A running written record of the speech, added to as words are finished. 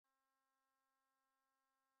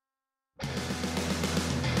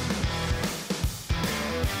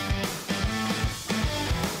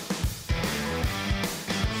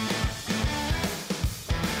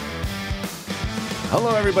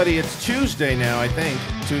Hello, everybody. It's Tuesday now, I think.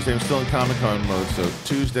 Tuesday. I'm still in Comic-Con mode, so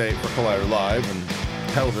Tuesday for Collider Live. And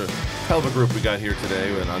hell of a group we got here today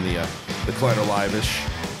and on the Collider Live-ish.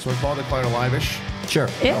 So we call it Collider Live-ish? Sure.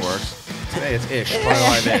 That works. Today it's ish.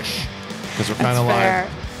 Collider Live-ish. Because we're kind of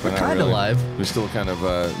live. We're kind of live. We're still kind of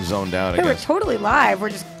zoned out, I We're guess. totally live. We're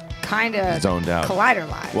just kind of zoned out. Collider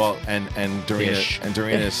Live. Well, and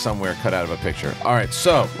Dorina is somewhere cut out of a picture. All right,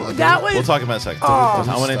 so that was, we'll talk about it in a second. Oh.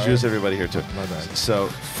 I want to introduce everybody here too. My bad. So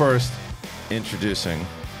first, introducing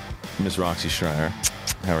Ms. Roxy Schreier.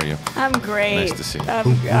 How are you? I'm great. Nice to see you.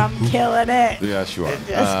 I'm killing it. Yes, you are. Just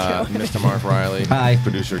killing Mr. Mark Riley. Hi.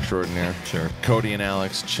 Producer extraordinaire. Sure. Cody and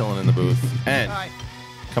Alex chilling in the booth. And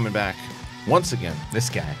coming back once again, This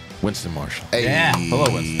guy. Winston Marshall. Hey. Yeah. Hello,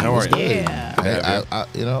 Winston. How are you? Yeah. Hey,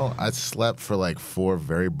 I slept for like 4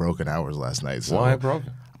 very broken hours last night. So, Why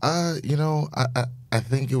broken? I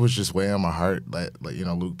think it was just weighing on my heart. Like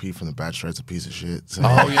Luke P from The Bachelorette's a piece of shit. So.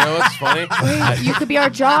 Oh, you know what's funny? You could be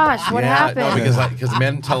our Josh. What happened? No, because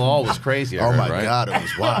Men Tell All was crazy. I Oh heard, my right? God, it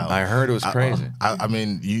was wild. I heard it was crazy. I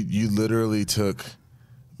mean, you literally took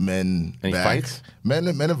men Any back. fights? Men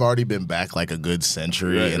have already been back like a good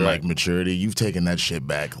century in like maturity. You've taken that shit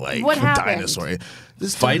back like What happened? dinosaur.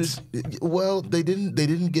 This Fights? Well, they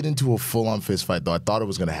didn't get into a full on fist fight though. I thought it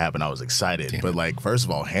was gonna happen. I was excited, but like first of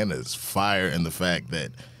all, Hannah's fire in the fact that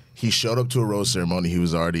he showed up to a rose ceremony he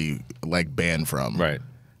was already like banned from. Right.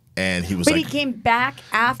 And he was But like, he came back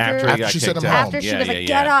after After he got she kicked sent him out. home. After she Yeah, was yeah, like, yeah.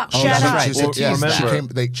 get up, Oh, shut that's up. right. She said, Well,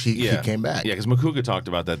 he came back. Yeah, because Makuga talked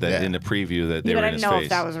about that Yeah. in the preview that they Yeah, were but I in his didn't know face. if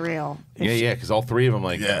that was real. Yeah, because all three of them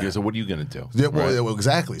Yeah. so what are you going to do? Yeah, Right? well,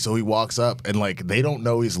 exactly. So he walks up and like they don't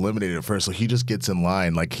know he's eliminated at first, so he just gets in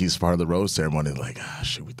line like he's part of the rose ceremony. Like,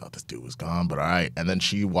 shit, we thought this dude was gone, but all right. And then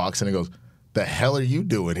she walks in and goes, "The hell are you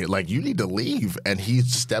doing here? Like, you need to leave." And he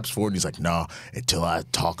steps forward and he's like, "No, until I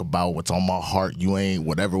talk about what's on my heart, you ain't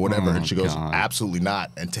whatever." And she goes, God. "Absolutely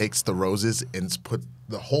not," and takes the roses and put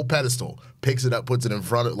the whole pedestal, picks it up, puts it in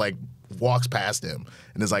front of like. Walks past him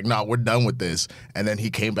and is like, "Nah, we're done with this." And then he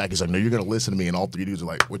came back. He's like, "No, you're gonna listen to me." And all 3 dudes are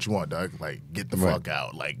like, "What you want, Doug? Like, get the fuck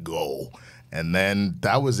out. Like, go." And then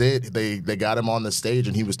that was it. They got him on the stage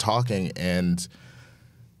and he was talking, and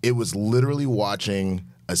it was literally watching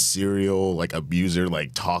a serial like abuser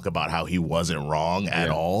like talk about how he wasn't wrong at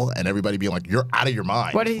all, and everybody being like, "You're out of your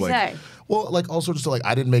mind." What did he Like, say? Well, like all sorts of like,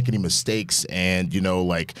 I didn't make any mistakes, and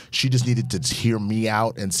like she just needed to hear me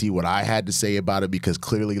out and see what I had to say about it because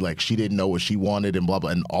clearly like she didn't know what she wanted and blah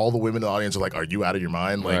blah. And all the women in the audience are like, "Are you out of your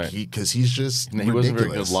mind?" Like Right. because he's just He wasn't very good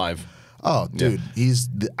ridiculous. live. Oh, dude, he's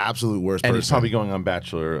the absolute worst And person. he's probably going on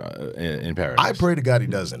Bachelor in Paradise. I pray to God he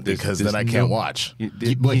doesn't because then I can't watch.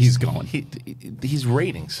 He's going. He's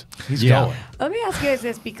ratings. He's Yeah. going. Let me ask you guys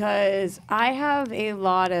this because I have a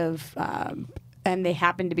lot of, and they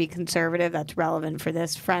happen to be conservative, that's relevant for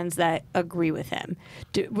this, friends that agree with him.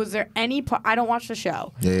 Was there any part, I don't watch the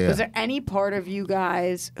show. Yeah. Was there any part of you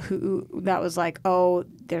guys who that was like, oh,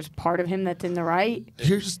 there's part of him that's in the right?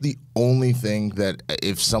 Here's the only thing that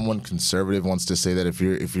if someone conservative wants to say that if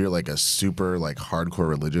you're like a super like hardcore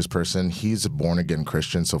religious person, he's a born again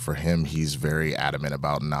Christian, so for him he's very adamant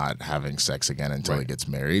about not having sex again until he gets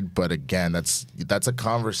married. But again, that's a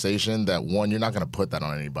conversation that you're not going to put that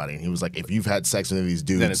on anybody. And he was like, if you've had sex with any of these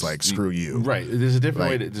dudes, Then it's like screw you. Right. There's a different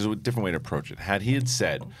Like- way. There's a different way to approach it. Had he had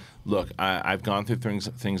said, "Look, I've gone through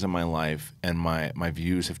things in my life, and my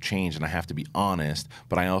views have changed, and I have to be honest,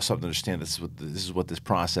 but I also have to understand this is what this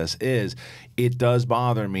process is. It does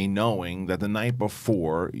bother me knowing that the night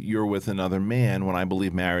before you're with another man when I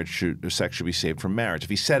believe sex should be saved from marriage." If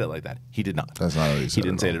he said it like that, he did not. That's not what he said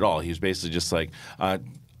didn't at say it at all. He was basically just like.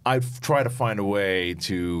 I've tried to find a way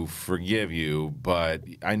to forgive you, but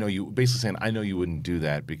I know you. Basically saying, I know you wouldn't do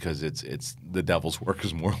that because it's the devil's work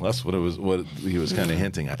is more or less what he was kind of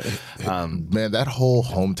hinting at. Man, that whole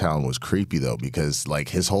hometown was creepy though because like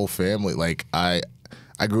his whole family, like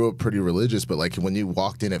I grew up pretty religious, but like when you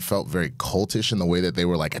walked in, it felt very cultish in the way that they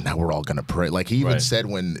were like, and now we're all gonna pray. Like he even said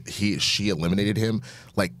when she eliminated him,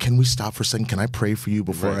 like, "Can we stop for a second? Can I pray for you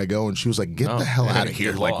before I go?" And she was like, "Get the hell out of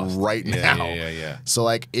here, like right now." Yeah. So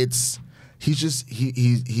like he's just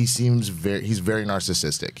he seems he's very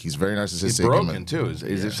narcissistic. He's very narcissistic. He's broken too.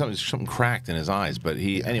 Is there something cracked in his eyes? But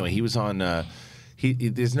anyway, he was on.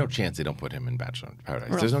 There's no chance they don't put him in Bachelor in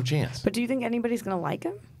Paradise. There's no chance. But do you think anybody's going to like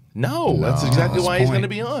him? No, that's exactly why he's point. going to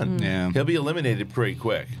be on. Yeah. He'll be eliminated pretty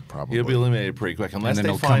quick. Probably. He'll be eliminated pretty quick unless then they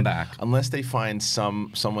he'll find come back. unless they find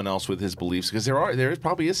someone else with his beliefs because there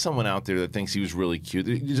probably is someone out there that thinks he was really cute.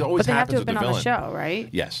 There's always But they have happens to have with been the on villain. the show, right?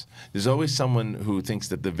 Yes, there's always someone who thinks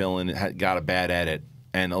that the villain got a bad edit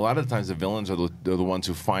And a lot of the times the villains are the ones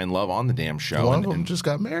who find love on the damn show. One of them just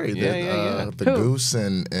got married. Yeah. The Goose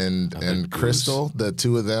and Crystal, the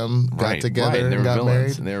two of them got together and and got villains,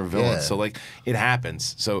 married. And they were villains. Yeah. So like it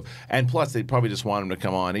happens. So and plus they probably just want him to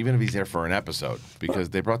come on, even if he's there for an episode, because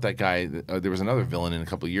they brought that guy. There was another villain in a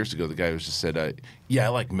couple of years ago. The guy who just said, "Yeah, I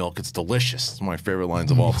like milk. It's delicious." It's one of my favorite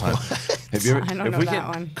lines of all time. Have you ever, I don't know that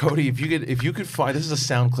one. Cody, if you could find, this is a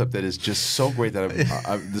sound clip that is just so great that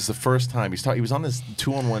this is the first time he was on this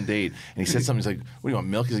 2-on-1 date and he said something. He's like, "What do you want,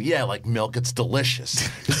 milk?" He's like, "Yeah, I like milk. It's delicious."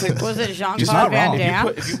 Was it not Jean-Claude Van wrong. Damme?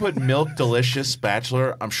 If you put milk delicious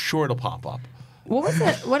Bachelor, I'm sure it'll pop up. What was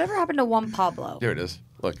it? Whatever happened to Juan Pablo? There it is.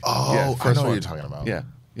 Look. Oh, yeah, I know first what one. you're talking about. Yeah.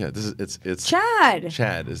 This is it's Chad.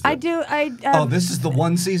 Chad is. This is the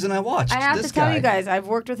one season I watched. I have this to tell guy. you guys, I've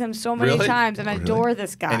worked with him so many Really? times, and I adore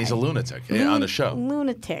this guy. And he's a lunatic on the show.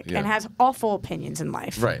 Lunatic, Yeah. and has awful opinions in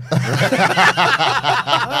life. Right. But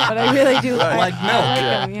I really do Like milk.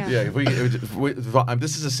 I like him, Yeah.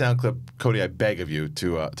 This is a sound clip, Cody. I beg of you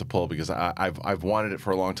to pull because I've wanted it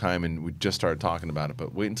for a long time and we just started talking about it.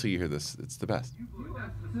 But wait until you hear this. It's the best. Yeah,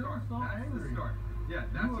 that's You are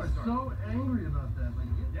so angry about that.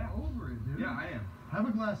 Like, get over it, dude. Yeah, I am. Have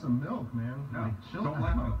a glass of milk, man. No, Like, chill don't out.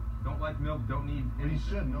 like milk. Don't like milk. Don't need Well, any you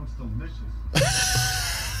should. Milk's delicious.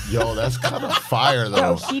 Yo, that's kind of fire So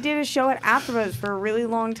though. he did a show at AfterBuzz for a really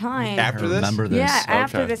long time. After I this? remember this. Yeah,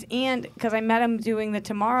 after Okay. this, and because I met him doing the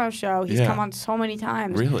Tomorrow Show, he's Yeah. come on so many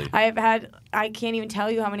times. Really? I can't even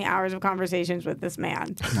tell you how many hours of conversations with this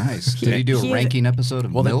man. Nice. Did he do a He is- ranking episode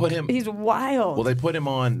of Well, they milk? put him. He's wild. Well, they put him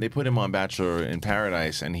on. They put him on Bachelor in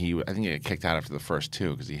Paradise, and I think he got kicked out after the first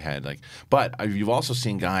two because he had like. But you've also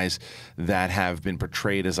seen guys that have been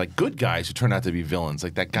portrayed as like good guys who turned out to be villains.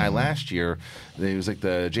 Like that guy last year, he was like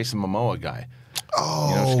the Jason Momoa guy. Oh,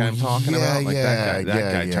 You know which guy I'm talking about? Like that guy.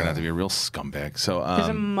 That guy yeah. turned out to be a real scumbag. So, There's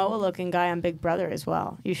a Moa-looking guy on Big Brother as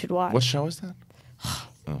well. You should watch. what show is that?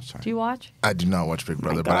 Oh, sorry. Do you watch? I do not watch Big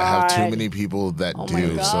Brother, my but I have too God. many people that Oh my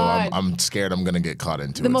do, so God. I'm scared I'm gonna get caught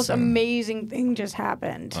into The it. most soon. amazing thing just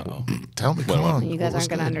happened. Tell me, come on. You guys What's aren't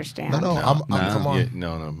gonna good? understand. No, come on. Yeah,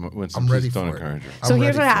 no. Winston, I'm ready please don't for it. encourage her. So I'm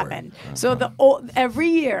here's what ready for happened. So every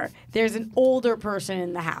year there's an older person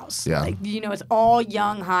in the house. Yeah. Like, it's all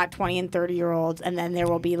young, hot 20 and 30-year-olds, and then there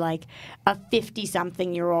will be like a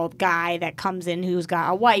 50-something-year-old guy that comes in who's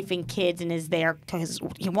got a wife and kids and is there because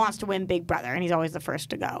he wants to win Big Brother, and he's always the first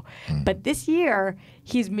to go. But this year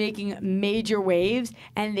he's making major waves,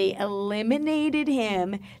 and they eliminated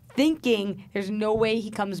him, thinking there's no way he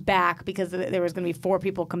comes back because there was going to be 4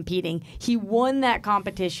 people competing. He won that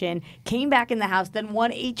competition, came back in the house, then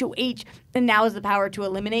won HOH, and now has the power to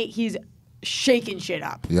eliminate. He's shaking shit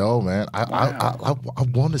up. Yo, man, I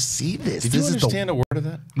want to see this. Did this you is understand a word of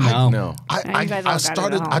that? No. No. You guys all got I it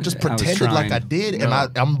started. at I home. just I was pretended like trying. I did, No.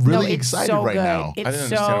 and I'm really No, it's excited so right good. now. It's I didn't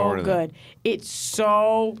understand a word so of that. good. It's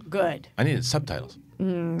so good. I needed subtitles.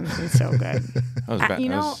 It's so good. That was bad. That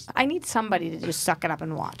was- I need somebody to just suck it up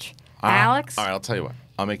and watch. Uh, Alex, All right, I'll tell you what.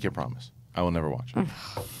 I'll make you a promise. I will never watch it. All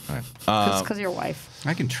right. because of your wife.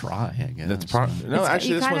 I can try, I guess. That's no, It's- actually,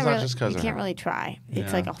 you this kinda one's not really- just because you of can't her. really try. It's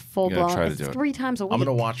Yeah. like a full You gotta blown. try to It's do it. 3 times a week. I'm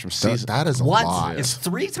gonna watch from season. That is a What? lot. It's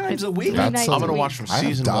 3 times a week? Three That's nights so- a I'm gonna week. watch from I have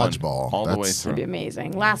season dodgeball. one all the way That's- It'd be through.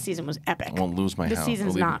 amazing. Last season was epic. I won't lose my This house.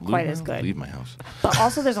 season's Leave- not leave quite my as house? good. Leave my house. But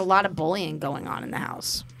also, there's a lot of bullying going on in the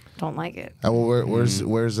house. Don't like it. Well,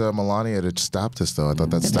 where's Melania to stop this though? I thought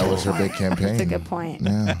that was her big campaign. That's a good point.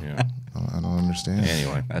 Yeah, Yeah. I don't understand.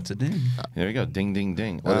 Anyway, That's a ding. here we go. Ding, ding,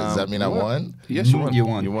 ding. What does that mean? I won? Yes, you won. You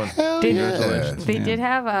won. You won. Hell Did- yeah. They did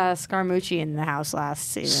have Scaramucci in the house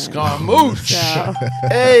last season. Scarmooch. So,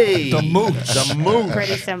 Hey. The mooch. The mooch.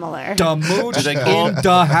 pretty similar. The mooch Did they call in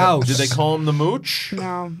the house. Did they call him the mooch?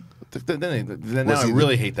 No. Then now I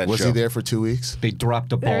really hate that Was show. he there for 2 weeks? They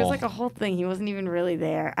dropped a ball. There was like a whole thing. He wasn't even really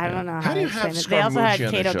there. I don't know How how do to you have explain it. They also had Scaramucci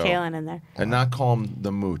on the Kato show? Kalin in there. And not call him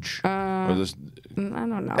the mooch. Or this, I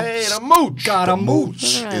don't know. hey, the mooch. Got a mooch.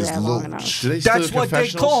 Wasn't really is there long Luch. enough. Do they still That's do what they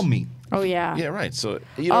confessionals? call me. Oh yeah. Yeah, right. So Oh,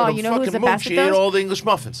 the you know who's fucking the mooch, best at he ate those? all the English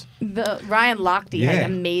muffins, The Ryan Lochte Yeah. had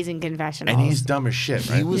amazing confessionals. and he's dumb as shit.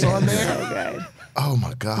 Right? He was on there. so good. Oh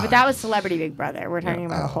my god. But that was Celebrity Big Brother. We're talking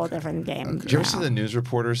about a whole different game. Did you ever now. see the news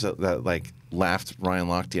reporters that like laughed Ryan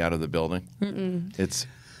Lochte out of the building? It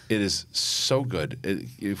is so good.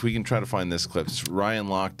 If we can try to find this clip, it's Ryan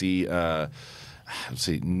Lochte. Let's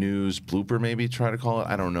see, news blooper maybe try to call it.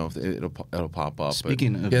 I don't know if it'll pop up.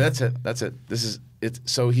 Speaking but, of- yeah, that's it. That's it. This is it.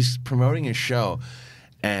 So he's promoting his show,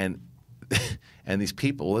 and these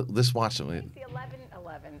people. Let's watch them.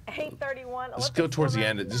 8:31. Let's go towards the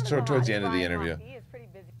end. Just towards the end of the interview.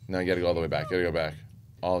 No, you got to go all the way back. You got to go back.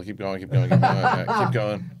 Keep going. Keep going. Keep going. Keep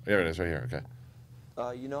going. There it is, right here. Okay.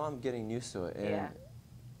 I'm getting used to it, and Yeah.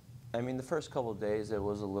 I mean, the first couple of days it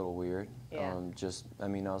was a little weird. Yeah. I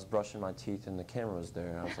mean, I was brushing my teeth and the camera was there,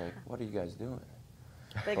 and I was like, "What are you guys doing?"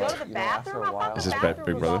 They go to the you know, after bathroom. a I thought while- the Is this bathroom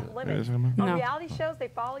Big was Brother? off limits. No. On reality shows, they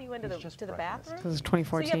follow you into the bathroom. This is So you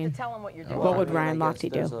 2014. have to tell them what you're doing. What would I mean, Ryan I guess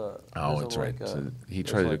Lochte there's do? a- Oh, there's that's a, right. like, So he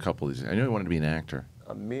there's tried to do a like couple of these. I knew he wanted to be an actor.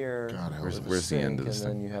 a mirror. God, I with hope a Where's the end sink, of this and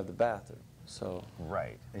then thing? you have the bathroom. So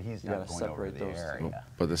Right. And he's You not gotta going over separate the those two. area.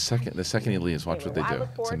 But the second he leaves, watch what they I do. look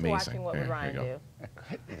It's forward to amazing. watching what would Here Ryan you do.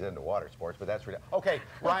 go. He's into water sports, but that's ridiculous. Okay,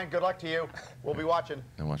 Ryan, good luck to you. We'll be watching.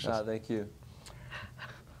 And watch this. thank you.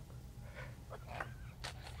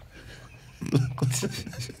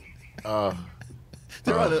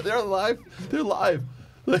 They're live. They're live.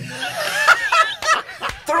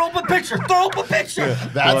 Throw up a picture. Throw up a picture.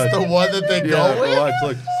 That's the one that they Yeah, go with? watch.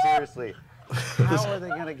 Look. Seriously, how are they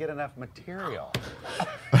going to get enough material?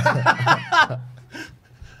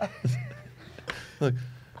 Look.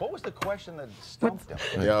 What was the question that stumped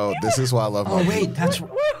him? Yo, this is why I love my Oh, wait. That's...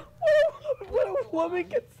 What a woman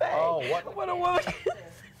can say. Oh, What a woman can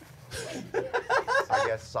say. I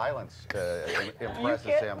guess silence You impresses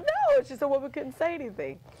can't, him. no, it's just a woman couldn't say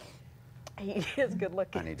anything. He is good I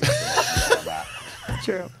looking. need to get that.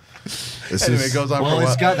 True. This Anyway, is, it goes on Well, for a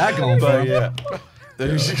it's while. got that going for But him.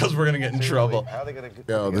 yeah. She goes, we're gonna get in trouble. How are they going to get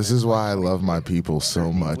yo, this is why I love my people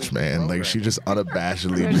so much, man. Like, she just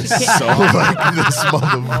unabashedly She just can't- so like this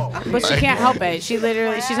motherfucker. But she can't help it. She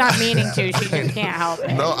literally, she's not meaning to. She just can't help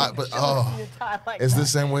it. No, but oh, Like it's the that.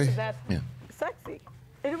 same way. That's Yeah. sexy.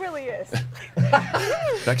 It really is.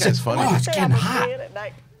 That guy's funny. Oh, it's Say getting I'm a hot. man at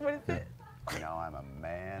night. What is it? You know, I'm a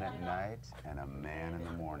man at night and a man in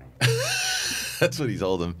the morning. That's what he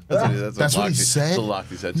told him. That's what he Lochte- said? That's what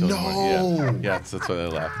Lochte said to him. No. Yeah, that's why they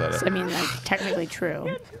laughed at I it. mean, like, technically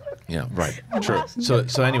true. Yeah, right. True.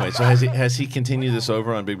 So anyway, so has he continued this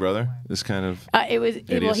over on Big Brother? This kind of It was well.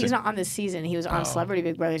 Idiocy? He's not on this season. He was on Celebrity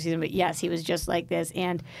Big Brother season, but yes, he was just like this,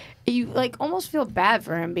 and you like almost feel bad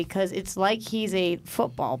for him because it's like he's a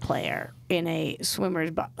football player in a swimmer's.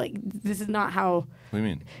 Like this is not how. what do you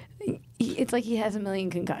mean? It's like he has a million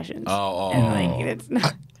concussions. Oh. And like it's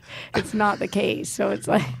not. It's not the case. So it's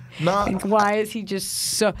like, like, why is he just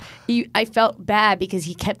so? I felt bad because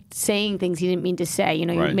he kept saying things he didn't mean to say. You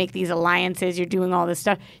know, Right. you make these alliances, you're doing all this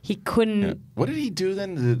stuff. He couldn't. Yeah. What did he do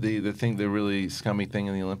then? The thing, the really scummy thing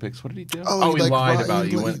in the Olympics. What did he do? Oh, he like, lied about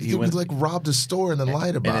it. He like robbed a store and then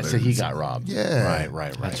lied about and it. it said he got robbed. Yeah.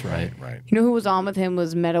 Right. That's right. Right. You know who was on with him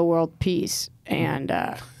was Meta World Peace, and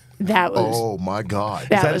that was. Oh my God.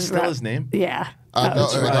 that Is that was still rough. his name? Yeah. I That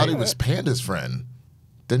was thought he rough. was Panda's friend.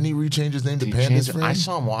 Didn't he rechange his name to Did he Panda's change it? friend? I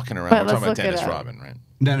saw him walking around. But We're talking let's about look it Dennis up. Rodman, right?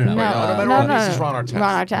 No. No, This is Ron Artest.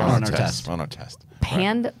 Ron Artest. Ron Artest. Ron Artest.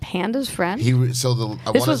 Panda's friend. So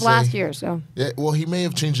I this wanna was last say- year, so Yeah, well, he may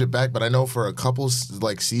have changed it back, but I know for a couple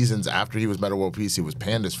like seasons after he was Meta World Peace, he was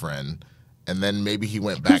Panda's friend, and then maybe he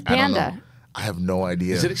went back. Who's I don't know. Panda? I have no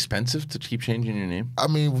idea. Is it expensive to keep changing your name? I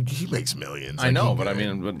mean, he makes millions. I Like, know, he but I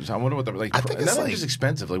good. mean, I wonder what the like. I think Not it's only like- just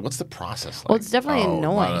expensive. Like, what's the process like? well, it's definitely Oh,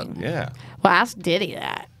 annoying. yeah. Well, ask Diddy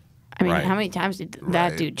that. I mean, Right. how many times did that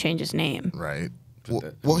Right. dude change his name? Right.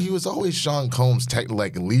 Well, he was always Sean Combs,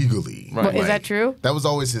 like legally. Right. Well, is that true? That was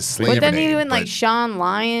always his slave But then name. he went like but- Sean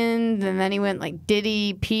Lyons, and then he went like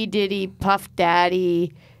Diddy, P Diddy, Puff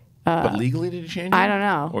Daddy. But legally, did he change it? I don't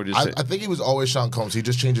know. Or just I think he was always Sean Combs. He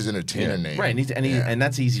just changed his entertainer name. right, and, Yeah. and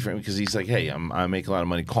that's easy for him because he's like, hey, I make a lot of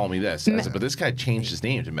money. Call me this. I said, but this guy changed his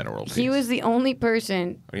name to Meta World Peace. He was the only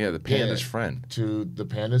person. Oh, yeah, the Panda's Yeah. friend. To the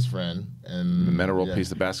Panda's friend and The Meta World yeah. Peace,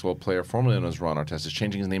 the basketball player formerly known as Ron Artest, is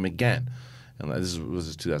changing his name again. And this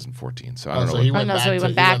was 2014. So I don't know. so what- he Oh, went no, back so he to-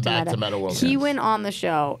 went back to to Meta. Meta World He Peace. went on the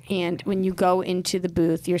show, and when you go into the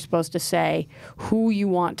booth, you're supposed to say who you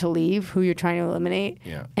want to leave, who you're trying to eliminate.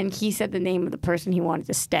 Yeah. And he said the name of the person he wanted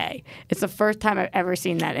to stay. It's the first time I've ever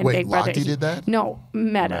seen that in Wait, Big Brother. Lochte did that? No,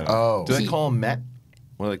 Meta. Oh. Do they call him Met?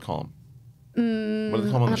 What do they call him? What do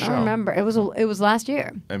they call him on I the don't show? remember. It was last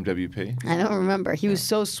year. MWP. I don't remember. He was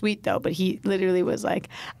so sweet though, but he literally was like,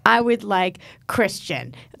 I would like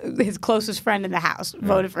Kristian, his closest friend in the house,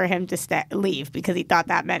 voted for him to leave because he thought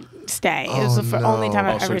that meant stay. It was the only time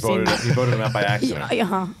I've so ever seen that. he voted him out by accident.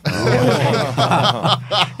 And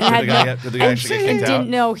Did the guy get- did the guy and actually get Kristian kicked out? didn't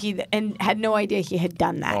know and had no idea he had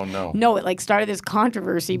done that. Oh, no. No, it like started this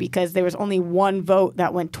controversy because there was only one vote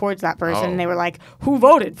that went towards that person, Oh. and they were like, "Who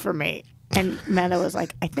voted for me?" And Meta was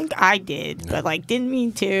like, "I think I did, but like didn't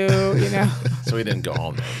mean to," you know. So he didn't go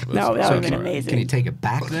home. Though. No, that So would've been sorry. amazing. Can you take it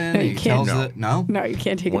back then? No, you He can't. tells No. it. No. No, you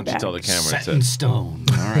can't take Once it you back. tell the camera, Set it's in it. stone.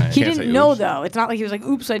 All right. He Can't say didn't know oops. though. It's not like he was like,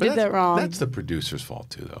 "Oops, I But did that wrong." That's the producer's fault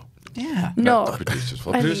too, though. Yeah. No, The producer's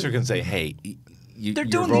fault. I The producer mean- can say, "Hey, They're your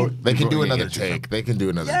doing vote, They your can vote do you another get yourself. take. They can do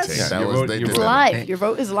another Yes. take. Yeah, That your was vote- they your did It's vote- that. live. Your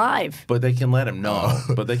vote is live. But they can let him know.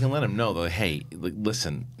 But they can let him know that hey,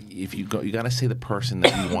 listen, if you go, you got to say the person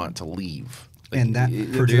that you want to leave. Like, And that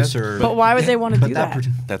it- producer. But why would they want to But do that?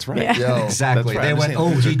 That's right. Yeah. Yo, Exactly. That's right. They I'm went, saying oh,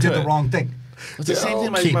 producer he did the could. wrong thing. It's the same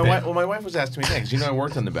thing. keep My wife was asking me that because I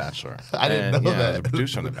worked on The Bachelor. I didn't know I was that. a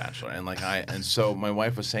producer on The Bachelor, and so my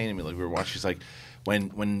wife was saying to me like we were watching. She's like,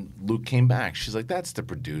 when Luke came back, she's like, that's the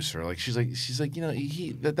producer. Like she's like, you know,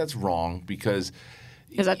 that's wrong because.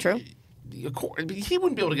 Is that true? Of course, he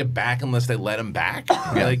wouldn't be able to get back unless they let him back.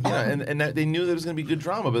 Like, you know, and that they knew there was going to be good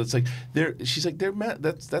drama, but it's like she's like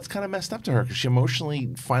that's kind of messed up to her because she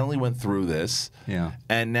emotionally finally went through this. Yeah.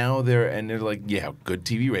 And now they're like, yeah, good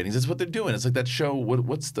TV ratings. That's what they're doing. It's like that show.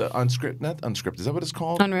 What's the unscripted? Not unscripted. Is that what it's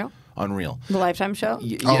called? Unreal. The Lifetime show?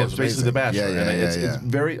 Yeah, Oh, it's basically The Bachelor. Yeah, and it's yeah.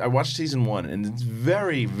 very. I watched season 1, and it's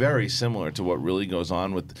very, very similar to what really goes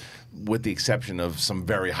on with the exception of some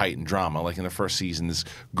very heightened drama. Like in the first season, this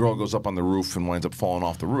girl goes up on the roof and winds up falling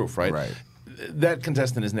off the roof. Right. Right. That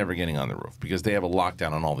contestant is never getting on the roof because they have a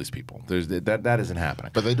lockdown on all these people. That isn't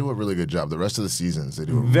happening. But they do a really good job. The rest of the seasons, they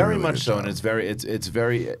do a Very really much good so, job. and it's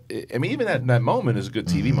very. I mean, even that moment is a good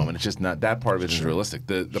TV moment. It's just not that part of it is realistic.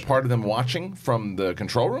 The part of them watching from the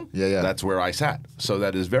control room, Yeah. that's where I sat. So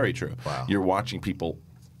that is very true. Wow. You're watching people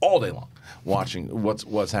all day long, watching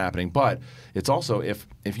what's happening. But it's also if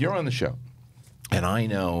you're on the show, and I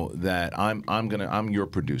know that I'm your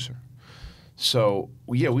producer. So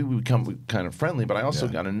yeah, we become kind of friendly, but I also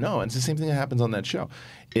got to know, and it's the same thing that happens on that show.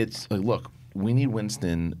 It's like, look, we need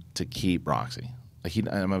Winston to keep Roxy. Like he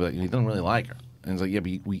doesn't really like her, and it's like, yeah,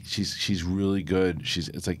 but she's really good.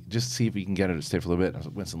 It's like just see if we can get her to stay for a little bit. I was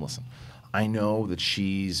like, Winston, listen, I know that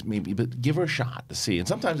she's maybe, but give her a shot to see. And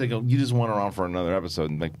sometimes they go, you just want her on for another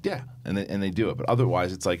episode, and like yeah, and they do it. But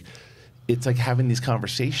otherwise, it's like having these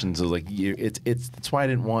conversations. It's like that's why I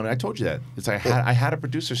didn't want. I told you that. It's like I had a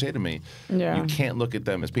producer say to me, you can't look at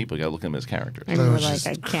them as people. You got to look at them as characters. And you were like,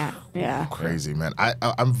 I can't. Yeah. Crazy, man.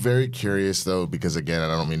 I'm very curious though, because again,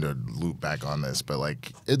 I don't mean to loop back on this, but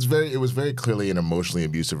like it was very clearly an emotionally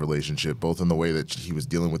abusive relationship, both in the way that he was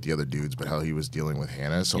dealing with the other dudes, but how he was dealing with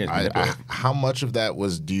Hannah. So how much of that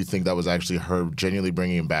do you think that was actually her genuinely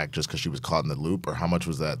bringing him back just because she was caught in the loop, or how much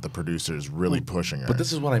was that the producers really pushing her? But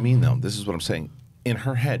this is what I mean, though. This is what I'm saying. In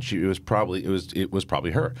her head, it was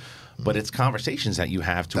probably her, but it's conversations that you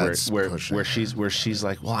have to where she's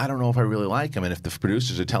like, well, I don't know if I really like him, and if the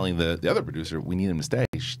producers are telling the other producer we need him to stay,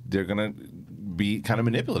 they're gonna be kind of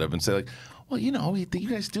manipulative and say like, well, you know, you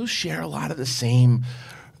guys do share a lot of the same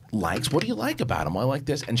likes. What do you like about him? I like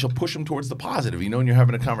this, and she'll push him towards the positive. You know, when you're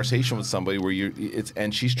having a conversation with somebody where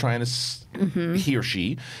and she's trying to he or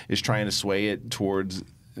she is trying to sway it towards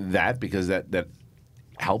that because that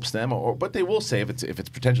helps them, but they will say if it's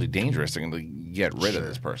potentially dangerous, they're going to get rid of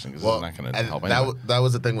this person because it's not going to help anyone. That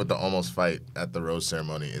was the thing with the almost fight at the rose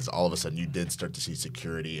ceremony is all of a sudden you did start to see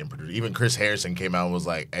security and producer. Even Chris Harrison came out and was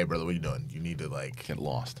like, "Hey, brother, what are you doing? You need to like get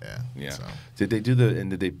lost." Yeah. So. Did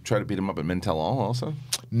they try to beat him up at Men Tell All also?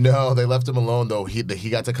 No, they left him alone though. He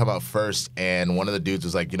got to come out first, and one of the dudes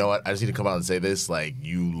was like, "You know what? I just need to come out and say this. Like,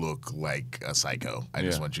 you look like a psycho. I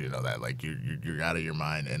just want you to know that. Like, you're out of your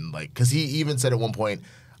mind." And like, because he even said at one point,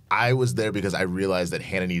 I was there because I realized that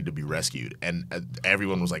Hannah needed to be rescued, and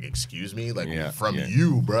everyone was like, "Excuse me, like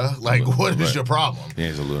you, bruh. Like, what is your problem?" Yeah,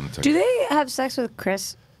 he's a lunatic. Do they have sex with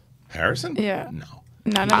Chris Harrison? Yeah. No.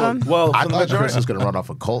 None of them? Well, I thought Chris was going to run off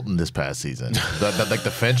a Colton this past season. Like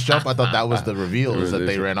the fence jump, I thought that was the reveal, is that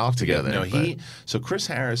they ran off together. No, so Chris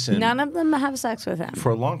Harrison. None of them have sex with him. For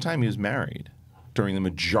a long time, he was married. During the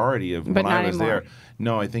majority of But when not I was anymore. there.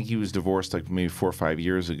 No, I think he was divorced like maybe 4 or 5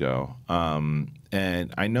 years ago.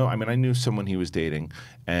 And I knew someone he was dating,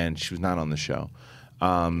 and she was not on the show.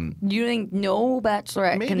 You think no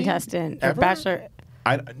Bachelorette contestant or ever? Bachelor?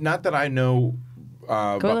 Not that I know.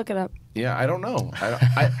 Go look it up. Yeah, I don't know.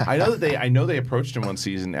 I know that I know they approached him one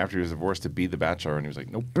season after he was divorced to be the Bachelor, and he was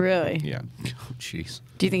like, "Nope." Really? Yeah. Jeez.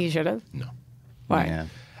 Do you think he should have? No. Why? Yeah.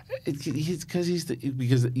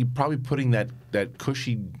 Because you're probably putting that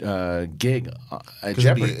cushy gig at 'Cause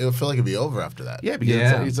jeopardy. it'll feel like it'd be over after that. Yeah,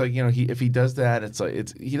 because it's like you know if he does that, it's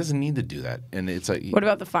like he doesn't need to do that, and it's like What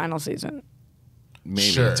about the final season? maybe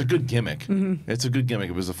it's a good gimmick. It's a good gimmick.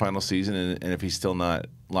 It was the final season, and if he's still not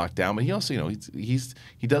locked down, but he also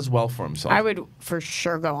he does well for himself. I would for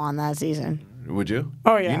sure go on that season. Would you?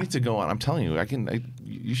 Oh, yeah. You need to go on. I'm telling you,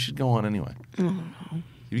 you should go on anyway.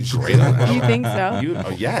 You'd be great on that show. You think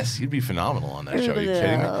so? Yes, you'd be phenomenal on that show. Are you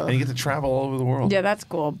kidding me? And you get to travel all over the world. Yeah, that's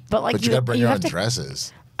cool. But like But you got to bring your own have to,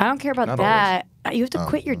 dresses. I don't care about Not that. You have to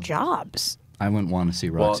quit your jobs. I wouldn't want to see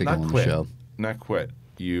Well, Roxy go not on the quit. show. Not quit.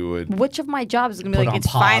 you would. Which of my jobs is gonna be Put like? on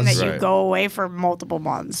It's fine pause. that you Right. go away for multiple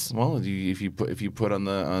months. Well, if you put on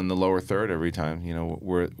the lower third every time, you know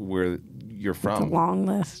where you're It's a from. long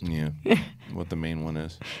list. Yeah, what the main one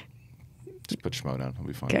is. Just put Schmo down. It'll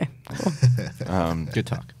be fine. Okay. Cool. Good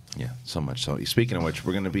talk. Yeah, so much. So speaking of which,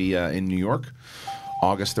 we're going to be in New York,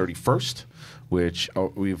 August 31st, which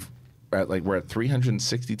we're at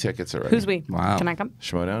 360 tickets already. Who's we? Wow. Can I come?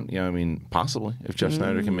 Schmodown? Yeah, I mean, possibly if Jeff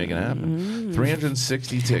Snyder can make it Mm-hmm. happen.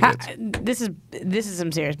 360 tickets. This is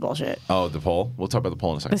some serious bullshit. Oh, the poll. We'll talk about the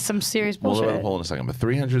poll in a second. This is some serious We'll talk about the bullshit. poll in a second. But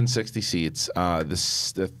 360 seats.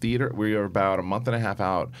 The theater. We are about a month and a half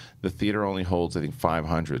out. The theater only holds, I think,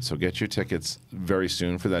 500. So get your tickets very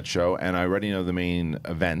soon for that show. And I already know the main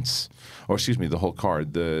events, or excuse me, the whole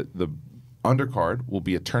card. The undercard will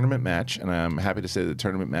be a tournament match, and I'm happy to say the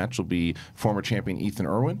tournament match will be former champion Ethan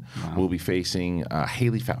Irwin will be facing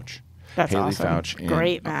Haley Fouch. That's Haley awesome. Fouch in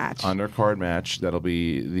Great match. Undercard match. That'll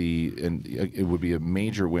be it would be a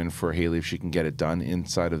major win for Haley if she can get it done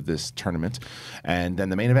inside of this tournament. And then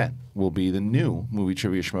the main event will be the new Movie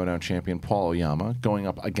Trivia Schmodown champion Paul Oyama going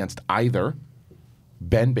up against either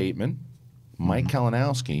Ben Bateman, Mike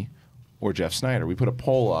Kalinowski, or Jeff Snyder. We put a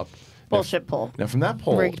poll up. Bullshit poll. Now, from that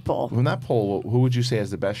poll, Rigged poll. who would you say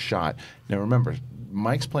has the best shot? Now, remember,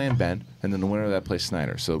 Mike's playing Ben, and then the winner of that plays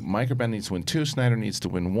Snyder. So Mike or Ben needs to win 2. Snyder needs to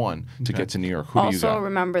win 1 to get to New York. Who do you Also, got?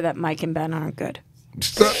 remember that Mike and Ben aren't good.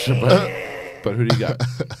 but who do you got?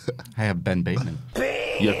 I have Ben Bateman.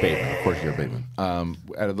 You have Bateman. Of course, you have Bateman.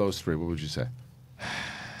 Out of those 3, what would you say?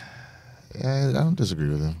 Yeah, I don't disagree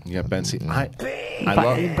with him. You got Ben. See, I But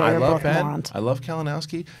love both Ben. morons. I love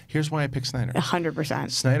Kalinowski. Here's why I pick Snyder.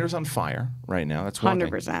 100%. Snyder's on fire right now. That's one thing.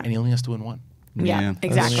 100%. And he only has to win 1. Yeah, Yeah,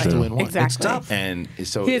 exactly. He has to win 1. Exactly. It's tough. And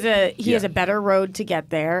so He has a better road to get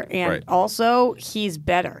there, and Right. also he's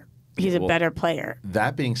better. He's a Well, better player.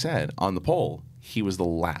 That being said, on the poll, he was the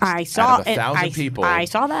last. I saw out of it. 1,000 people. I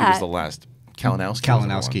saw He was that. the last. Kalinowski.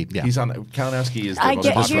 Kalinowski, yeah. He's on. Kalinowski is the I most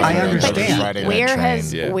get. popular. I Here's, understand. but Riding that where train.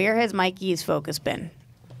 has Yeah. where has Mikey's focus been?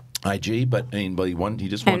 IG, but he won. He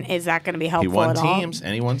just won. And is that going to be he helpful won at all? teams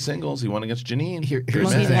and he won singles. He won against Janine. Here's Great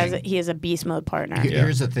Well, the he match. thing. has a beast mode partner.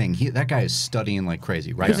 Here's the thing. That guy is studying like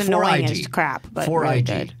crazy, right? Who's annoying as crap, but for really IG,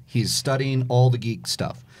 good. he's studying all the geek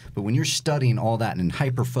stuff. But when you're studying all that and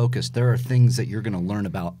hyper focused, there are things that you're going to learn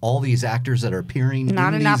about all these actors that are appearing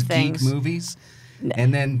Not in enough these things. geek movies,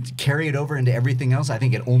 and then carry it over into everything else. I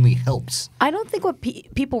think it only helps. I don't think what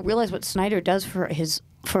people realize what Snyder does for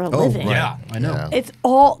a living. I know. Yeah. It's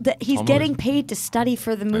all that he's Almost. getting paid to study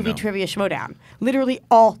for the movie know. Trivia Schmodown. Literally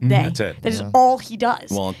all day. That's it. That is all he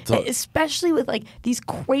does. Well, especially with like these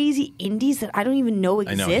crazy indies that I don't even know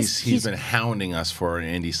I exist. know he's been hounding us for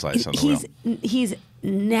an indie slice on the wheel. he's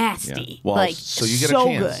nasty. Yeah. Well, like so you get so a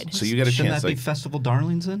chance. good. So you get a Shouldn't chance. that be Like, Festival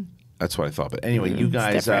Darlings then? that's what I thought. But anyway, you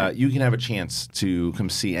guys, different. you can have a chance to come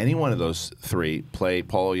see any one of those 3 play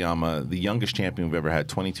Paul Oyama, the youngest champion we've ever had,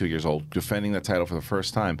 22 years old, defending that title for the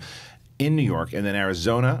first time in New York. And then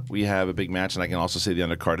Arizona, we have a big match, and I can also say the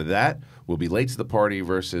undercard of that will be Late to the Party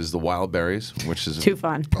versus the Wild Berries, which is Too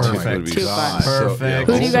fun. Would be Too fun. Perfect.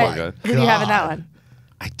 Who do you so guys? good. Who do you have in that one?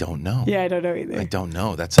 I don't know. Yeah, I don't know either. I don't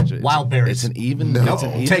know. That's such a Wild berries. It's an even. No. It's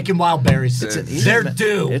an even, Taking wild berries. They're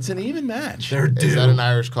due. It's an even match. They're due. Is that an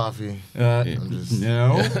Irish coffee?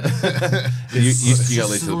 No. you got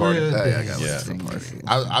Late to the Party. Yeah, I got Yeah. Late to the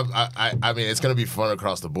party. I mean, it's going to be fun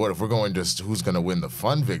across the board. If we're going just who's going to win the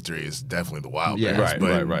fun victory, is definitely the Wild Yeah.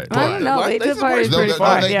 Berries. Right. I don't know. Late to the Party is No, pretty no,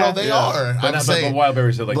 fun. they, yeah. no, they are. But the Wild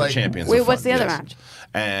Berries are like the champions. Wait, of what's fun. the other Yes. match?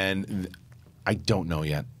 And I don't know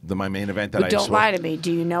yet. My main event that But I don't swear- lie to me.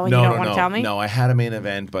 Do you know and No, you don't no, want no. to tell me? No, I had a main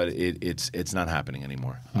event, but it's not happening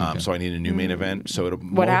anymore. So I need a new main event. So it'll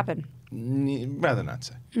What happened? Rather not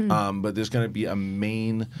say. But there's going to be a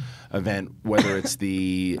main event, whether it's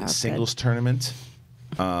the singles tournament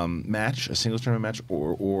match, a singles tournament match,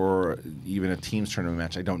 or even a teams tournament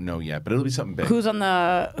match. I don't know yet, but it'll be something big. Who's in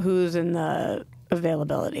the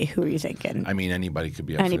availability? Who are you thinking? I mean, anybody could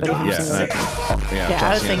be up Anybody for from the Singles. yeah,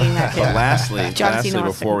 I was thinking that too. But lastly, John Cena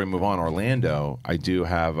was before we thinking. move on, Orlando, I do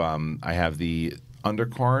have I have the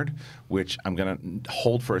undercard, which I'm going to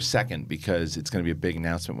hold for a second because it's going to be a big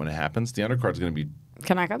announcement when it happens. The undercard is going to be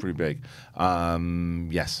Can I come? pretty big.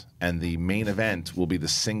 Yes, and the main event will be the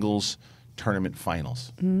singles tournament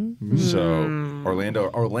finals. So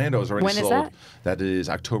Orlando is already When is sold. that? That is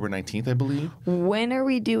October 19th, I believe. When are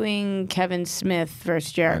we doing Kevin Smith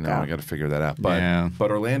versus I Jericho? know, I got to figure that out. But Yeah. but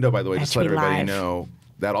Orlando, by the way, That just should let be everybody live. know,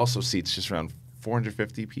 that also seats just around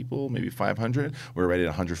 450 people, maybe 500. We were ready at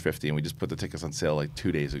 150, and we just put the tickets on sale like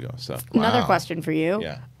 2 days ago. So Another question for you.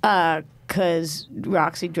 Yeah. Because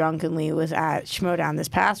Roxy drunkenly was at Schmodown this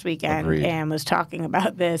past weekend Agreed. and was talking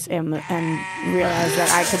about this and realized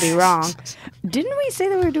that I could be wrong. Didn't we say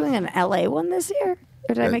that we were doing an LA one this year?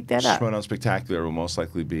 Or did I make that up? Schmodown Spectacular will most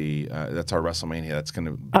likely be, that's our WrestleMania. That's going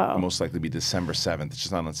to most likely be December 7th. It's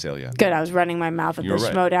just not on sale yet. Good. I was running my mouth at the You're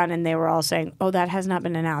right. Schmodown, and they were all saying, "Oh, that has not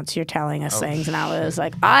been announced. You're telling us things." And I was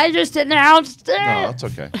like, "I just announced it." No, that's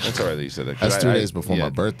okay. That's all right that you said that. 'cause That's 2 days before my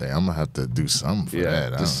birthday. I'm gonna have to do something for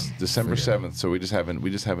that. December 7th. So we just haven't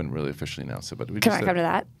really officially announced it. But we Can just I come to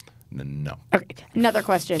that? No. Okay. Another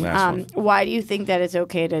question. Last one. Why do you think that it's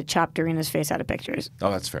okay to chop Dorina's face out of pictures? Oh,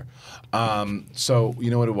 that's fair. So you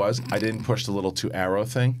know what it was? I didn't push the little 2 arrow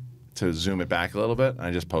thing to zoom it back a little bit. I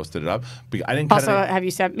just posted it up. I didn't. Also, have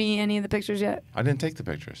you sent me any of the pictures yet? I didn't take the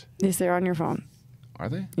pictures. Yes, they're on your phone. Are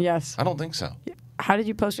they? Yes. I don't think so. How did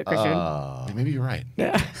you post it, Kristian? Yeah, maybe you're right.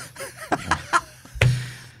 Yeah.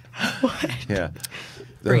 Yeah.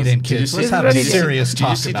 Bring it in, kids. Let's have a serious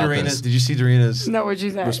talk about this. Did you see Dorina's No, what'd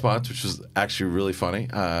you say? response, which was actually really funny?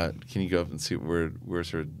 Can you go up and see where's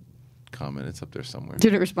her comment? It's up there somewhere.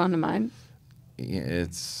 Did it respond to mine? Yeah,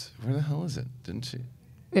 it's where the hell is it? Didn't she?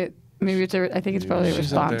 Maybe it's I think it's probably a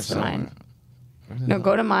She's up there response to mine. somewhere. Where the No, hell-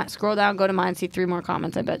 go to mine. Scroll down, go to mine, see 3 more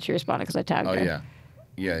comments. I bet she responded because I tagged Oh her.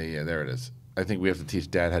 yeah. There it is. I think we have to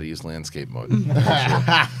teach Dad how to use landscape mode.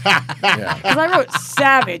 Yeah. Because I wrote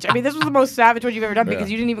savage. I mean, this was the most savage one you've ever done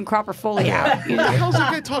because you didn't even crop her fully out. What the hell's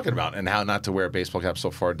that guy talking about? And how not to wear a baseball cap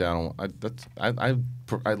so far down.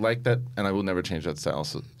 I like that, and I will never change that style.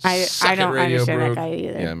 So I suck it, don't Radio understand that Brogue. guy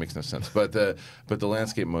either. Yeah, it makes no sense. But the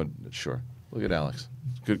landscape mode, sure. Look at Alex.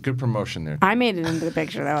 Good promotion there. I made it into the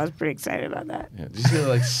picture, though. I was pretty excited about that. Yeah. Did you see the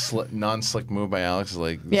like non-slick move by Alex?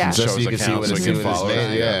 Like Yeah. show Just so his you can see account what so his he new can follow followers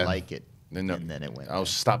it. do. Yeah. like it. And then it went. I'll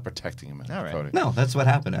stop protecting him. All right. Cody. No, that's what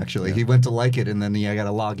happened, actually. He went to like it, and then I got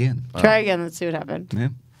to log in. Try again. Let's see what happened. Yeah.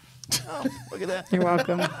 Look at that. You're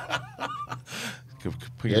welcome.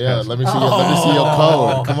 Put your Yeah, pass- let me see your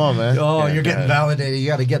code. Come on, man. Oh, Yeah, you're go getting ahead. validated. You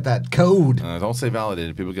got to get that code. Don't say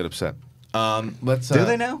validated. People get upset. Let's. Do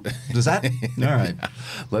they now? Does that? All right.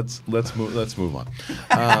 Let's move on.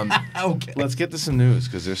 Okay. Let's get to some news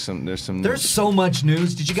because there's some. There's so much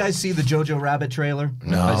news. Did you guys see the Jojo Rabbit trailer?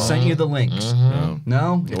 No. I sent you the links.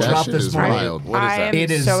 No? It That dropped shit this is morning. wild. What is I that? am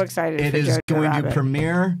It is so excited It for is Jojo going Rabbit. to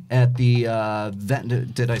premiere at the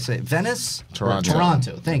did I say Venice? Toronto.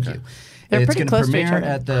 Toronto. Thank you. They're it's pretty going close to each premiere other.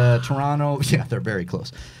 at the Toronto. Yeah, they're very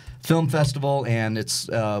close. Film festival, and it's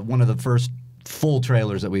one of the first full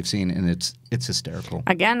trailers that we've seen, and it's hysterical.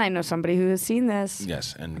 Again, I know somebody who has seen this.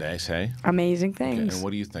 Yes, and they say. Amazing Okay, things. and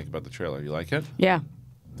what do you think about the trailer? You like it? Yeah.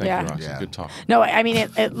 Thank Yeah. you, Roxy. Yeah. Good talk. No, I mean,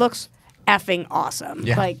 it looks effing awesome.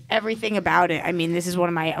 Yeah. Like, everything about it. I mean, this is one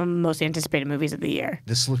of my most anticipated movies of the year.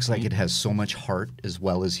 This looks like it has so much heart as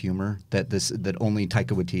well as humor that only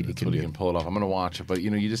Taika Waititi That's can what you do. can pull it off. I'm gonna watch it, but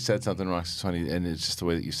you just said something, Roxy, funny, and it's just the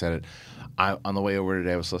way that you said it. On the way over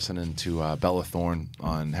today, I was listening to Bella Thorne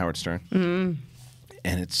on Howard Stern. Mm-hmm.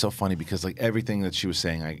 And it's so funny because like everything that she was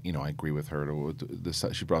saying, I agree with her.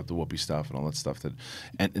 She brought up the Whoopi stuff and all that stuff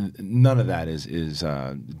and none of that is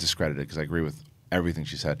discredited because I agree with everything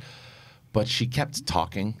she said. But she kept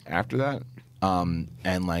talking after that,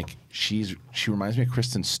 and like she reminds me of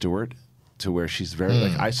Kristen Stewart to where she's very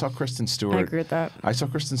like I saw Kristen Stewart. I agree with that. I saw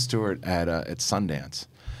Kristen Stewart at Sundance.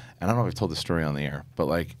 And I don't know if I've told this story on the air, but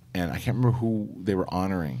like, and I can't remember who they were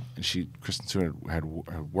honoring. And Kristen Stewart had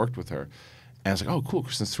worked with her. And I was like, oh, cool,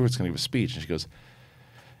 Kristen Stewart's going to give a speech. And she goes,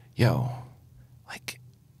 yo, like,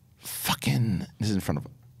 fucking, this is in front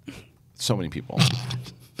of so many people.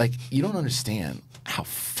 Like, you don't understand how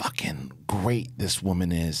fucking great this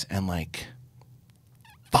woman is. And like,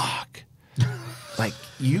 fuck. Like,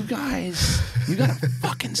 you guys, you gotta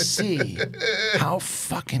fucking see how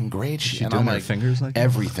fucking great she is. And doing I'm her like, fingers like that?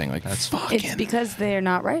 everything. Like, that's fucking. It's because they're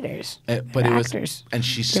not writers. But They're it was, actors. and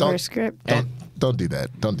she's Give her so a script. Don't do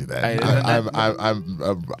that. Don't do that. I'm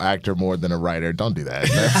an actor more than a writer. Don't do that.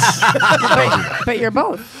 That's, But you're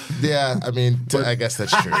both. yeah, I mean, I guess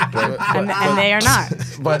that's true. But, And they are not.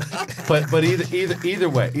 but either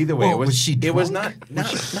way, Oh, was she it was drunk?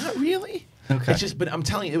 not really. Okay. It's just, but I'm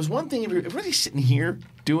telling you, it was one thing if you're really sitting here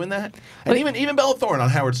doing that, and even Bella Thorne on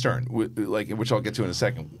Howard Stern, like which I'll get to in a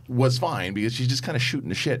second, was fine because she's just kind of shooting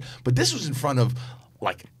the shit. But this was in front of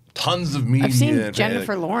like tons of media. I've seen and-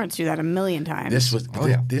 Jennifer Lawrence do that a million times. This was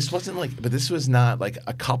this wasn't like, but this was not like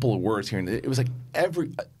a couple of words here. It was like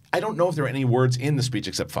every. I don't know if there were any words in the speech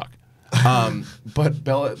except fuck. But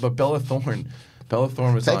Bella Thorne. Bella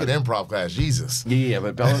Thorne was Take on. an improv class, Jesus. Yeah,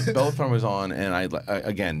 but Bella Thorne was on, and I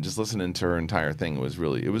again just listening to her entire thing was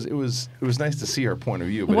really it was nice to see her point of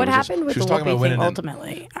view. But What it was happened with she was the talking about Whoopi winning thing and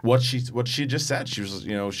ultimately? what she just said. She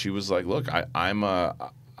was like, look,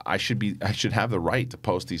 I should have the right to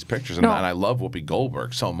post these pictures, and I love Whoopi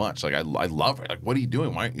Goldberg so much. Like I love her. Like, what are you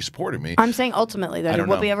doing? Why aren't you supporting me? I'm saying ultimately that did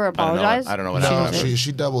Whoopi ever apologize? I don't know what No, happened.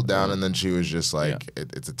 she doubled down, and then she was just like,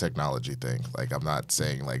 it's a technology thing. Like, I'm not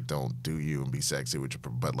saying like don't do you and be sexy,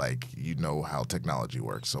 but like you know how technology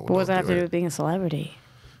works. So What does that don't have to do it. with being a celebrity?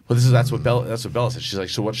 Well, that's what Bella said. She's like,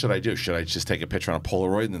 so what should I do? Should I just take a picture on a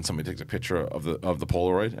Polaroid and then somebody takes a picture of the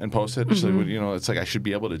Polaroid and post it? She's like, well, it's like I should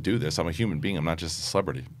be able to do this. I'm a human being. I'm not just a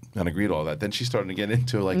celebrity. And I agreed to all that. Then she started to get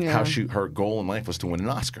into like how her goal in life was to win an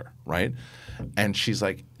Oscar, right? And she's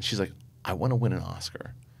like, I want to win an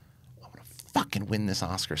Oscar. Fucking win this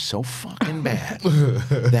Oscar so fucking bad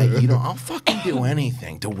that I'll fucking do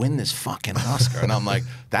anything to win this fucking Oscar. And I'm like,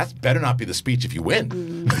 that better not be the speech if you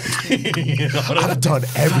win. I've done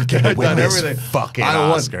everything to win this fucking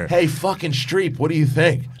Oscar. Hey, fucking Streep, what do you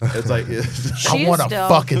think? It's like I want to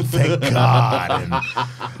fucking thank God, and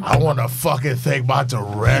I want to fucking thank my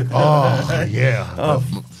direct. Oh yeah,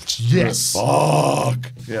 yes.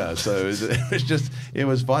 Fuck. Yeah. So it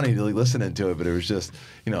was funny listening to it, but it was just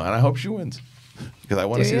and I hope she wins. Because I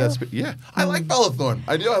want to see that. Yeah, I like Bella Thorne.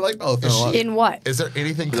 I do. I like Bella Thorne a lot. In what? Is there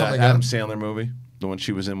anything That coming Adam up? Sandler movie, the one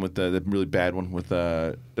she was in with the really bad one with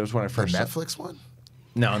that was when I The first saw. Netflix one?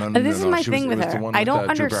 No. And this is my thing with it was the her. one I don't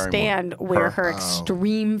Drew Barrymore. understand where her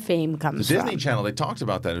extreme fame The comes Disney from. Channel. They talked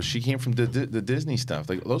about that. She came from the Disney stuff.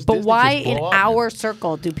 Like those. But Disney why kids blow in up. our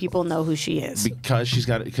circle do people know who she is? Because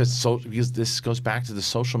because this goes back to the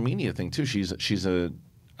social media thing too. She's a.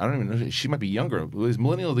 I don't even know. She might be younger. Is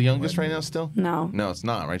Millennial the youngest right now still? No. No, it's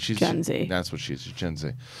not, right? She's Gen Z. That's what she is. She's Gen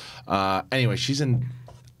Z. Anyway, she's in,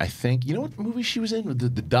 I think, you know what movie she was in? The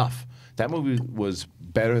Duff. That movie was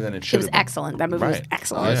better than it should It was have been. excellent. That movie was Right.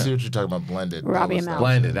 excellent. I see what you're talking about. Blended. Robbie That was- Amell.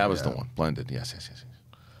 Blended. That was the one. Blended. Yes.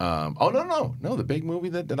 No. The big movie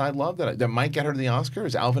that I love that might get her to the Oscar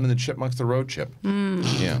is Alvin and the Chipmunks: The Road Trip.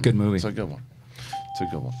 Yeah, Good movie. It's a good one.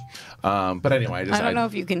 But anyway, I don't know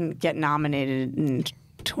if you can get nominated in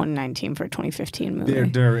 2019 for a 2015 movie.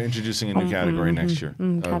 they're introducing a new category next year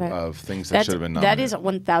of things that should have been nominated. That is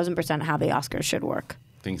 1,000% how the Oscars should work.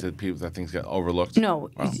 Things that things got overlooked. No,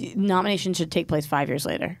 nominations should take place 5 years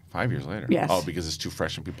later. 5 years later. Yes. Oh, because it's too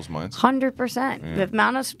fresh in people's minds. 100%. The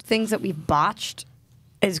amount of things that we've botched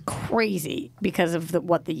is crazy because of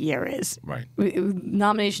what the year is. Right.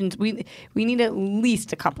 Nominations, we need at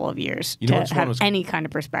least a couple of years You know to which one have was- any kind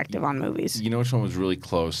of perspective on movies. You know which one was really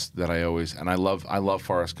close that I always and I love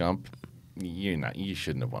Forrest Gump. You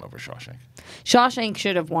shouldn't have won over Shawshank. Shawshank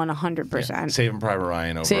should have won 100%. Saving Private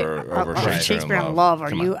Ryan over Shakespeare in Love. Are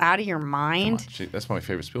Come you on. out of your Come mind? on. That's my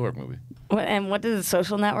favorite Spielberg movie. What is the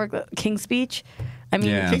Social Network? King's Speech? I mean,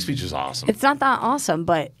 Yeah. King's Speech is awesome. it's not that awesome,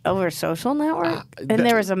 but over Social Network? And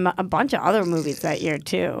there was a bunch of other movies that year,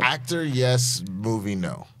 too. Actor, yes. Movie,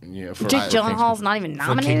 no. Yeah, Jake Gyllenhaal's not even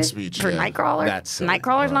nominated King's Speech, for yeah. Nightcrawler. That's silly.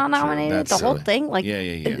 Nightcrawler's not nominated. That's the whole silly. thing, like,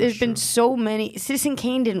 Yeah, there's been sure. so many. Citizen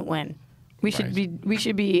Kane didn't win. We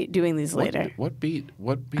should be doing these later. What beat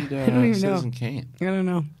don't even know. Citizen Kane? I don't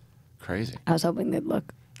know. Crazy. I was hoping they'd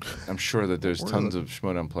look. I'm sure that there's tons of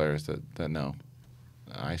Schmodown players that know.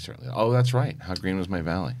 I certainly. Oh, that's right. How Green Was My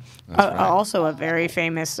Valley. That's right. Also, a very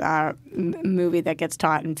famous movie that gets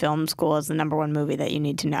taught in film school is the #1 movie that you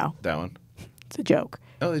need to know. That one. It's a joke,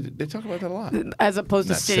 Oh, they talk about that a lot. as opposed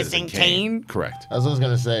to Not Citizen Kane. Correct. As I was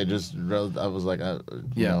gonna say, I was like, I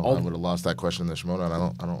Yeah, would have lost that question in the Shmodown.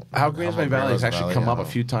 I don't. How Green Is My Valley has actually come up a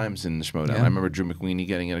few. few times in the Schmodown. Yeah. I remember Drew McWeeny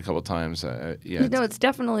getting it a couple times. Yeah. It's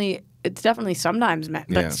definitely sometimes met,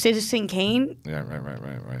 but Yeah. Citizen Kane. Yeah.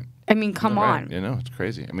 Right. I mean, come You're on. right. You know, it's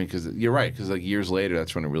crazy. I mean, because you're right. Because like years later,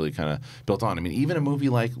 that's when it really kind of built on. I mean, even a movie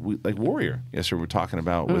like Warrior. Yes, we were talking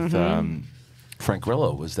about with Frank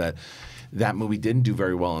Grillo was that movie didn't do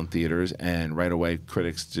very well in theaters, and right away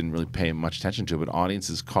critics didn't really pay much attention to it, but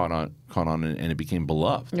audiences caught on, and it became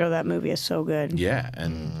beloved. Yo, that movie is so good. Yeah,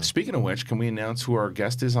 and speaking of which, can we announce who our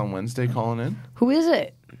guest is on Wednesday calling in? Who is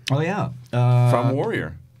it? Oh yeah. From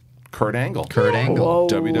Warrior. Kurt Angle. Kurt Angle. Whoa.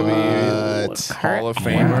 WWE What? Hall of Kurt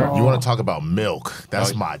Famer. Angle. You want to talk about milk?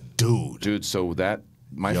 That's my dude. Dude, so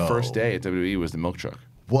my Yo. first day at WWE was the milk truck.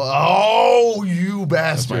 Well, oh, you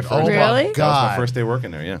bastard! first Oh day. my Really? That was god! my first day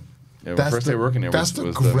working there, yeah. Yeah, my first day working there That's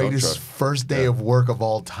was the the milk greatest truck. first day of work of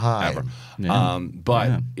all time. Ever. Yeah.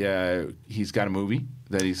 But he's got a movie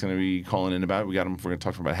that he's going to be calling in about. We're going to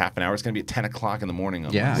talk for about half an hour. It's going to be at 10 o'clock in the morning.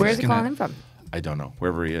 On Yeah. Wednesday. Where's he gonna- calling in from? I don't know.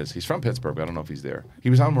 Wherever he is. He's from Pittsburgh. I don't know if he's there. He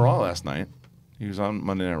was on Raw last night. He was on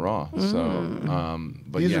Monday Night Raw. So,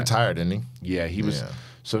 but He's yeah. retired, isn't he? Yeah, he was. Yeah.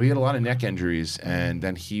 So he had a lot of neck injuries, and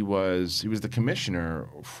then he was the commissioner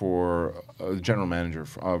for general manager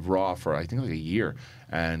of Raw for I think like a year,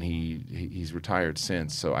 and he's retired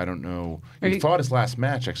since. So I don't know. He fought his last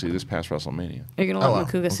match actually this past WrestleMania. Are you gonna let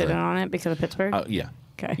Makuga sit in on it because of Pittsburgh? Yeah.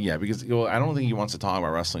 Okay. Yeah, because I don't think he wants to talk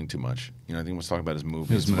about wrestling too much. I think he wants to talk about his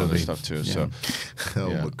movies and other stuff too. Yeah. So,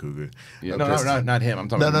 Makuga. yeah. No, not him. I'm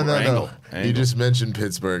talking about Angle. You just mentioned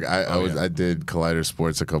Pittsburgh. I did Collider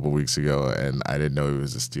Sports a couple weeks ago, and I didn't know he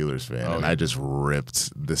was a Steelers fan, and I just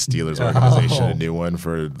ripped the Steelers organization a new one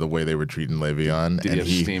for the way they were treating Le'Veon. Did and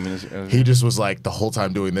he have steam in his? He just was like the whole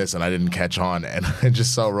time doing this, and I didn't catch on, and I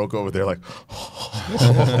just saw Rocco over there like.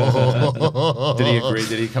 Did he agree?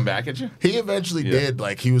 Did he come back at you? He eventually did.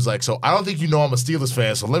 Like he was like, so I don't think you know I'm a Steelers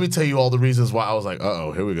fan, so let me tell you all the reasons why. I was like,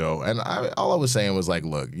 here we go. And all I was saying was like,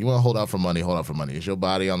 look, you want to hold out for money, hold out for money. It's your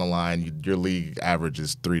body on the line. Your league average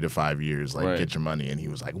is 3 to 5 years. Like, get your money. And he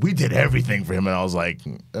was like, we did everything for him. And I was like,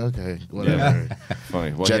 okay, whatever. Yeah.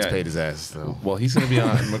 Funny. Well, Jets paid his ass. So. Well, he's going to be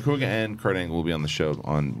on. Makuga and Kurt Angle will be on the show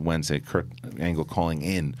on Wednesday. Kurt Angle calling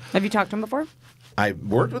in. Have you talked to him before? I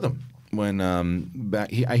worked with him. When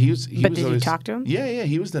back, he was. But did always, you talk to him? Yeah.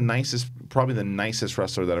 He was the nicest, probably the nicest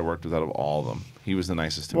wrestler that I worked with out of all of them. He was the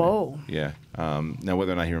nicest to me. Whoa. Yeah. Now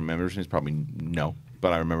whether or not he remembers me is probably no.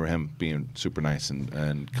 But I remember him being super nice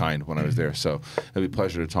and kind when I was there. So it'd be a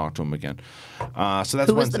pleasure to talk to him again. So that's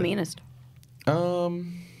Who was Wednesday. the meanest?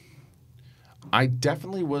 I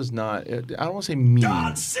definitely was not. I don't want to say mean,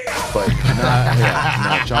 but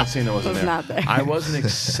no, John Cena wasn't there. Not there. I wasn't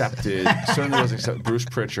accepted. Certainly wasn't accepted. Bruce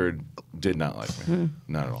Pritchard did not like me,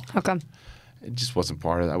 not at all. How come? It just wasn't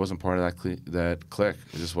part of. I wasn't part of that clique.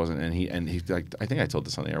 It just wasn't. And he like I think I told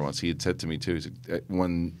this on the air once. He had said to me too. He's like,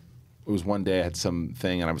 when it was one day I had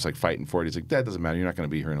something and I was like fighting for it. He's like, that doesn't matter. You're not going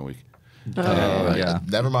to be here in a week. Yeah.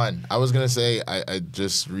 Never mind. I was gonna say I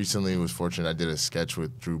just recently was fortunate. I did a sketch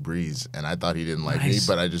with Drew Brees, and I thought he didn't like me,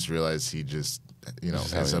 but I just realized he just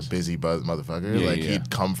as a busy motherfucker,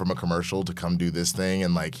 he'd come from a commercial to come do this thing,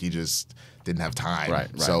 and like he just didn't have time.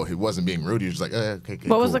 Right. So he wasn't being rude. He was just like, okay.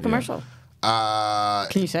 What was the commercial? Can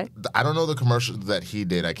you say? I don't know the commercial that he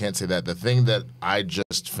did. I can't say that. The thing that I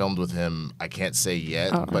just filmed with him, I can't say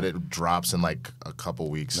yet, but it drops in like a couple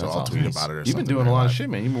weeks, so I'll tweet about it or something. You've been doing a lot of shit,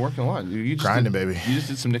 man. You've been working a lot. You just grinding, baby. You just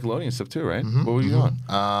did some Nickelodeon stuff too, right? What were you on?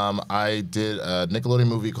 I did a Nickelodeon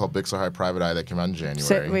movie called Bixler High Private Eye that came out in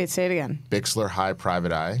January. Say it again. Bixler High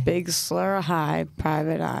Private Eye. Bixler High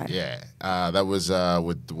Private Eye. Yeah, that was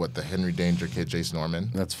with the Henry Danger kid, Jace Norman.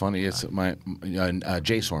 That's funny. It's my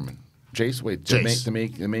Jace Norman. Jace, wait, Jace. the main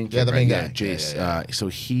kid, Yeah, the main guy. Jace. Yeah.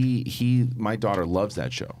 So my daughter loves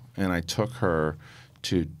that show, and I took her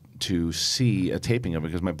to see a taping of it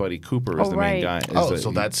because my buddy Cooper is the main guy.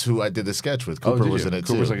 So that's who I did the sketch with. Cooper was in it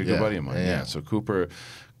too. Cooper's like a good buddy of mine. Yeah. So Cooper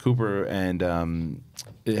and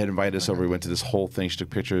it had invited us over. We went to this whole thing. She took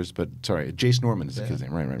pictures, but sorry, Jace Norman is the kid's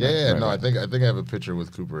name, right? Yeah. Right. I think I have a picture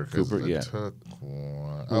with Cooper. I took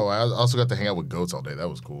one. I also got to hang out with goats all day. That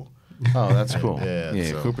was cool. Oh, that's cool. Yeah.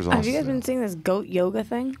 So. Cooper's awesome. Have you guys been seeing this goat yoga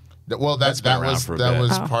thing? Well, that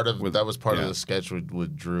was part of the sketch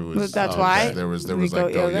with Drew. That's why there was the like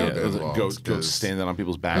goat goat yoga? yoga. Goats standing on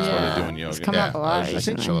people's backs while they're doing yoga. It's come up a lot. I was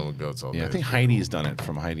just chilling with goats all day. Yeah, I think Heidi's done it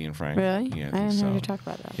from Heidi and Frank. Really? Yeah, I didn't so. hear you talk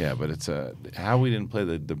about that. Yeah, but it's how we didn't play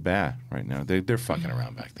the bat right now. They're fucking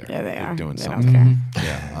around back there. Yeah, they're are. doing They something. don't care.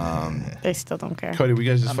 Yeah. They still don't care. Cody, were you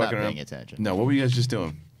guys just I'm fucking not around? paying attention. No, what were you guys just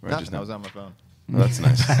doing? Right just I now? was on my phone. Oh, that's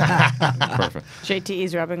nice. Perfect.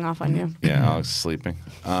 JTE's rubbing off on you. Yeah, Alex is sleeping.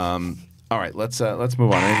 All right, let's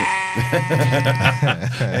move on.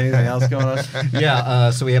 Anything else going on? Yeah,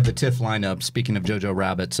 so we have the TIFF lineup. Speaking of Jojo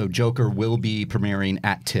Rabbit, so Joker will be premiering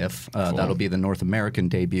at TIFF. That'll be the North American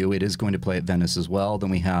debut. It is going to play at Venice as well. Then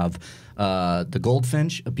we have The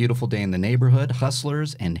Goldfinch, A Beautiful Day in the Neighborhood,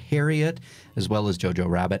 Hustlers, and Harriet, as well as Jojo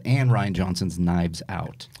Rabbit and Ryan Johnson's Knives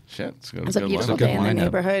Out. Shit, it's good. It's a beautiful day in the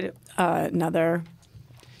neighborhood. Another.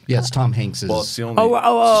 Yeah, it's Tom Hanks's. Well, it's the only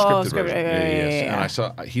scripted version. Yeah. And I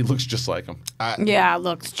saw he looks just like him.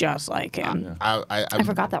 Looks just like him. I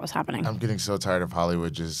forgot that was happening. I'm getting so tired of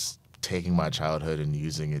Hollywood just taking my childhood and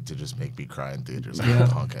using it to just make me cry in theaters.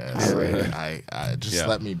 Punk ass. I just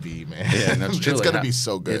let me be, man. Yeah, and that's true. It's gonna be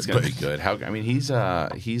so good. It's gonna be good.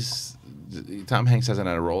 He's Tom Hanks hasn't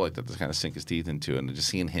had a role like that to kind of sink his teeth into, and just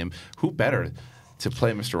seeing him, who better to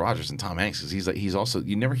play Mr. Rogers and Tom Hanks, because he's also,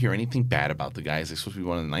 you never hear anything bad about the guy. He's supposed to be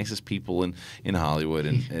one of the nicest people in Hollywood,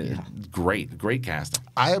 and great casting.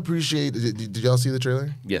 I appreciate. Did y'all see the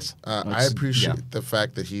trailer? Yes, I appreciate the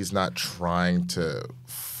fact that he's not trying to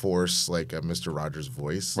force like a Mr. Rogers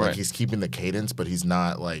voice. Like he's keeping the cadence, but he's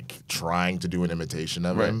not like trying to do an imitation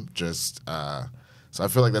of him. Just so I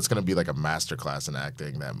feel like that's going to be like a masterclass in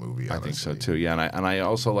acting, that movie. Honestly. I think so too. Yeah, and I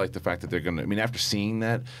also like the fact that they're going to. I mean, after seeing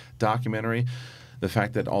that documentary, the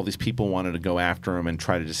fact that all these people wanted to go after him and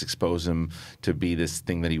try to just expose him to be this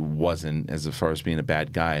thing that he wasn't, as far as being a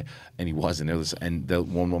bad guy, and he wasn't. And the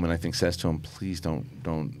one woman, I think, says to him, "Please don't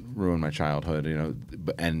ruin my childhood," you know.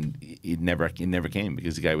 And it never came,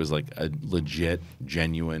 because the guy was like a legit,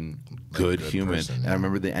 genuine, good human. Person, And I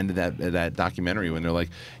remember the end of that documentary when they're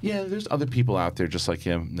like, "Yeah, there's other people out there just like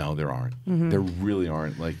him." No, there aren't. There really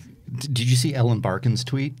aren't. Like. Did you see Ellen Barkin's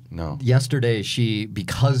tweet? No. Yesterday, she,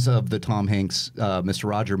 because of the Tom Hanks, Mr.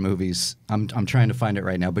 Roger movies, I'm trying to find it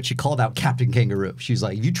right now, but she called out Captain Kangaroo. She's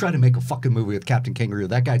like, "You try to make a fucking movie with Captain Kangaroo.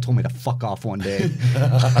 That guy told me to fuck off one day."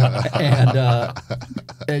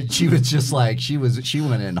 and she was just like, she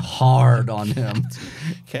went in hard on him.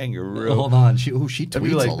 Kangaroo. Hold on, she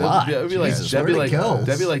tweets a lot. That'd be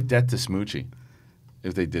like Death to Smoochie.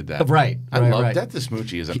 If they did that. Right. I love Death to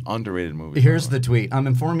Smoochie is an underrated movie. Here's the tweet. "I'm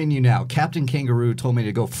informing you now. Captain Kangaroo told me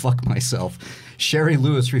to go fuck myself. Sherry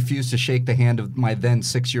Lewis refused to shake the hand of my then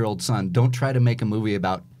 6-year-old son. Don't try to make a movie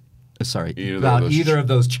about either of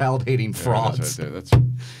those child-hating frauds." That's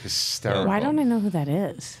hysterical. Why don't I know who that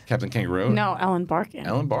is? Captain Kangaroo? No, Ellen Barkin.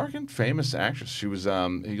 Ellen Barkin, famous actress. She was,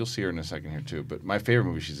 you'll see her in a second here too, but my favorite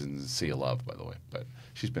movie, she's in Sea of Love, by the way, but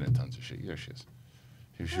she's been in tons of shit. There she is.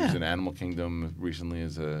 She was in Animal Kingdom recently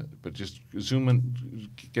but just zoom in,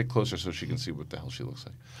 get closer so she can see what the hell she looks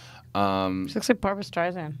like. She looks like Barbra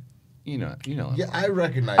Streisand. You know. Yeah, I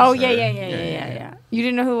recognize. Oh her. yeah. You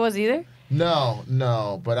didn't know who it was either? No,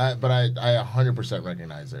 but I 100%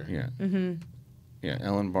 recognize her. Yeah. Yeah,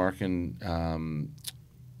 Ellen Barkin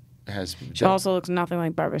has. She also looks nothing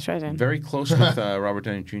like Barbra Streisand. Very close with Robert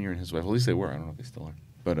Downey Jr. and his wife. At least they were. I don't know if they still are.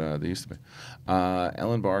 But they used to be.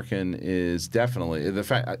 Ellen Barkin is definitely the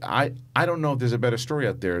fact. I don't know if there's a better story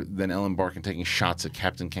out there than Ellen Barkin taking shots at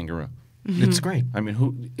Captain Kangaroo. It's great. I mean,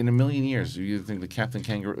 who in a million years do you think the Captain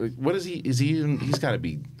Kangaroo? What is he? Is he even? He's got to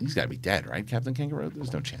be dead, right? Captain Kangaroo.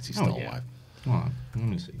 There's no chance he's still alive. Come on, let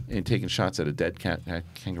me see. And taking shots at a dead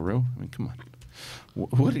kangaroo. I mean, come on.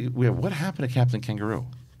 What happened to Captain Kangaroo?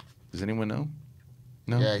 Does anyone know?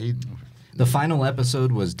 No. Yeah, The final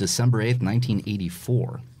episode was December 8th,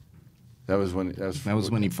 1984. That was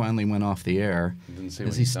when he finally went off the air.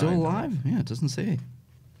 Is he still alive? Yeah, it doesn't say.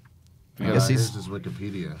 I guess he's just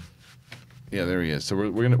Wikipedia. Yeah, there he is. So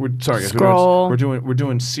we're sorry, guys. Scroll. We're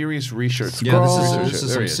doing serious research. Yeah, this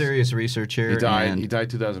is some serious research here. He died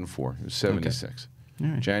 2004. He was 76. Okay.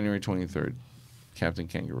 Right. January 23rd. Captain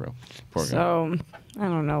Kangaroo. Poor guy. So I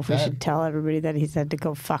don't know if we should tell everybody that he said to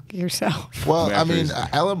go fuck yourself. Well, I mean,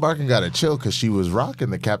 Ellen Barkin got to chill because she was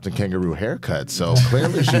rocking the Captain Kangaroo haircut. So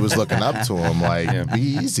clearly she was looking up to him like, "Be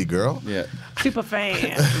easy, girl." Yeah. Super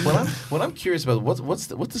fan. What I'm curious about, what's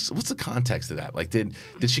the context of that? Like, did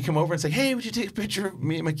she come over and say, "Hey, would you take a picture of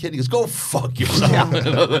me and my kid?" He goes, "Go fuck yourself." I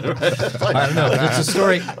don't know. It's a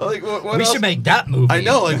story. Like, what we else? should make that movie. I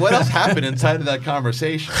know. Like, what else happened inside of that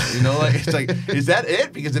conversation? You know, like it's like, is that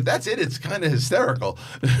it? Because if that's it, it's kind of hysterical.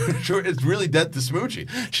 It's really Death to Smoochie.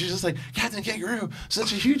 She's just like, "Captain Kangaroo,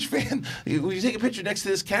 such a huge fan. Will you take a picture next to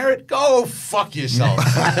this carrot? Go fuck yourself."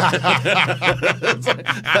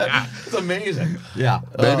 It's amazing. Yeah.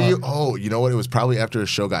 Maybe you know what? It was probably after his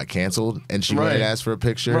show got canceled and she went and asked for a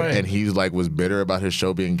picture and he like was bitter about his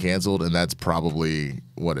show being canceled, and that's probably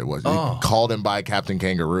what it was. He called him by Captain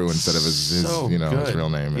Kangaroo instead of his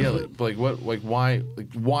real name. Yeah, like what? Like why?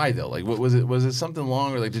 Like why though? Like what was it? Was it something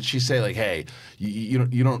long, or like did she say like, "Hey, you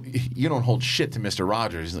don't hold shit to Mr.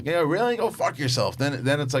 Rogers"? He's like, "Yeah, really? Go fuck yourself." Then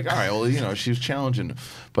it's like, all right, well, she was challenging,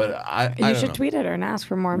 but you should tweet at her and ask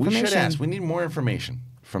for more information. We should ask. We need more information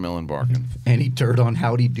from Ellen Barkin. Any dirt on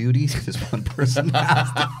Howdy Doody? Because one person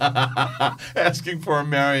asked. Asking for a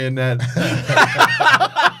marionette.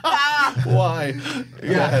 Why?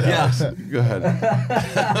 Yes. Go ahead.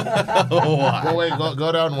 Why? Well, wait,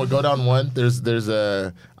 go down one. There's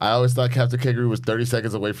a. I always thought Captain Kangaroo was 30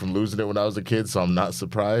 seconds away from losing it when I was a kid, so I'm not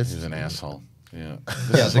surprised. He's an asshole. Yeah.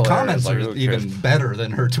 The comments are even better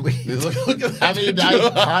than her tweet. Look at I mean, I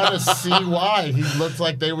kind of see why. He looks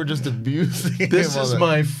like they were just abusing him. This is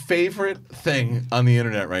my favorite thing on the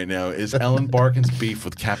internet right now is Ellen Barkin's beef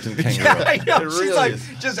with Captain Kangaroo. Yeah, I know. It She's really like, is.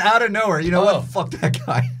 just out of nowhere. You know what? Fuck that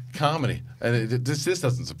guy. comedy. And this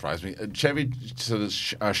doesn't surprise me.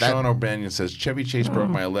 Sean O'Banion says, Chevy Chase broke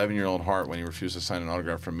my 11-year-old heart when he refused to sign an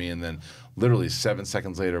autograph from me, and then literally 7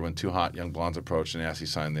 seconds later, when two hot young blondes approached and asked he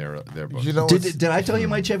signed their books. You know, did I tell you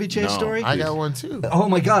my Chevy Chase story? I got one too. Oh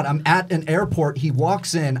my God! I'm at an airport. He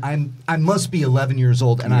walks in. I must be 11 years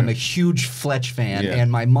old, and I'm a huge Fletch fan. Yeah.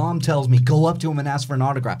 And my mom tells me go up to him and ask for an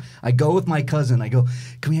autograph. I go with my cousin. I go,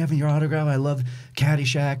 can we have your autograph? I love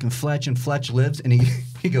Caddyshack and Fletch lives. And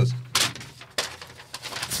he goes,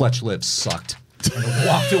 Fletch lives sucked, and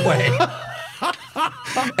walked away.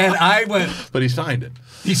 And I went, But he signed it.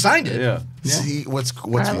 he signed it. Yeah. See, what's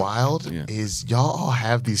wild is y'all all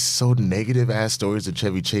have these so negative ass stories of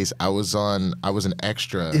Chevy Chase. I was an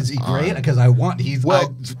extra. Is he great? on- Because I might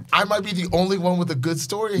be the only one with a good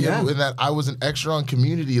story here in that I was an extra on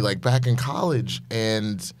Community like back in college,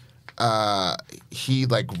 and he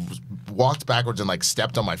like walked backwards and like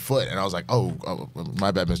stepped on my foot, and I was like, oh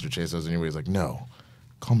my bad, Mr. Chase. I was anyway. He's like, no,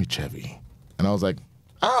 call me Chevy, and I was like,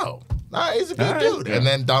 oh. Nah, he's a good dude. Yeah. And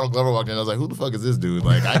then Donald Glover walked in, and I was like, who the fuck is this dude?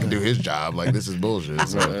 Like, I can do his job. Like, this is bullshit.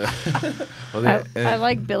 So. I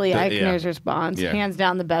like Billy Eichner's response. Yeah. Hands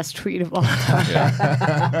down the best tweet of all time.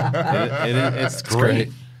 It's great.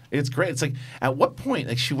 It's great. It's like, at what point,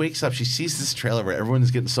 like, she wakes up, she sees this trailer where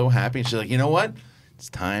everyone's getting so happy, and she's like, you know what? It's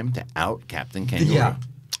time to out Captain Kangaroo. Yeah.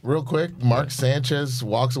 Real quick, Mark Sanchez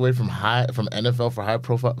walks away from NFL for high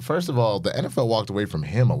profile. First of all, the NFL walked away from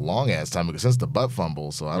him a long ass time ago since the butt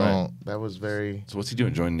fumble. So that was very. So what's he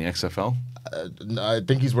doing? Joining the XFL? I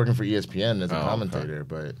think he's working for ESPN as a commentator,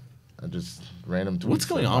 but I just random tweets. What's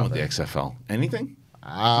going on with the XFL? Anything? They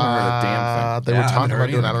were talking about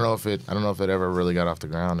doing. I don't know if it ever really got off the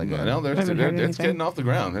ground again. No, it's getting off the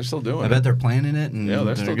ground. They're still doing it. I bet they're planning it, and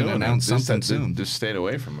they're still going to doing announce it. something soon. Just stayed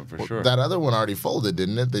away from it for sure. That other one already folded,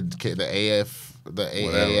 didn't it? The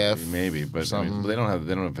AAF, maybe, but I mean, they don't have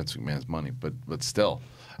Vince McMahon's money, but still.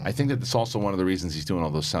 I think that that's also one of the reasons he's doing all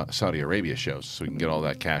those Saudi Arabia shows, so he can get all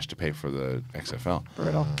that cash to pay for the XFL.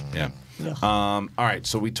 Brutal. Yeah. All right,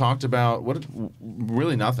 so we talked about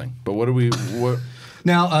really nothing, but what?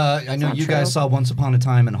 Now, I know you guys saw Once Upon a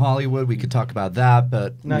Time in Hollywood. We could talk about that,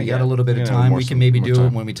 but we got a little bit of time. We can maybe do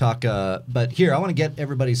it when we talk. But here, I want to get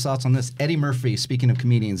everybody's thoughts on this. Eddie Murphy, speaking of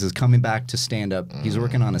comedians, is coming back to stand-up. He's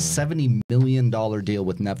working on a $70 million deal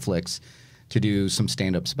with Netflix to do some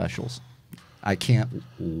stand-up specials. I can't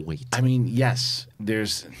wait. I mean, yes,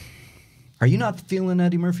 there's... Are you not feeling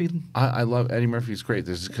Eddie Murphy? I love Eddie Murphy. He's great.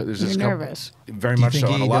 There's this nervous. Very Do you much think so.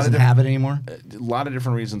 he And a lot doesn't of have it anymore? A lot of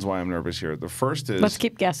different reasons why I'm nervous here. The first is Let's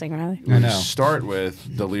keep guessing, Riley. I know. Start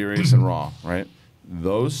with Delirious and Raw, right?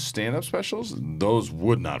 Those stand-up specials, those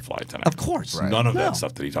would not fly tonight. Of course. Right. None of No. that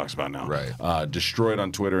stuff that he talks about now. Right. Destroyed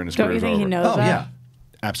on Twitter and his Don't career's you think over. he knows Oh, that? yeah.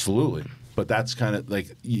 Absolutely. But that's kind of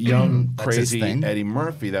like young, That's his crazy thing. Eddie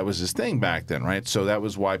Murphy. That was his thing back then, right? So that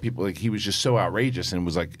was why people he was just so outrageous, and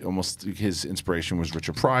was like almost his inspiration was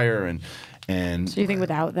Richard Pryor and. So you think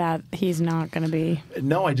without that, he's not going to be...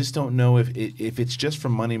 No, I just don't know if it's just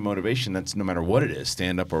from money motivation. That's no matter what it is,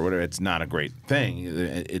 stand up or whatever. It's not a great thing.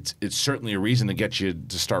 It's certainly a reason to get you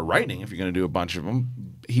to start writing if you're going to do a bunch of them.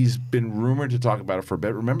 He's been rumored to talk about it for a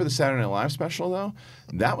bit. Remember the Saturday Night Live special though?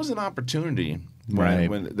 That was an opportunity. Right.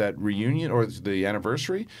 When that reunion or the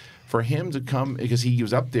anniversary, for him to come because he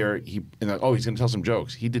was up there, he's going to tell some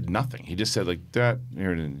jokes. He did nothing. He just said like that.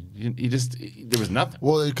 There was nothing.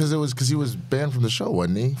 Well, because he was banned from the show,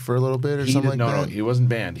 wasn't he, for a little bit or something like that? No, he wasn't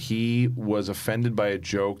banned. He was offended by a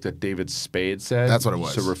joke that David Spade said. That's what it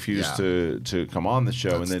was. So refused to come on the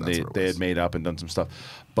show, and then they had made up and done some stuff.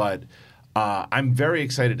 But I'm very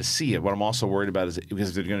excited to see it. What I'm also worried about is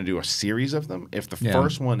because they're going to do a series of them. If the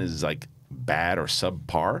first one is like bad or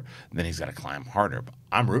subpar, then he's got to climb harder. But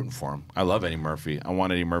I'm rooting for him. I love Eddie Murphy. I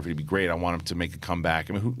want Eddie Murphy to be great. I want him to make a comeback.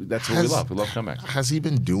 I mean, that's what we love. We love comebacks. Has he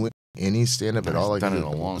been doing any stand-up at all? Like done it in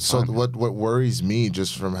a long time. So what worries me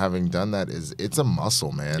just from having done that is it's a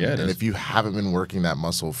muscle, man. Yeah, and if you haven't been working that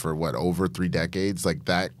muscle for over 3 decades, like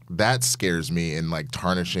that scares me in like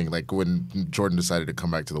tarnishing, like when Jordan decided to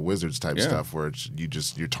come back to the Wizards type stuff, where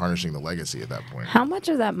you're tarnishing the legacy at that point. How much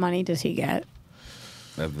of that money does he get?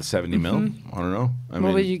 Of the 70 mil? I don't know. I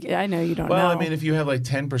know you don't know. Well, I mean, if you have like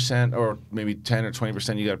 10% or maybe 10 or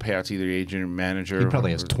 20%, you got to pay out to either agent or manager. He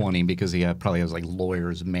probably has 20 because he probably has like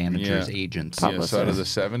lawyers, managers, agents. Yeah, so out of the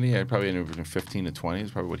 70, I'd probably anywhere between 15 to 20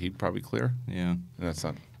 is probably what he'd probably clear. Yeah. And that's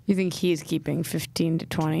not You think he's keeping 15 to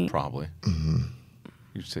 20? probably.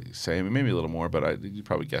 You'd say I mean, maybe a little more, but you'd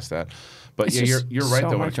probably guess that. But It's yeah, just you're right so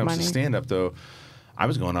though. When it much comes money. to stand-up, though, I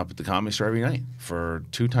was going up at the Comedy Store every night for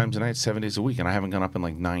 2 times a night, 7 days a week, and I haven't gone up in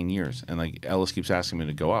like 9 years. And like Ellis keeps asking me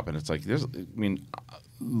to go up, and it's like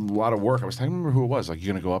lot of work. I can't remember who it was. Like,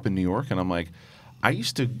 you're going to go up in New York? And I'm like, I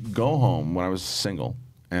used to go home when I was single,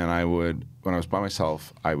 and when I was by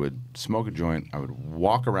myself, I would smoke a joint. I would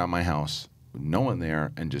walk around my house with no one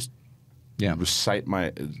there and just recite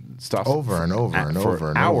my stuff over and over and over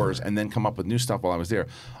and hours, over. and then come up with new stuff while I was there.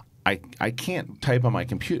 I can't type on my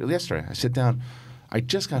computer. Yesterday, I sit down. I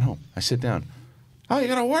just got home. I sit down. Oh, you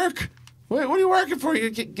got to work? What are you working for?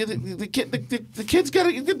 The kid's got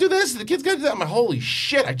to do this. The kid's got to do that. I'm like, holy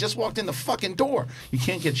shit! I just walked in the fucking door. You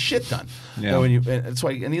can't get shit done. Yeah. And it's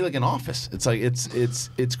like, I need like an office. It's like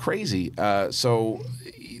it's crazy. But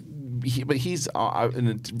he's in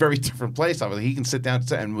a very different place. Obviously, he can sit down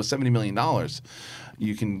and with $70 million,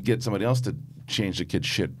 you can get somebody else to change the kid's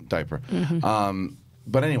shit diaper.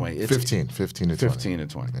 But anyway, it's 15 to 20. 15 to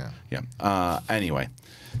 20. Yeah. Anyway.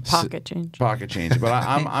 Pocket change. Pocket change. But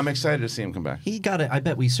I'm excited to see him come back. He got it. I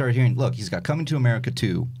bet we start hearing. Look, he's got Coming to America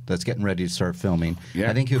 2 that's getting ready to start filming. Yeah,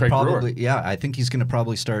 I think he'll Craig probably. Brewer. Yeah, I think he's going to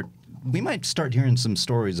probably start. We might start hearing some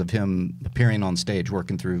stories of him appearing on stage,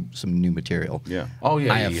 working through some new material. Yeah. Oh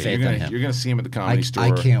yeah. I have faith in him. You're going to see him at the Comedy Store.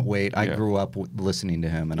 I can't wait. I grew up listening to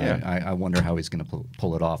him, and I wonder how he's going to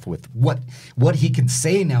pull it off with what he can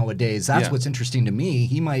say nowadays. That's what's interesting to me.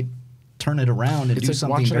 He might turn it around and it's do like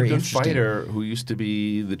something watching very a good interesting. fighter who used to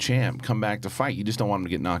be the champ come back to fight. You just don't want him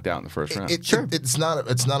to get knocked out in the first round. It's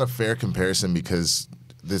not a fair comparison because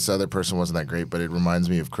this other person wasn't that great, but it reminds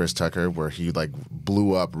me of Chris Tucker, where he like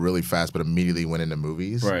blew up really fast, but immediately went into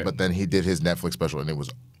movies. Right. But then he did his Netflix special, and it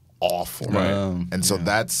was awful. Right. And so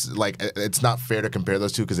that's like, it's not fair to compare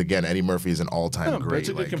those two because again, Eddie Murphy is an all-time But great. it's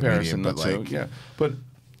a good like, comparison. comedian, but Too. Yeah. But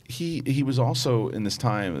he was also in this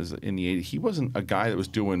time in the 80s. He wasn't a guy that was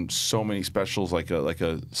doing so many specials like a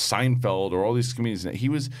Seinfeld or all these comedians. He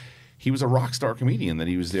was a rock star comedian that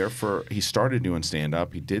he was there for. He started doing stand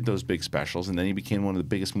up. He did those big specials, and then he became one of the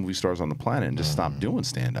biggest movie stars on the planet and just stopped doing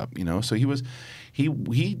stand up. So he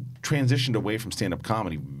transitioned away from stand up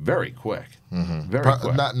comedy very quick. Very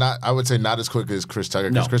quick. Not I would say not as quick as Chris Tucker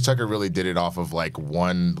because No. Chris Tucker really did it off of like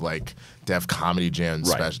one like Def Comedy Jam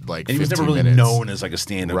special, like and he was 15 never really minutes. known as like a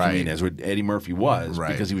stand-up Right. comedian as what Eddie Murphy was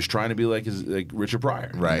because he was trying to be like Richard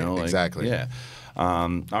Pryor. Right, exactly. Yeah. All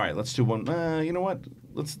right, let's do one. You know what?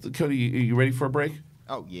 Cody, you ready for a break?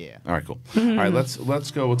 Oh, yeah. All right, cool. All right,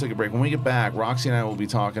 let's go. We'll take a break. When we get back, Roxy and I will be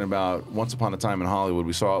talking about Once Upon a Time in Hollywood.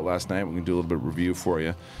 We saw it last night. We're going to do a little bit of review for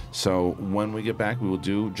you. So when we get back, we will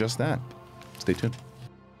do just that. Stay tuned.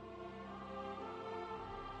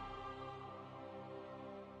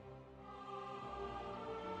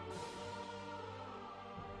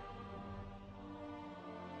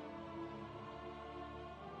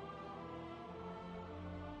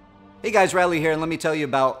 Hey guys, Riley here, and let me tell you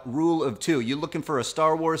about Rule of Two. You looking for a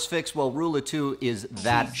Star Wars fix? Well, Rule of Two is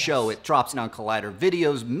that show. It drops on Collider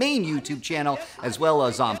Video's main YouTube channel, as well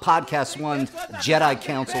as on Podcast One's Jedi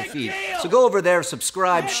Council feed. So go over there,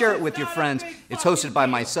 subscribe, share it with your friends. It's hosted by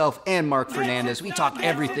myself and Mark Fernandez. We talk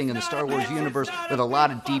everything in the Star Wars universe with a lot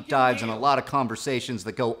of deep dives and a lot of conversations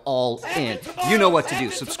that go all in. You know what to do.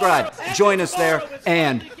 Subscribe, join us there,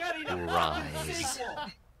 and rise.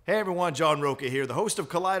 Hey everyone, John Roca here, the host of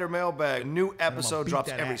Collider Mailbag. A new episode drops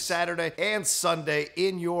every Saturday and Sunday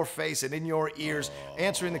in your face and in your ears,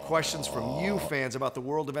 answering the questions from you fans about the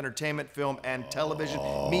world of entertainment, film, and television.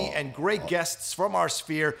 Me and great guests from our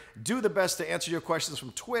sphere do the best to answer your questions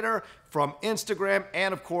from Twitter, from Instagram,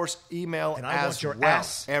 and of course, email as well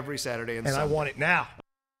every Saturday and Sunday. I want it now.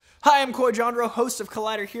 Hi, I'm Coy Jandro, host of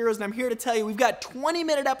Collider Heroes, and I'm here to tell you we've got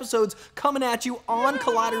 20-minute episodes coming at you on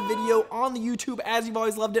Collider Video, on the YouTube, as you've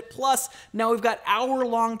always loved it. Plus, now we've got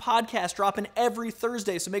hour-long podcasts dropping every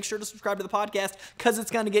Thursday, so make sure to subscribe to the podcast, because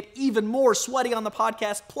it's going to get even more sweaty on the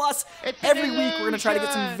podcast. Plus, every week we're going to try to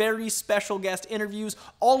get some very special guest interviews,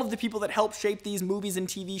 all of the people that help shape these movies and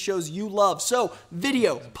TV shows you love. So,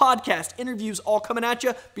 video, podcast, interviews, all coming at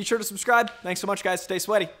you. Be sure to subscribe. Thanks so much, guys. Stay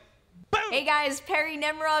sweaty. Hey guys, Perry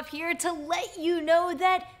Nemrov here to let you know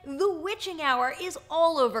that The Witching Hour is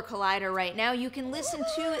all over Collider right now. You can listen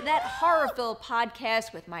to that horror-filled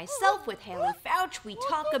podcast with myself, with Haley Fouch. We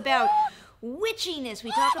talk about witchiness,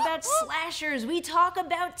 we talk about slashers, we talk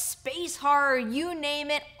about space horror, you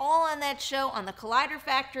name it, all on that show on the Collider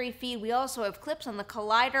Factory feed. We also have clips on the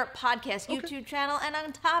Collider Podcast YouTube channel, and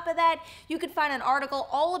on top of that, you can find an article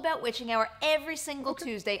all about Witching Hour every single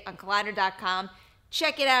Tuesday on Collider.com.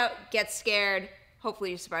 Check it out, get scared.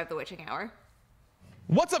 Hopefully you survive the witching hour.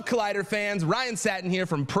 What's up, Collider fans? Ryan Satin here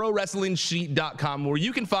from ProWrestlingSheet.com, where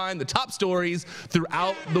you can find the top stories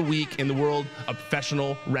throughout the week in the world of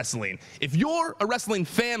professional wrestling. If you're a wrestling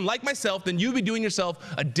fan like myself, then you'd be doing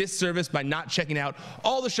yourself a disservice by not checking out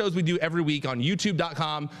all the shows we do every week on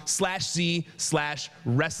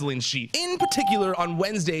YouTube.com/C/Wrestling Sheet. In particular, on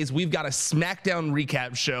Wednesdays, we've got a SmackDown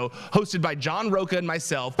recap show hosted by John Rocha and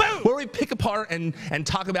myself, where we pick apart and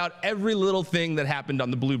talk about every little thing that happened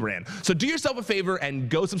on the Blue brand. So do yourself a favor and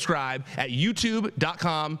go subscribe at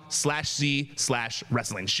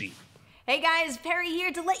youtube.com/C/Wrestling Sheet. Hey guys, Perry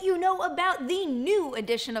here to let you know about the new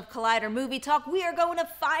edition of Collider Movie Talk. We are going to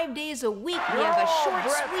 5 days a week. We have a short,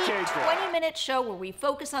 sweet, 20-minute show where we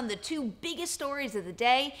focus on the 2 biggest stories of the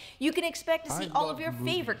day. You can expect to see all of your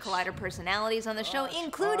favorite Collider personalities on the show,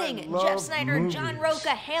 including Jeff Snyder, John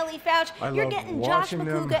Rocha, Haley Fouch. You're getting Josh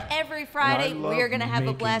McCouga every Friday. We're going to have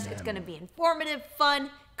a blast. It's going to be informative, fun.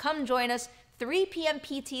 Come join us, 3 p.m.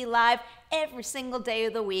 PT Live every single day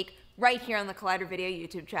of the week, right here on the Collider Video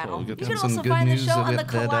YouTube channel. You can also find the show on the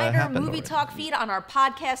Collider Movie Talk feed on our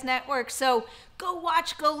podcast network, so go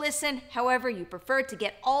watch, go listen, however you prefer to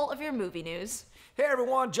get all of your movie news. Hey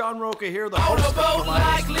everyone, John Rocha here, the host of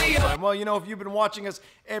Collider. Well, you know, if you've been watching us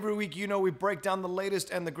every week, you know we break down the latest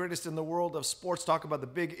and the greatest in the world of sports, talk about the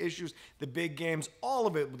big issues, the big games, all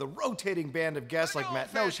of it with a rotating band of guests like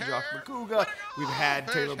Matt Noshi, Josh McCouga. We've had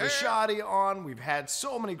Taylor Bisciotti on. We've had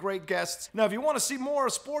so many great guests. Now, if you want to see more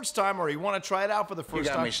of Sports Time or you want to try it out for the first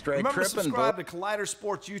time, remember to subscribe to Collider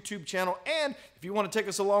Sports YouTube channel. And if you want to take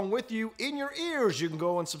us along with you in your ears, you can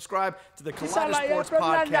go and subscribe to the Collider Sports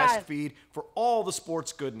podcast feed for all the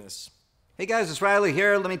sports goodness. Hey guys, it's Riley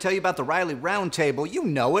here. Let me tell you about the Riley Roundtable. You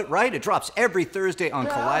know it, right? It drops every Thursday on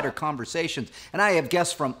Collider Conversations, and I have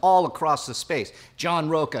guests from all across the space. John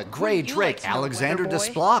Rocha, Gray Drake, Alexander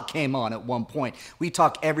Desplat came on at one point. We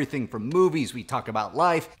talk everything from movies, we talk about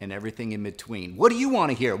life, and everything in between. What do you want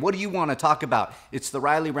to hear? What do you want to talk about? It's the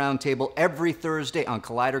Riley Roundtable every Thursday on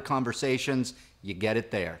Collider Conversations. You get it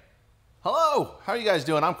there. Hello, how are you guys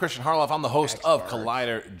doing? I'm Kristian Harloff. I'm the host of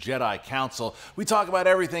Collider Jedi Council. We talk about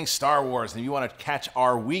everything Star Wars, and if you want to catch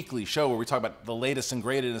our weekly show where we talk about the latest and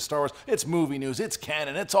greatest in Star Wars, it's movie news, it's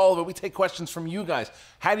canon, it's all of it. We take questions from you guys.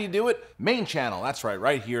 How do you do it? Main channel, that's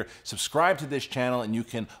right here. Subscribe to this channel, and you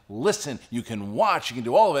can listen, you can watch, you can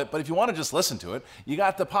do all of it, but if you want to just listen to it, you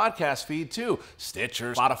got the podcast feed too.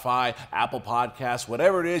 Stitcher, Spotify, Apple Podcasts,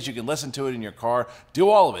 whatever it is, you can listen to it in your car.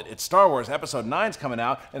 Do all of it. It's Star Wars. Episode 9's coming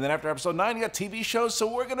out, and then after Episode 9, you got TV shows, so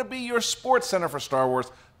we're going to be your sports center for Star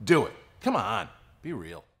Wars. Do it. Come on. Be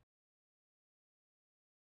real.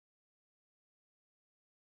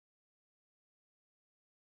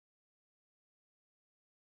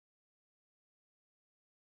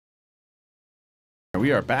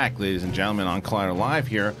 We are back, ladies and gentlemen, on Collider Live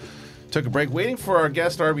here. Took a break waiting for our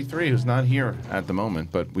guest, RB3, who's not here at the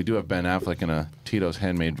moment, but we do have Ben Affleck in a Tito's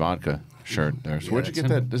handmade vodka shirt there. So where'd you get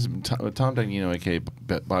that? This is Tom Dagnino, a.k.a.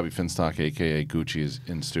 Bobby Finstock, a.k.a. Gucci, is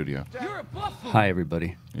in studio. Hi,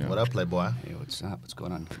 everybody. Yeah. What up, Playboy? Hey, what's up? What's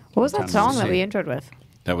going on? What was that song that we introed with?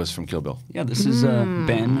 That was from Kill Bill. Yeah, this is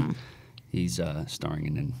Ben. He's starring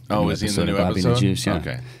in an is he in the new Bobby episode? And the Juice, yeah.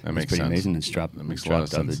 Okay, that makes it's pretty sense. amazing. It's dropped, that makes a lot of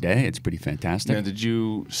sense. The other day. It's pretty fantastic. Now, did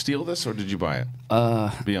you steal this or did you buy it?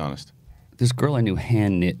 Be honest. This girl I knew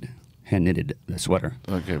hand knitted the sweater.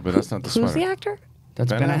 Okay, but that's not the sweater. Who's the actor?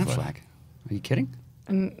 That's Ben Affleck. Are you kidding?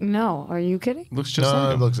 No, are you kidding? Looks just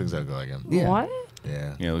like him. It looks exactly like him. Yeah. What?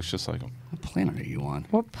 Yeah. Yeah, it looks just like him. What planet are you on?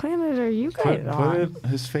 What planet are you guys on? Put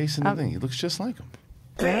his face in the thing. He looks just like him.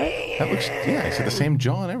 That looks, yeah, he's got the same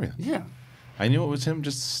jaw and everything. Yeah. I knew it was him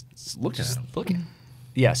just looking at him. Looking.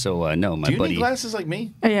 Yeah, so no, my buddy. Do you need glasses like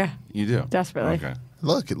me? Yeah. You do? Desperately. Okay.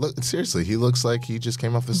 Look, seriously, he looks like he just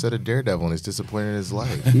came off the set of Daredevil and he's disappointed in his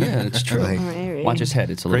life. Yeah, it's true. Maybe. Watch his head;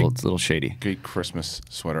 it's a little shady. Great Christmas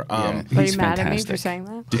sweater. Yeah, Are he's you mad fantastic. at me for saying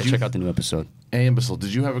that? Did you check out the new episode? Hey, Imbecile,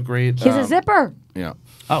 did you have a great... He's a zipper. Yeah.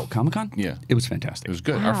 Oh, Comic-Con? Yeah. It was fantastic. It was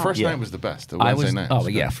good. Wow. Our first night was the best. The Wednesday night. Oh,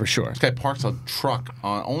 yeah, for sure. This guy parks a truck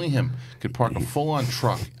on... Only him could park a full-on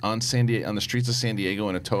truck on the streets of San Diego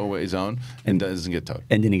in a tow-away zone and doesn't get towed.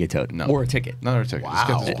 And didn't get towed. No. Or a ticket. Not a ticket. Wow. Just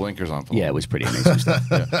got his blinkers on. Yeah, it was pretty amazing stuff.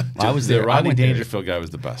 Yeah. I was there. The Rodney I went there. Dangerfield guy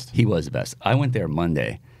was the best. He was the best. I went there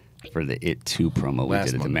Monday for the It 2 promo we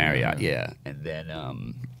Last did at the Monday, Marriott. Yeah. And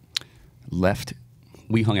then left.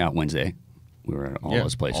 We hung out Wednesday. We were at all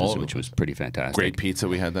those places, which was pretty fantastic. Great pizza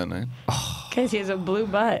we had that night. Because he has a blue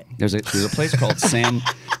butt. There's a place called San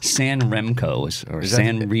Remco's or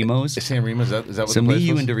San Remo's. San Remo's, is that what So the place me,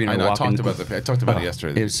 you, was? and Dorina I know, walking. I talked about it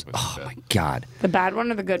yesterday. It was, oh my God. The bad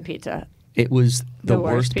one or the good pizza? It was the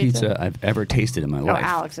worst worst pizza I've ever tasted in my life.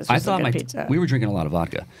 Alex's I was thought a good my pizza. we were drinking a lot of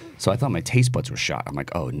vodka, so I thought my taste buds were shot. I'm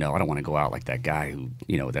like, oh no, I don't want to go out like that guy who,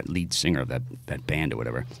 you know, that lead singer of that band or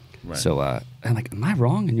whatever. Right. So I'm like, am I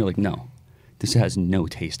wrong? And you're like, no, this has no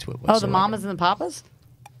taste to it whatsoever. Oh, the Mamas and the Papas?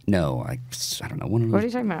 No, I don't know. One of What are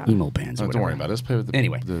you talking about? emo bands. Or Don't worry whatever. about it. Let's play with the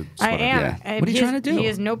Anyway. the I sweater. am. Yeah. And What are you he trying has- to do? He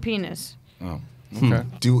has no penis. Oh, okay.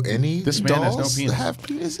 Do any This man has no dolls penis. have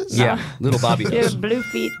penises? Yeah, little Bobby He has does. blue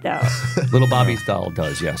feet, though. Little Bobby's doll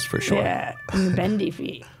does, yes, for sure. Yeah, and the bendy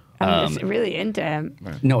feet. I'm just really into him.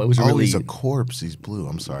 No, it was a Oh, really. he's a corpse. He's blue.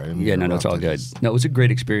 I'm sorry. I didn't Yeah, no, it's all interrupt. good. No, it was a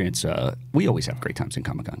great experience. We always have great times in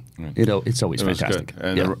Comic Con. It's always It was fantastic. good.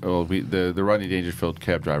 And Yeah. the Rodney Dangerfield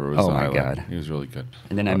cab driver was Oh the my highlight. God. He was really good.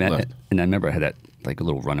 And then I remember I had that like a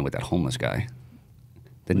little run-in with that homeless guy,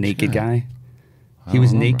 the naked guy. He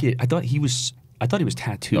was naked. I thought he was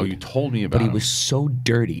tattooed. Oh, you told me about But he him. was so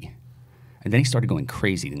dirty, and then he started going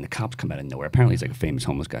crazy. And the cops come out of nowhere. Apparently, he's like a famous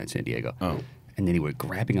homeless guy in San Diego. Oh. And then he were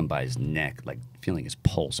grabbing him by his neck, like feeling his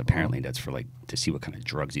pulse. Apparently, that's for like to see what kind of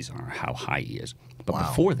drugs he's on or how high he is. But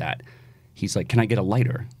before that, he's like, "Can I get a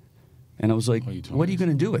lighter?" And I was like, "What are you going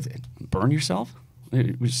to do with it? Burn yourself?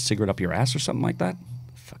 Was a cigarette up your ass or something like that?"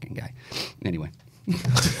 Fucking guy. Anyway.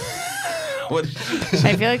 What?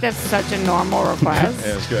 I feel like that's such a normal request.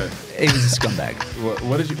 Yeah, it was good. It was a scumbag.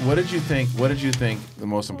 What did you think? What did you think? The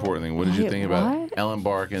most important thing. What did you Wait, think about what? Ellen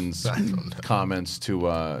Barkin's comments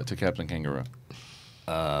to Captain Kangaroo?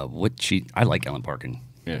 I like Ellen Barkin.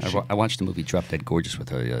 Yeah, I watched the movie Drop Dead Gorgeous with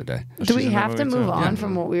her the other day. Do we have to move on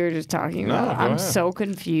from what we were just talking No, about? go I'm ahead. so Go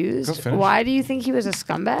confused. finish. Why do you think he was a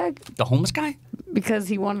scumbag? The homeless guy? Because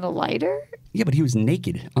he wanted a lighter? Yeah, but he was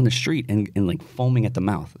naked on the street and like foaming at the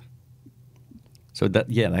mouth. So that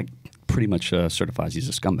pretty much certifies he's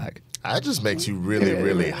a scumbag. That just makes you really,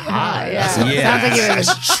 really high. Yeah. That's Yeah. Sounds like he was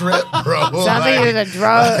That's trip, bro. Sounds like he was a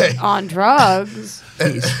drug on drugs.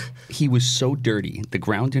 He was so dirty. The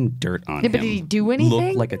ground and dirt on Yeah, him. but did he do anything?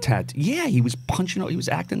 Looked like a tattoo. Yeah, he was punching. He was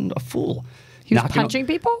acting a fool. He was punching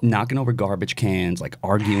people? Knocking over garbage cans, like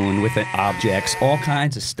arguing with objects, all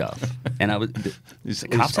kinds of stuff. And I was the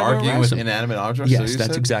cops had to arguing arrest with him. inanimate objects. Yes, so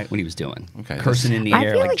that's said? exactly what he was doing. Okay, Cursing in the I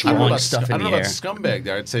air, feel like like he throwing was- stuff I in don't the know air. about scumbag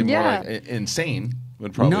there. I'd say more Yeah. like insane.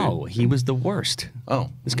 Would probably. No, he was the worst. Oh,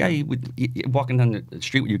 this guy walking down the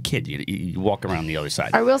street with your kid. You walk around the other side.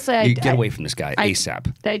 I will say you get away from this guy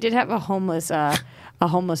ASAP. I did have a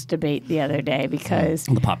homeless debate the other day because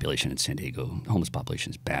The population in San Diego, the homeless population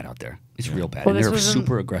is bad out there. It's real bad. Well, and this they're was in-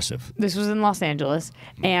 super aggressive. this was in Los Angeles,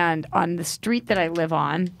 and on the street that I live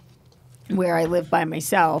on, where I live by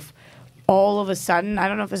myself, all of a sudden, I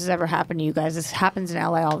don't know if this has ever happened to you guys. This happens in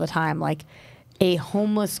LA all the time. Like a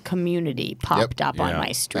homeless community popped up on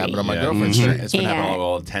my street. Happened on my girlfriend's street. It's been happening And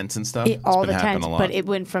all the tents and stuff. all it's the been happening tents, a lot. but it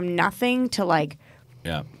went from nothing to like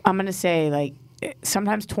yeah. I'm gonna say like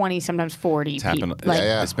sometimes 20, sometimes 40 It's happened- people. Like,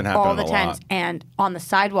 it's been happening all the a tents lot. and on the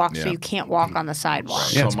sidewalk, so Yeah. you can't walk on the sidewalk.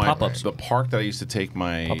 So the park that I used to take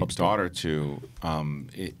my daughter to,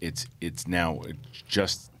 it's now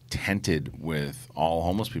just tented with all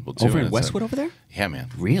homeless people too. Over and in it's Westwood over there? Yeah, man.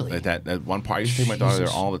 Really? That one park I used to take my daughter there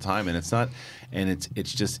Jesus. all the time, and it's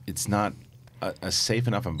not a safe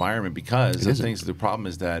enough environment because It the isn't. The problem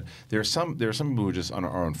is that there are some people who just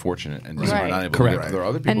are unfortunate and just Right. are not able. Correct. To, there are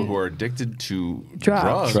other people And who are addicted to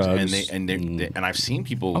drugs. drugs, and I've seen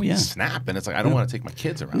people Oh, yeah. snap, and it's like I don't want to take my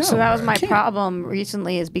kids around. So that was my can't. problem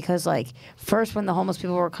recently is because like first when the homeless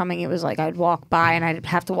people were coming, it was like I'd walk by and I'd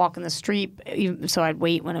have to walk in the street, so I'd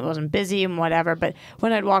wait when it wasn't busy and whatever. But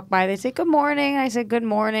when I'd walk by, they'd say good morning. I said good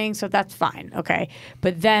morning, so that's fine, okay.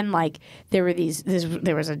 But then like there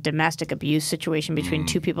was a domestic abuse situation between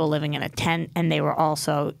two people living in a tent, and they were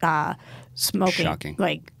also smoking, Shocking.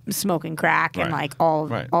 like smoking crack and Right. like all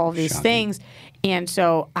Right. of these Shocking. things. And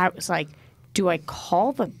so I was like, do I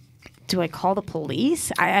call the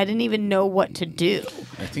police? I didn't even know what to do.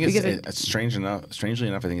 I think it's strangely enough,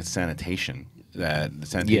 I think it's sanitation that the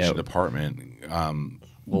sanitation department.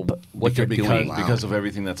 what they're doing- because of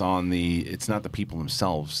everything that's on it's not the people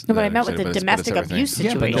themselves. No, but I that meant upset with it, the but it's domestic everything. abuse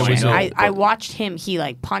Yeah, but situation. no, I know, I watched him. He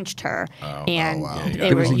like punched her, and wow. they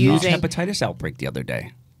There were was a huge using. hepatitis outbreak the other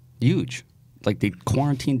day. Huge. Like they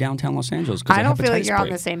quarantined downtown Los Angeles because I don't feel like hepatitis you're on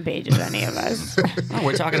break. the same page as any of us. No,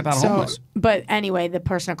 we're talking about So, homeless. but anyway, the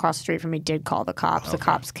person across the street from me did call the cops. The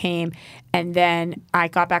cops came, and then I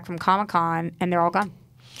got back from Comic-Con, and they're all gone.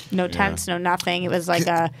 no tents, no nothing. It was like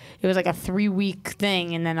a 3-week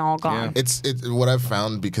thing, and then all gone. It's what I've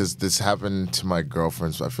found, because this happened to my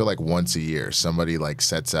girlfriends. I feel like once a year somebody like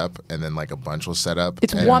sets up, and then like a bunch will set up.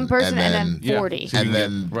 It's one person and then 40,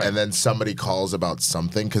 and then somebody calls about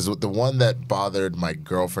something. Because the one that bothered my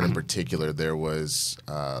girlfriend in particular, there was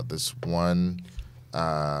this one.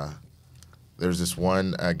 There's this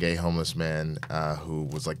one gay homeless man who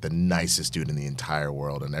was like the nicest dude in the entire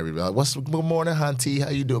world, and everybody like, "What's good morning, Hunty?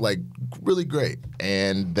 How you doing?" Like, really great.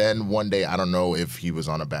 And then one day, I don't know if he was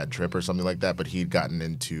on a bad trip or something like that, but he'd gotten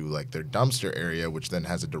into like their dumpster area, which then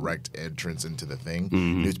has a direct entrance into the thing.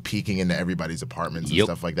 He was peeking into everybody's apartments and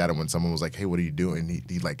stuff like that. And when someone was like, "Hey, what are you doing?"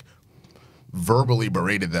 He like verbally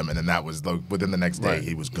berated them, and then that was within the next day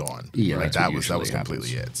he was gone. Yeah, like that was completely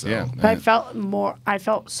it. So But I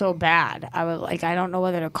felt so bad. I was like, I don't know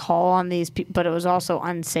whether to call on these people, but it was also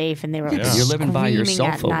unsafe, and they were like, You're living by screaming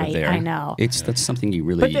yourself at over night. there. I know. That's something you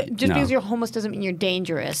really. But just because you're homeless doesn't mean you're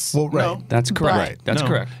dangerous. Well, right. No. That's correct. That's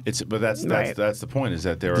correct. That's the point. Is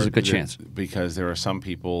that There's a good chance, because there are some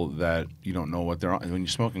people that you don't know what they're on. When you're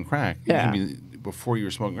smoking crack, Yeah. you can be, before you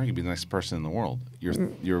were smoking crack, you'd be the nicest person in the world.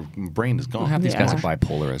 Your brain is gone. Well, half these guys are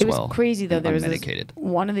bipolar as It was well. crazy though. There was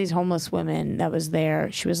one of these homeless women that was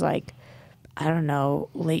there. She was like, I don't know,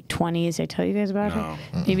 late 20s. I tell you guys about her.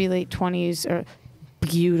 Maybe late 20s, or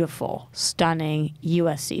beautiful, stunning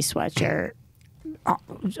USC sweatshirt,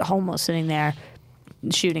 homeless, sitting there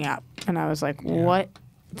shooting up, and I was like, what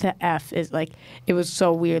the F is like? It was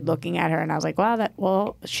so weird looking at her, and I was like,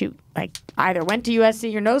 wow, shoot, like either went to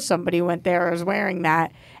USC or knows somebody who went there or is wearing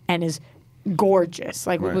that and is gorgeous.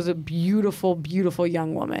 Like it was a beautiful, beautiful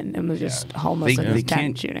young woman, and was just homeless in this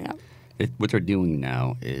tent shooting up. What they're doing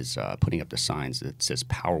now is putting up the signs that says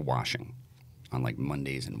power washing on like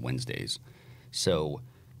Mondays and Wednesdays. So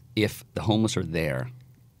if the homeless are there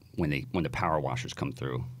when the power washers come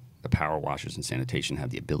through, the power washers and sanitation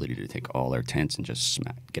have the ability to take all their tents and just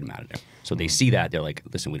get them out of there. So they see that, they're like,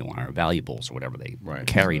 listen, we don't want our valuables or whatever they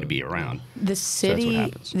carry to be around. The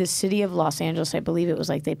city of Los Angeles, I believe it was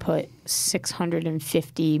like they put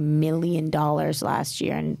 $650 million last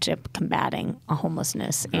year into combating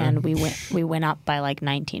homelessness, and we went up by like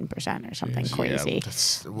 19% or something crazy.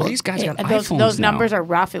 Well, these guys got iPhones those now. numbers are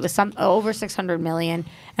rough. It was over 600 million,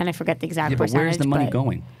 and I forget the exact percentage. But where's the money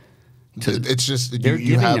going? It's just they're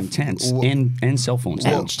you giving have them tents and cell phones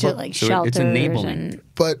now. To like so shelters, it's enabling.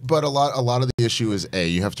 But a lot of the issue is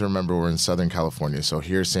you have to remember we're in Southern California, so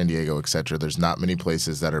here, San Diego, etc. There's not many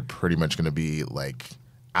places that are pretty much going to be like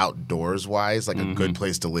outdoors wise, like a good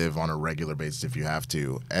place to live on a regular basis if you have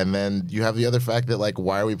to. And then you have the other fact that like,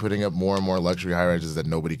 why are we putting up more and more luxury high rises that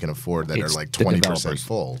nobody can afford that are like 20%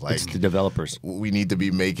 full? Like, it's the developers. We need to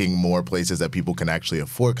be making more places that people can actually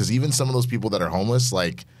afford, because even some of those people that are homeless,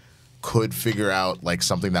 like, could figure out like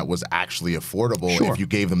something that was actually affordable if you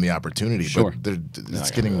gave them the opportunity. But it's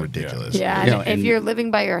getting ridiculous. Yeah, and if you're living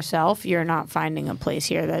by yourself, you're not finding a place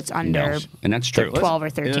here that's under and that's true. 12 or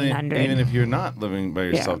 1300. Even if you're not living by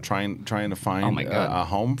yourself, trying to find a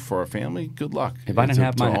home for a family, good luck. If I didn't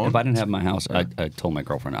have my house, I told my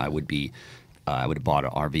girlfriend I would have bought an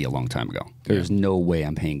RV a long time ago. There's no way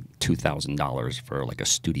I'm paying $2,000 for like a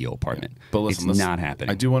studio apartment. But listen, it's not happening.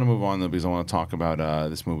 I do want to move on though, because I want to talk about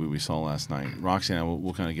this movie we saw last night. Roxy and I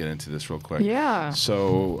we'll kind of get into this real quick. Yeah.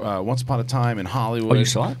 So Once Upon a Time in Hollywood. Oh, you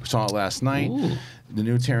saw it? We saw it last night. Ooh. The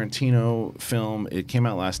new Tarantino film. It came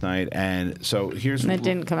out last night, and so here's. And it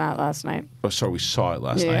didn't come out last night. Oh, sorry, we saw it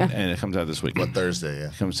last night, and it comes out this week. What, Thursday? Yeah,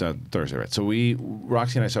 it comes out Thursday, right? So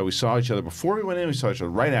Roxy and I we saw each other before we went in. We saw each other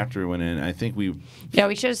right after we went in. I think we. Yeah,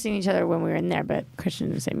 we should have seen each other when we were in there, but Kristian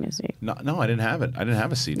didn't save me a seat. No, I didn't have it. I didn't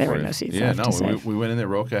have a seat. There for were it. no seats. Yeah, left to save. we went in there.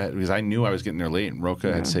 Roka because I knew I was getting there late, and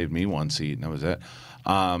Roka had saved me one seat, and that was it.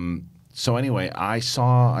 So anyway, I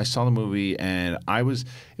saw the movie, and it was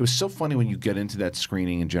so funny when you get into that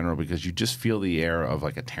screening in general, because you just feel the air of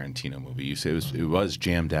like a Tarantino movie. You say it was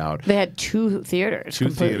jammed out. They had two theaters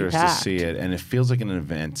to see it, and it feels like an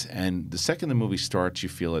event. And the second the movie starts, you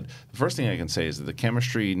feel it. The first thing I can say is that the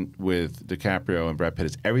chemistry with DiCaprio and Brad Pitt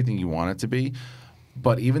is everything you want it to be.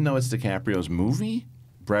 But even though it's DiCaprio's movie,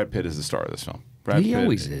 Brad Pitt is the star of this film. Brad Pitt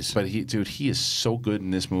always is. But he is so good in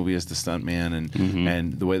this movie as the stuntman,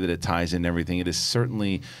 and the way that it ties in everything. It is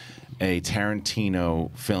certainly a Tarantino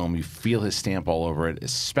film. You feel his stamp all over it,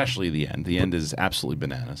 especially the end. The end is absolutely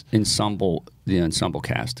bananas. The ensemble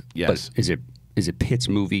cast. Yes. But is it Pitt's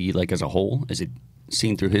movie like as a whole? Is it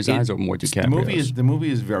seen through his eyes or more DiCaprio's? The movie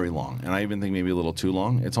is very long, and I even think maybe a little too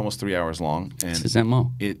long. It's almost 3 hours long. And It's his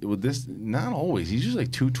MO. With this, not always. He's usually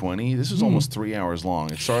like 2:20. This was almost 3 hours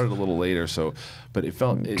long. It started a little later, but it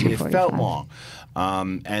felt long.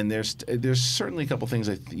 And there's certainly a couple things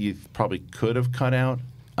that you probably could have cut out,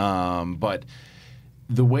 but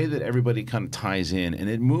the way that everybody kind of ties in, and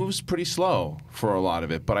it moves pretty slow for a lot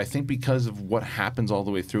of it, but I think because of what happens all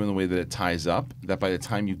the way through and the way that it ties up, that by the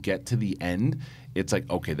time you get to the end, it's like,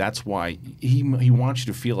 okay, that's why he wants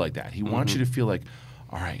you to feel like that. He wants you to feel like,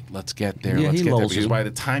 all right, let's get there, let's get there. Because by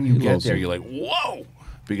the time you get there, you're like, whoa!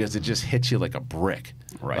 Because it just hits you like a brick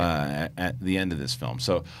at the end of this film.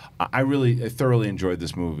 So I thoroughly enjoyed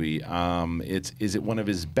this movie. Is it one of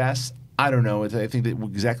his best? I don't know. I think that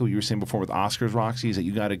exactly what you were saying before with Oscars, Roxy, is that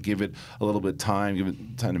you got to give it a little bit of time, give it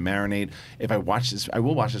time to marinate. If I watch this, I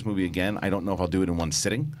will watch this movie again. I don't know if I'll do it in one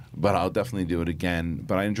sitting, but I'll definitely do it again.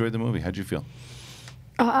 But I enjoyed the movie. How'd you feel?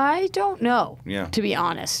 I don't know, Yeah. to be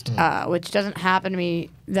honest, which doesn't happen to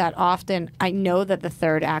me that often. I know that the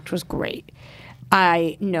third act was great.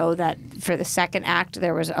 I know that for the second act,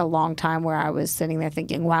 there was a long time where I was sitting there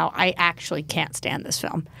thinking, wow, I actually can't stand this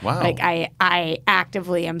film. Wow. Like, I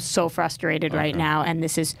actively am so frustrated right now, and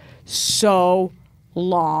this is so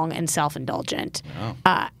long and self-indulgent.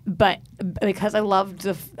 Oh. But because I loved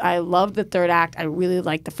the third act, I really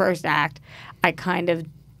liked the first act, I kind of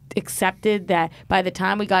accepted that by the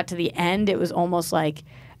time we got to the end, it was almost like,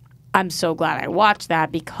 I'm so glad I watched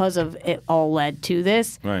that because of it all led to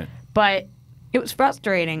this. Right. But it was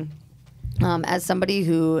frustrating. As somebody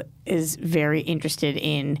who is very interested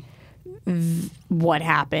in what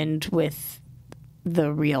happened with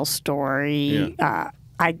the real story,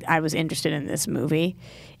 I was interested in this movie.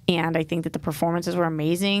 And I think that the performances were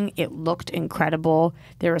amazing. It looked incredible.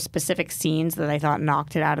 There were specific scenes that I thought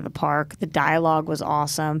knocked it out of the park. The dialogue was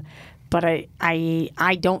awesome. But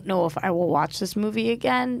I don't know if I will watch this movie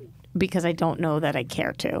again because I don't know that I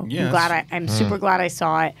care to. Yes. I'm super glad I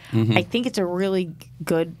saw it. I think it's a really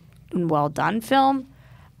good and well done film.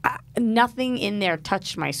 Nothing in there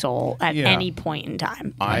touched my soul at any point in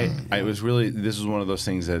time. This was one of those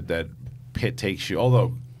things that Pitt takes you,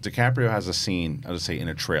 although DiCaprio has a scene, I'll just say, in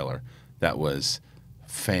a trailer that was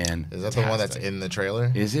fantastic. Is that the one that's in the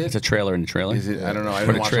trailer? Is it? It's a trailer in the trailer. Is it? I don't know. I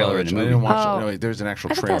Put didn't a watch trailer all in of the it. I movie. didn't watch. Oh. No, there's an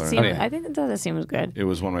actual I thought trailer. I think that scene was good. It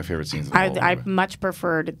was one of my favorite scenes. Of the whole I movie. much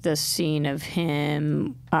preferred the scene of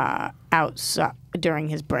him outside during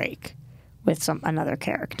his break with another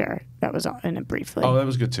character that was in it briefly. Oh, that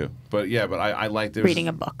was good too. But I liked it. Reading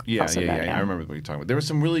a book. Yeah, Also yeah. that, yeah. I remember what you're talking about. There were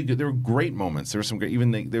some really good. There were great moments. There were some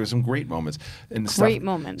great. There were some great moments. And Great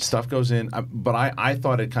moments. Stuff goes in. But I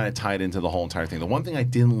thought it kind of tied into the whole entire thing. The one thing I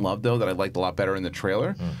didn't love though, that I liked a lot better in the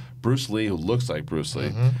trailer, Bruce Lee, who looks like Bruce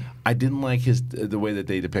Lee. I didn't like the way that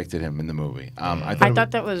they depicted him in the movie. I thought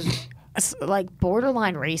that was like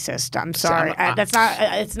borderline racist. I'm sorry. That's not.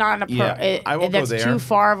 It's not I won't go that's there. too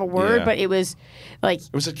far of a word, Yeah. but it was like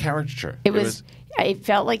it was a caricature. It was. It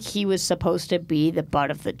felt like he was supposed to be the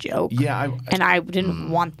butt of the joke. Yeah, and I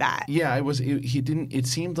didn't want that. Yeah, it was. He didn't. It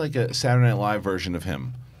seemed like a Saturday Night Live version of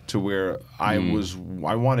him, to where I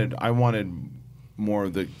wanted more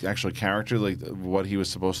of the actual character, like what he was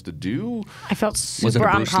supposed to do. I felt super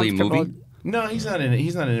uncomfortable. No, he's not in it.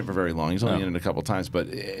 He's not in it for very long. He's only in it a couple times. But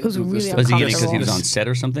it was really Was he in it because he was on set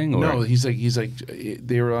or something? Or? No, he's like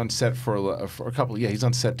they were on set for a couple. Yeah, he's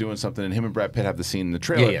on set doing something, and him and Brad Pitt have the scene in the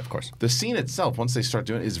trailer. Yeah, of course. The scene itself, once they start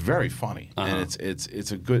doing it, is very funny, and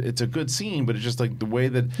it's a good scene. But it's just like the way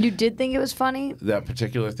that you did think it was funny. That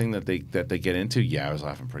particular thing that they get into. Yeah, I was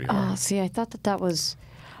laughing pretty hard. Oh, see, I thought that was.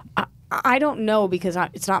 I don't know because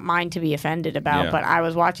it's not mine to be offended about. Yeah. But I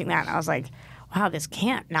was watching that and I was like, wow, this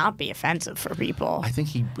can't not be offensive for people. I think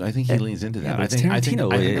he leans into that. Yeah, I think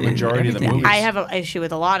the majority of the movies. I have an issue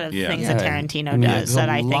with a lot of things that Tarantino does that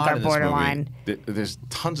I think are borderline. There's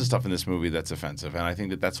tons of stuff in this movie that's offensive, and I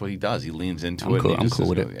think that's what he does. He leans into it. I'm cool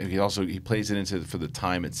with it. He plays it into for the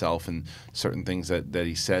time itself and certain things that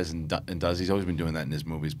he says and does. He's always been doing that in his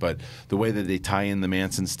movies. But the way that they tie in the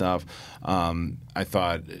Manson stuff, I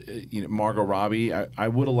thought, Margot Robbie. I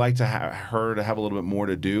would have liked to her to have a little bit more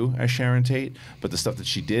to do as Sharon Tate. But the stuff that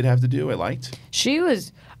she did have to do, I liked. She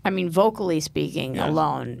was, vocally speaking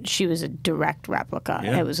alone, she was a direct replica.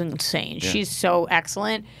 Yeah. It was insane. Yeah. She's so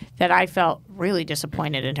excellent that I felt really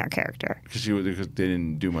disappointed in her character. Because they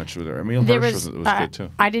didn't do much with her. Emile Hirsch was good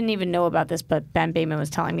too. I didn't even know about this, but Ben Bateman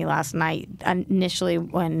was telling me last night, initially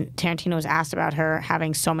when Tarantino was asked about her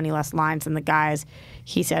having so many less lines than the guys,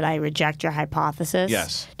 he said, "I reject your hypothesis."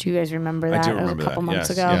 Yes. Do you guys remember that? I do It was remember a couple that. months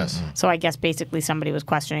Yes, ago. yes. So I guess basically somebody was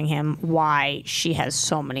questioning him why she has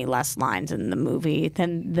so many less lines in the movie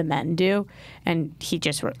than the men do, and he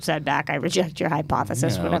just said back, "I reject your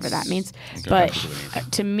hypothesis," Yeah, whatever let's- that means. Okay. But That's what it means.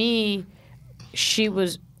 to me, she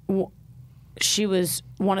was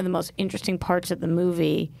one of the most interesting parts of the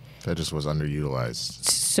movie. That just was underutilized.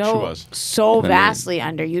 So vastly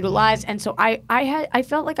underutilized, and so I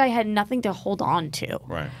felt like I had nothing to hold on to.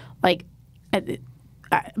 Right. Like,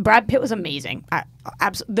 Brad Pitt was amazing.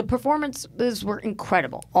 The performances were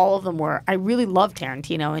incredible. All of them were. I really love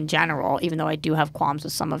Tarantino in general, even though I do have qualms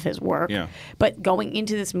with some of his work. Yeah. But going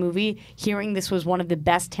into this movie, hearing this was one of the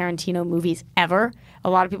best Tarantino movies ever,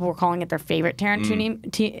 a lot of people were calling it their favorite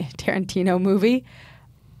Tarantino movie.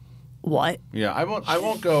 What? Yeah, I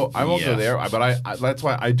won't go there. But I that's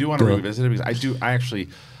why I do want to revisit it, because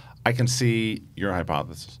I can see your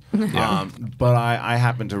hypothesis. But I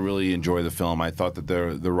happen to really enjoy the film. I thought that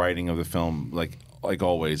the writing of the film, like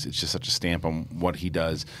always, it's just such a stamp on what he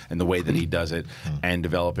does and the way that he does it, and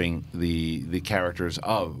developing the characters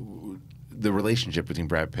of the relationship between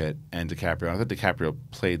Brad Pitt and DiCaprio. I thought DiCaprio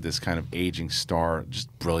played this kind of aging star just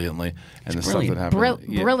brilliantly, and the stuff that happened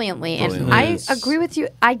Brilliantly. And I agree with you.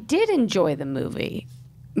 I did enjoy the movie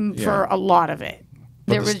for a lot of it.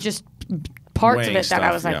 There was just parts of it that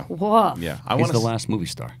I was like, whoa. Yeah, He's the last movie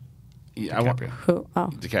star. Yeah, Who? Oh.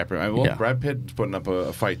 DiCaprio. Brad Pitt's putting up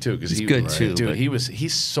a fight too, because he's good too. Dude, but-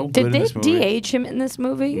 he's so good in Did this they movie. de-age him in this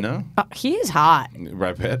movie? No. He is hot.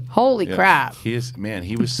 Brad Pitt. Holy crap. He is, man.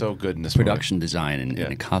 He was so good in this Production design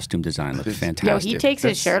and costume design looked fantastic. Yo, he takes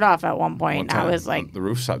his shirt off at one point. I was like, the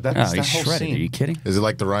rooftop. Oh, That's he's that whole shredded. scene. Are you kidding? Is it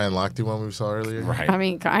like the Ryan Lochte one we saw earlier? Right. I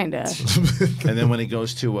mean, kind of. And then when he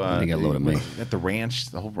goes to They got a load of me. at the ranch,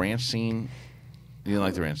 the whole ranch scene. You didn't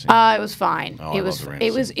like the ranch scene? It was fine. Oh, I it love was. the ranch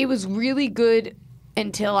It was really good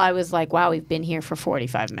until I was like, wow, we've been here for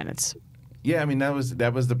 45 minutes. Yeah, I mean that was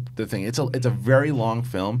the thing. It's a very long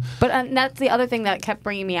film. But that's the other thing that kept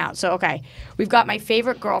bringing me out. So okay, we've got my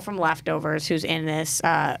favorite girl from Leftovers who's in this,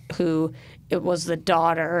 who it was the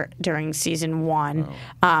daughter during season 1,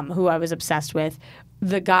 who I was obsessed with.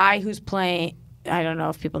 The guy who's playing. I don't know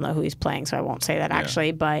if people know who he's playing, so I won't say that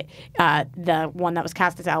actually. But the one that was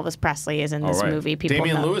cast as Elvis Presley is in this movie. People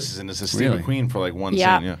Damian know. Lewis is in this as Steve McQueen for like one scene.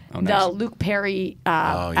 Yeah. The Luke Perry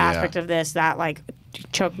aspect of this that like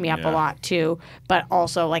choked me up a lot too. But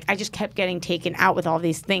also like I just kept getting taken out with all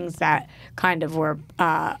these things that kind of were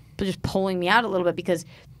just pulling me out a little bit because.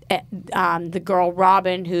 The girl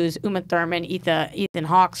Robin, who's Uma Thurman, Ethan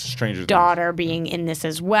Hawke's daughter, being in this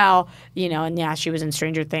as well, and she was in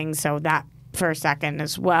Stranger Things, so that for a second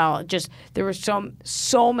as well. Just there were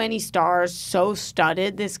so many stars, so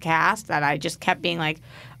studded this cast that I just kept being like,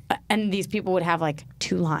 and these people would have like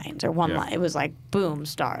 2 lines or 1 line. It was like boom,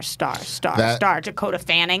 star. Dakota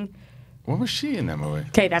Fanning. What was she in that movie?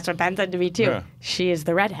 Okay, that's what Ben said to me too. Yeah. She is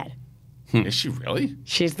the redhead. Is she really?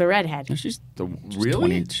 She's the redhead. She's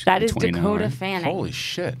really? That is Dakota Fanning. Holy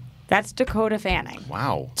shit. That's Dakota Fanning.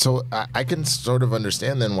 Wow. So I can sort of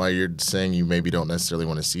understand then why you're saying you maybe don't necessarily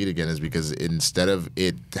want to see it again, is because instead of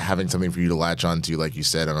it having something for you to latch onto, like you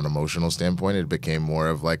said, on an emotional standpoint, it became more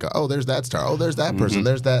of like, oh, there's that star, oh, there's that person,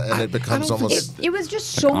 there's that, and it becomes almost. It was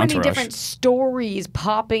just so many different stories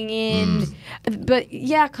popping in, but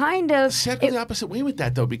yeah, kind of. See, I go the opposite way with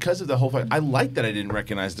that though, because of the whole fight. I like that I didn't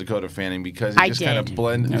recognize Dakota Fanning because it just kind of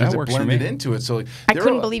blended into it. So like, I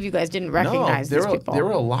couldn't believe you guys didn't recognize these people. There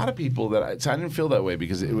were a lot of people that I didn't feel that way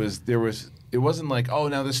because it wasn't like, oh,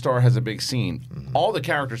 now this star has a big scene. All the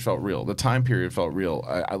characters felt real. The time period felt real.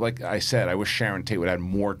 Like I said, I wish Sharon Tate would have had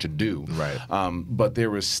more to do. Right. But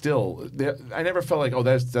there was still I never felt like, oh,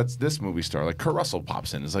 that's this movie star. Like Kurt Russell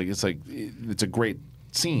pops in. It's a great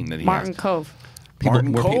scene that he Martin has. Cove.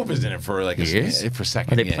 Martin Cove is in it for like for a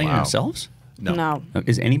second. Are they playing themselves? No.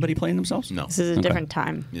 Is anybody playing themselves? No. This is a different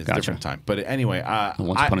time. It's a different time. But anyway,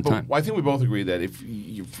 once upon a time. I think we both agree that if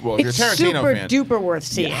you're a It's Tarantino super fan, duper worth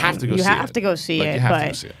seeing. you have to go see it. You have to go see Like, it. you have to but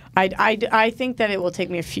go see it. I think that it will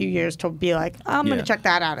take me a few years to be like, I'm going to check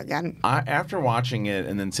that out again. After watching it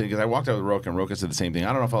and then because I walked out with Roka and Roka said the same thing.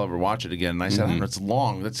 I don't know if I'll ever watch it again. And I said, I don't know, it's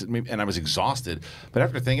long. And I was exhausted. But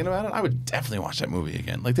after thinking about it, I would definitely watch that movie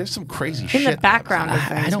again. Like there's some crazy shit. In the background of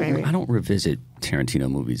things, I don't revisit Tarantino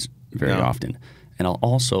movies very often. And I'll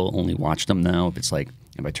also only watch them now if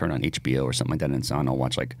I turn on HBO or something like that and it's on, I'll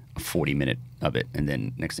watch like a 40-minute of it. And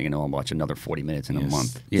then next thing you know, I'll watch another 40 minutes in a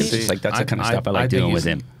month. Yeah, it's just like that's the kind of stuff I like doing with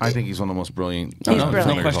him. I think he's one of the most brilliant. He's brilliant.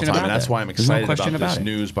 No question about and that's that. why I'm There's no excited question about this about it.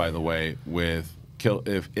 news, by the way, with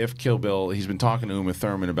if Kill Bill, he's been talking to Uma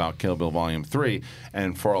Thurman about Kill Bill Volume 3,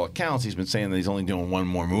 and for all accounts, he's been saying that he's only doing one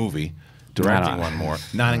more movie. directing one more,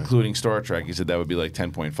 not including Star Trek. He said that would be like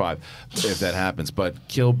 10.5 if that happens. But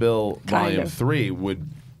Kill Bill Volume 3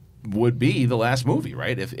 would be the last movie,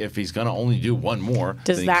 right? If he's going to only do one more,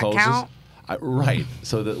 does then he that closes. count? Right.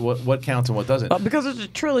 So what counts and what doesn't? Well, because it's a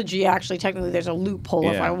trilogy, actually, technically, there's a loophole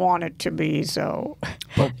if Yeah. I want it to be. So,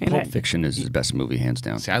 Pulp Fiction is his best movie, hands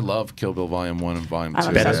down. See, I love Kill Bill Volume 1 and Volume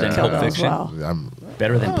 2. Better than Pulp Fiction. Well.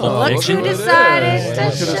 Better than Pulp Look Fiction. who decided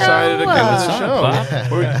to show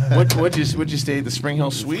up. What'd you stay at the Spring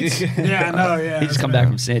Hill Suites? Yeah, I know. Yeah, He just come back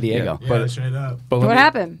from San Diego. Yeah, straight up. What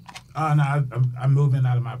happened? No, I'm moving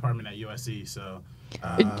out of my apartment at USC. So.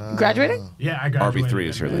 Graduating? Yeah, I graduated. RB3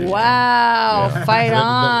 is her lead. Wow, fight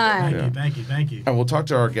on. Thank you. And we'll talk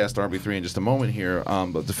to our guest RB3 in just a moment here.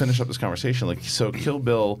 But to finish up this conversation, so Kill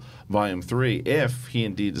Bill Volume 3, if he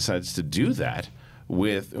indeed decides to do that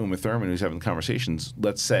with Uma Thurman, who's having conversations,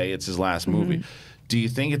 let's say it's his last movie, do you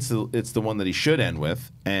think it's the one that he should end with?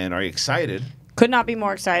 And are you excited? Could not be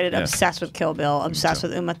more excited. Yeah. Obsessed with Kill Bill. Obsessed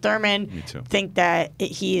with Uma Thurman. Me too. Think that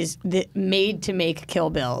he is made to make Kill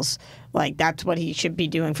Bills. Like, that's what he should be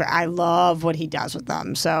doing I love what he does with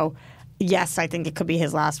them. So, yes, I think it could be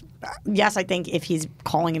his last. Yes, I think if he's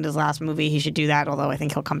calling it his last movie, he should do that, although I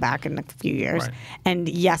think he'll come back in a few years. Right. And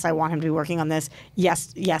yes, I want him to be working on this.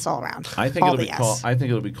 Yes, all around. I think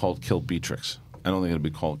it'll be called Kill Beatrix. I don't think it'll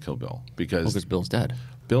be called Kill Bill because Bill's dead.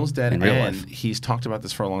 Bill's dead, in real and life. He's talked about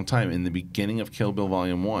this for a long time. In the beginning of Kill Bill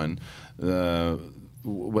Volume 1,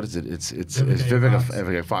 what is it? It's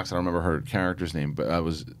Vivica Fox. I don't remember her character's name, but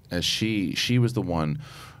she was the one.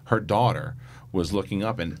 Her daughter was looking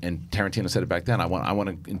up, and Tarantino said it back then. I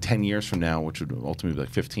want to in 10 years from now, which would ultimately be like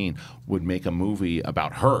 15, would make a movie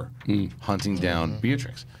about her hunting down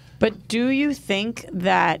Beatrix. But do you think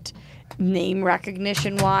that name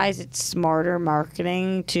recognition wise, it's smarter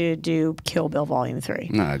marketing to do Kill Bill Volume 3?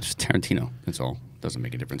 No, just Tarantino. That's all. Doesn't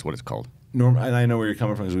make a difference what it's called. And I know where you're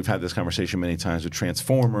coming from because we've had this conversation many times with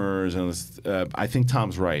Transformers, and I think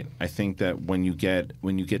Tom's right. I think that when you get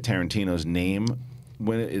Tarantino's name,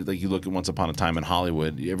 like you look at Once Upon a Time in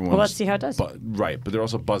Hollywood, everyone's let's see how it does. Right, but they're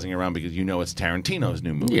also buzzing around because it's Tarantino's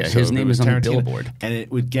new movie. Yeah, so his name is on the billboard, and it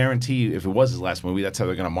would guarantee if it was his last movie, that's how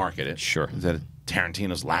they're going to market it. Sure, that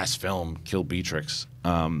Tarantino's last film, Kill Beatrix,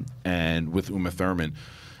 and with Uma Thurman,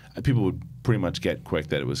 people would pretty much get quick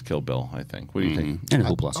that it was Kill Bill, I think. What do you think? And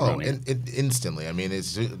Hoopla around instantly. I mean,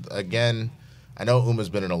 it's again, I know Uma's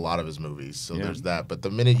been in a lot of his movies, so there's that. But the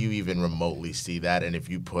minute you even remotely see that, and if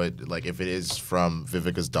you put, like, if it is from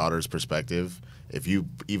Vivica's daughter's perspective, if you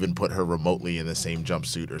even put her remotely in the same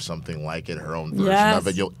jumpsuit or something like it, her own version of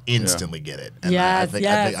it, you'll instantly get it. And I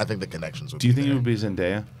think the connections would Do you think it would be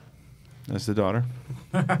Zendaya as the daughter?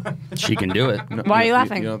 She can do it. No, why are you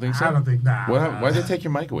laughing? You don't think so? I don't think Why did they take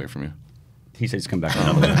your mic away from you? He said he's come back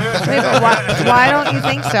another one. Why don't you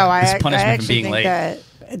think so? I punishment for being think late. that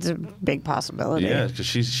it's a big possibility. Yeah, because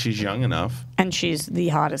she's young enough, and she's the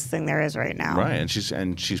hottest thing there is right now. right?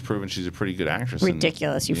 And she's proven she's a pretty good actress.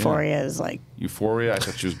 Ridiculous. Euphoria is like Euphoria. I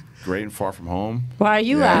thought she was great in Far From Home. Why are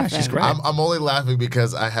you laughing? She's great. I'm only laughing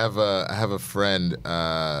because I have a friend.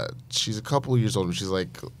 She's a couple of years older. She's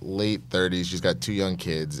like late 30s. She's got 2 young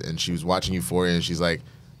kids, and she was watching Euphoria, and she's like,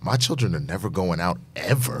 my children are never going out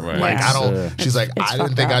ever. Right. Like Yeah. I don't. She's like, I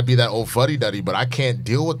didn't think I'd be that old fuddy duddy, but I can't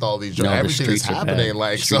deal with all these. No, the everything that's streets are happening. bad.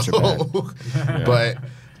 Like Streets so. are bad. But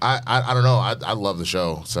I don't know. I love the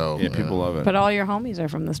show. So Yeah, people love it. But all your homies are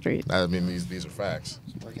from the street. I mean, these are facts.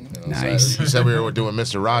 Nice. So you said we were doing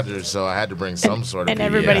Mr. Rogers, so I had to bring some sort of. And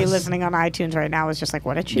everybody PBS. listening on iTunes right now is just like,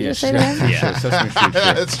 what did she Yeah, just say to him? Yeah. Sesame Street.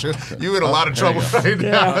 That's true. You in a lot of there you trouble go. right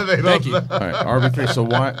now. They Thank don't you. know. All right, RB3.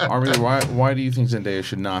 So why do you think Zendaya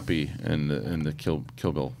should not be in the Kill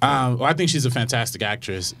Bill? Well, I think she's a fantastic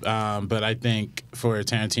actress, but I think for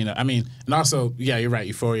Tarantino, I mean, and also, yeah, you're right.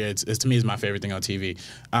 Euphoria, it's to me, is my favorite thing on TV.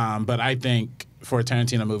 But I think for a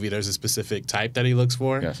Tarantino movie, there's a specific type that he looks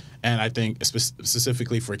for, Yes. and I think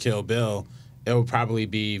specifically for Kill Bill, it would probably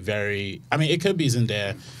be very. I mean, it could be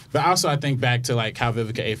Zendaya, but also I think back to like how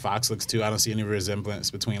Vivica A. Fox looks too. I don't see any resemblance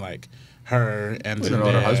between like her and We Zendaya. don't know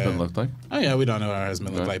what her husband looked like. Oh yeah, we don't know what her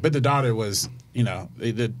husband looked like, but the daughter was,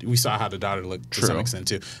 we saw how the daughter looked to some extent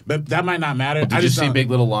too. But that might not matter. Did you see Big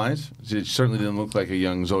Little Lies? It certainly didn't look like a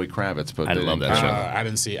young Zoe Kravitz, but I love that show. I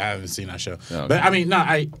haven't seen that show. Oh, okay. But I mean, no,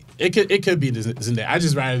 it could be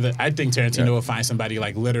Zendaya. I think Tarantino will find somebody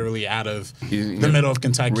like literally out of the middle of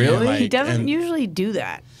Kentucky. Really? And, like, He doesn't and- usually do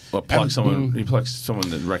that. Well, he plucks someone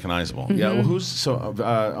that's recognizable. Yeah. Well, who's so?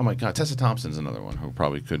 Oh my God, Tessa Thompson's another one who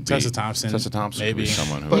probably could be. Tessa Thompson, maybe maybe.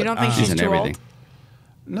 someone who. You don't think she's in too everything. old?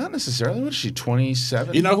 Not necessarily. What is she?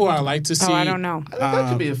 27. You know who I like to see? Oh, I don't know. that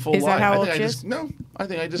could be a full Is that line. how I old think she I is? just no. I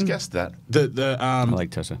think I just guessed that. I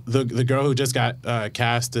like Tessa. The girl who just got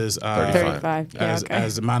cast as 35. Yeah,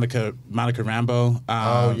 as Monica Rambeau.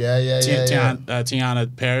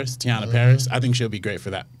 Tiana Paris. I think she'll be great for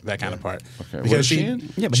that kind of part. Okay. Because she in?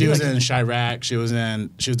 She was in Chirac. She was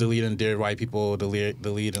the lead in Dear White People. The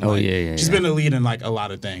lead in she's been the lead in like a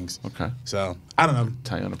lot of things. Okay. So I don't know.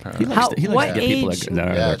 Tiana Paris. He likes to get people that are in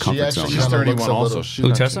their comfort zone. She's 31 also.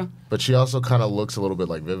 Who, Tessa? But she also kind of looks a little bit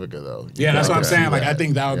like Vivica, though. Yeah, that's what I'm saying. Like, I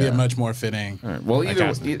think that would be a much more fitting. All right. Well, either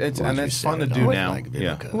and it's fun to do now.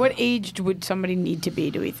 What age would somebody need to be,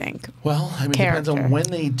 do we think? Well, I mean, it depends on when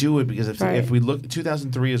they do it, because if we look,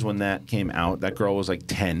 2003 is when that came out. That girl was like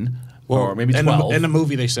 10. Or maybe 12. In the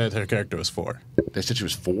movie, they said her character was 4. They said she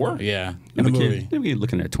was 4? Yeah, in the movie. Maybe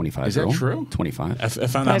looking at 25. Is that true? 25.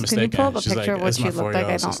 If I'm not mistaken. Can you pull up a She's picture of what she looked like?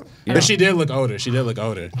 I don't. But she did look older.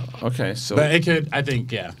 Okay, so. But it could, I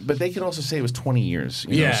think, yeah. But they could also say it was 20 years.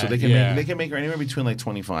 You know, so they can make her anywhere between like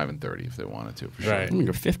 25 and 30 if they wanted to, for sure. Right. I mean,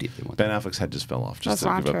 you're 50 if they want. Ben Affleck's head just fell off. Just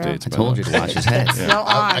That's to give not updates. I told you to watch his head.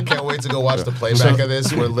 I can't wait to go watch the playback of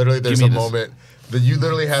this, where literally there's a moment that you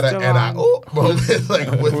literally had an moment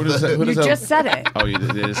like with You just said it. Oh, you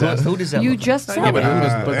did. Who does that? You look just like? said it.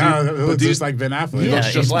 it. It looks just like Ben Affleck. Yeah,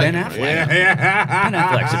 just it's like Ben Affleck. Ben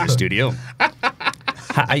Affleck's in the studio.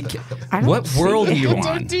 What world are you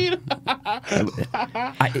on? He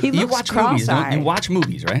You looks watch movies. cross-eyed. You watch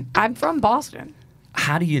movies, right? I'm from Boston.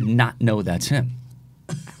 How do you not know that's him?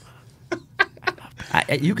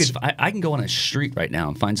 I can go on a street right now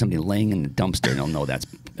and find somebody laying in the dumpster and they'll know that's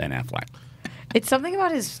Ben Affleck. It's something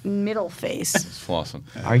about his middle face. It's flossing.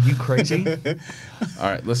 Are you crazy? All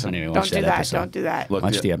right, listen. Anyway, Don't do that. Don't do that. Look,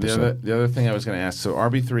 watch the episode. The other thing I was going to ask. So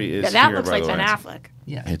RB3 is Yeah, that here, looks by like the Ben way. Affleck.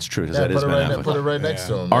 Yeah, it's true. That is put Ben it Affleck. Put it right next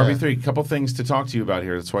to him. RB3, a couple things to talk to you about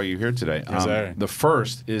here. That's why you're here today. Yes, sir. The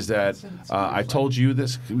first is that I told you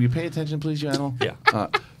this. Will you pay attention, please, Janel? Yeah.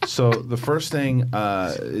 So the first thing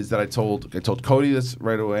is that I told Cody this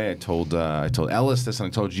right away. I told Ellis this, and I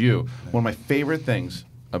told you. One of my favorite things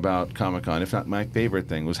about Comic-Con, if not my favorite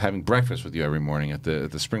thing, was having breakfast with you every morning at the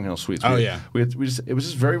Spring Hill Suites. It was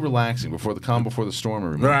just very relaxing before the calm before the storm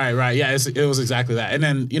every morning. Right. Yeah, it was exactly that. And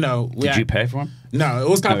then, did you pay for him? No, it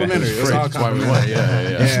was complimentary. It was all That's why we went. complimentary.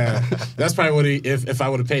 Yeah. That's probably what if I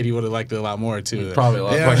would have paid, he would have liked it a lot more too. Probably a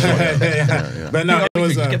lot. Yeah. But no, it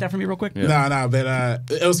was. Could you get that from me real quick? No, but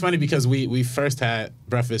it was funny because we first had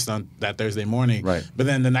breakfast on that Thursday morning. Right. But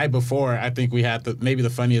then the night before, I think we had maybe the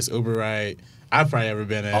funniest Uber ride I've probably ever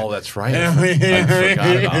been in. Oh, that's right. I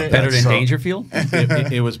forgot about that. Better than Dangerfield?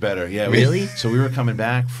 It was better. Yeah. Really? So we were coming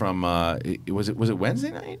back from. Was it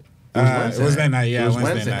Wednesday night? It was Wednesday night. Yeah, it was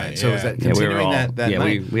Wednesday night. So was that continuing that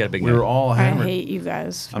night? We had a big We night. were all I hammered. hate you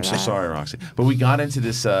guys. I'm so sorry, Roxy. But we got into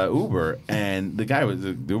this Uber, and the guy,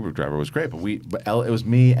 the Uber driver, was great. But it was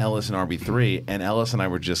me, Ellis, and RB3, and Ellis and I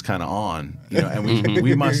were just kind of on, and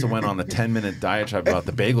we must have went on a 10-minute diatribe about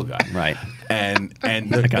the bagel guy, right? And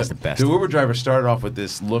that guy's the best. The Uber driver started off with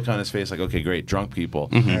this look on his face, like, okay, great, drunk people.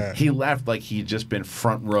 Mm-hmm. He left like he'd just been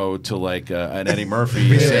front row to like an Eddie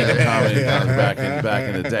Murphy stand-up comedy back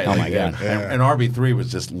in the day. Oh my God! And RB3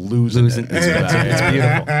 was just losing it. It's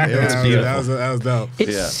beautiful. It's beautiful. That was dope.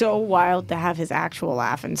 It's so wild to have his actual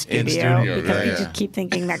laugh in studio, because you just keep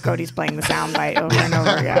thinking that Cody's playing the soundbite over and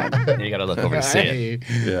over again. You got to look over to see it.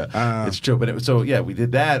 Yeah, it's true. But we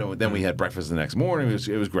did that, and then we had breakfast the next morning.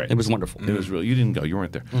 It was great. It was wonderful. It was real. You didn't go. You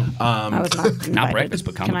weren't there. I was not breakfast,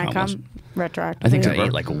 but Can I Comic-Con was. come retroactively? I think I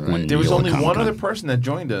ate like one. There was meal at only one Comic-Con. other person that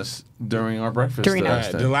joined us during our breakfast.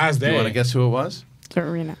 Dorina. The last day. You want to guess who it was?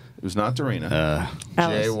 Dorina. It was not Dorina.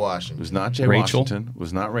 Jay It Washington. was not Jay Rachel. Washington. It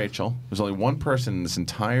was not Rachel. There's only one person in this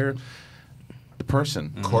entire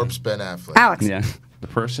person. Corpse Ben Affleck. Alex. Yeah. The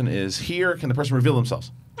person is here. Can the person reveal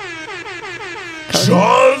themselves?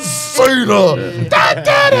 John Cena.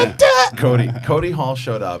 Cody Hall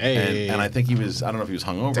showed up, Hey. and I think he was, I don't know if he was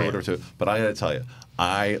hungover or whatever, too, but I got to tell you,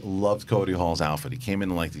 I loved Cody Hall's outfit. He came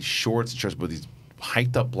in like these shorts and shirts with these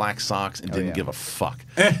hiked up black socks and didn't give a fuck.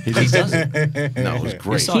 He just doesn't. No, it was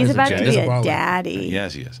great. He's about to be a baller. daddy.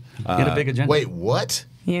 Yes, he is. He had a big agenda. Wait, what?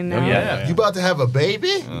 You know? Yeah. You about to have a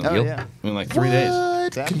baby? Yep. In like 3 days.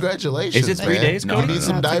 What? Congratulations. Is it 3 man. days, No, Cody? no, You need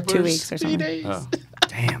some It's like diapers? 2 weeks or something. Oh,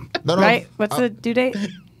 damn. No, Right? What's the due date?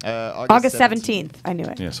 August 17th. I knew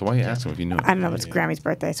it. Yeah, so why are you asking if you knew it? I don't know. It's Grammy's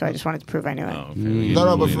birthday, so I just wanted to prove I knew it. Oh, okay.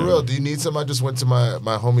 No, but for real, do you need some? I just went to my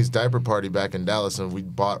homie's diaper party back in Dallas, and we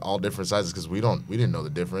bought all different sizes because we didn't know the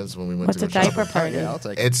difference when we went What's to a the diaper shop. party? Yeah, I'll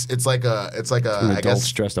take It's like a Two I adults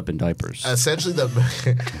guess dressed up in diapers. essentially the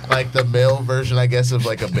like the male version, I guess, of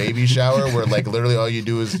like a baby shower where like literally all you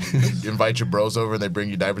do is invite your bros over and they bring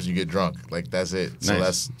you diapers and you get drunk. Like that's it. So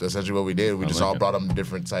Nice. that's essentially what we did. We just all brought them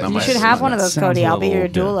different sizes. You should have one of those, Cody. I'll be your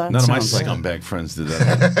doula. None of my Sounds like- scumbag friends did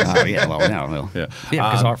that. Oh yeah, well now, Yeah,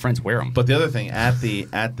 because our friends wear them. But the other thing at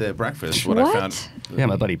the breakfast, what I found. Yeah,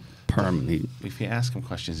 my buddy Perm. If you ask him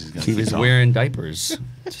questions, he's gonna. He was wearing diapers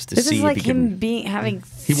just to This see is like if he can. him having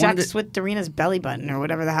He wanted sex with Dorina's belly button or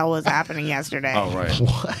whatever the hell was happening yesterday. Oh right.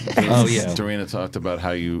 Oh yeah. Dorina talked about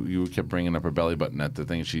how you kept bringing up her belly button at the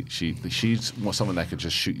thing. She's someone that could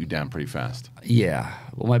just shoot you down pretty fast. Yeah.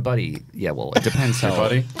 Well, my buddy. Yeah. Well, it depends Your how.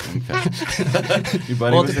 buddy? Okay. Your buddy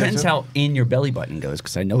Well, it was there, depends too? how in your belly button goes.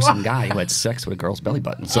 Because I know some guy who had sex with a girl's belly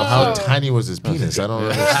button. So how tiny was his penis? I don't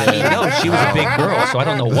understand. No, she was a big girl, so I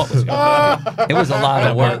don't know what was going on. It was a lot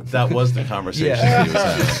of work. That was the conversation Yeah. he was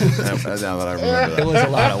having. Now that I remember that. It was a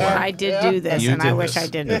lot of work. I did do this, You and I did wish this. I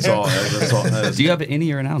didn't. It's all. Do you have an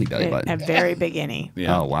innie or an outie belly button? A very big innie.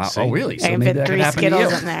 Yeah. Oh wow! See? Oh really? I So can maybe fit that could 3 happen to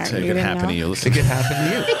Skittles you. in there. It You could didn't happen know? to you. It Listen, could happen to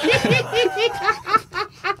you.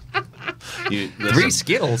 3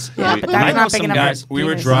 Skittles. Yeah, but I that's know not big some enough. guys. for we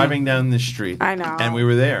were penis. driving down the street. I know. And we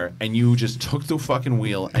were there, and you just took the fucking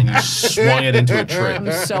wheel and you swung it into a tree.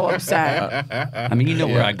 I'm so upset. I mean, you know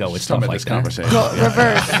where I go with stuff Stop like this that. conversation. Go,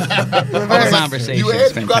 reverse. Reverse conversation. You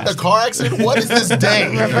is got the fantastic. car accident? What is this day?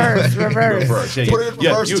 Reverse. Reverse. Yeah, Put it in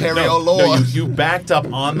reverse, Terry, no, oh, Lord. no, you backed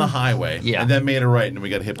up on the highway Yeah. and then made a right, and we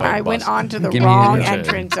got hit by a I bus. went onto the Give me wrong an inch.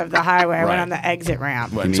 entrance of the highway. I Right. went on the exit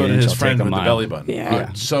ramp. Right, Give me so an did inch, his I'll friend take a with the mile. belly button. Yeah.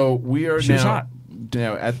 Right. So we are She was now hot.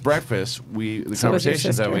 at breakfast. The So was your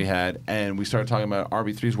conversations that sister. we had, and we started talking about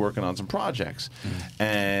RB3's working on some projects,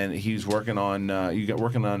 and he's working on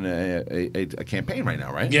working on a campaign right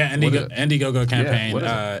now, right? Yeah, What is it? Indiegogo campaign. what is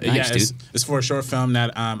it? Nice, yeah, dude. it's for a short film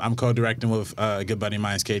that I'm co-directing with a good buddy of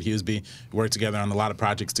mine, Kate Hughesby. We work together on a lot of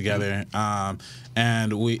projects together,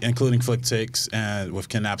 and we, including Flick Ticks and with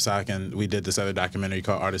Ken Knapsack, and we did this other documentary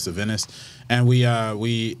called Artists of Venice, and we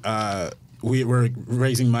were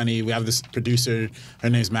raising money. We have this producer. Her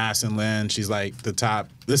name's Madison Lynn. She's like the top.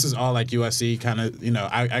 This is all like USC kind of. You know,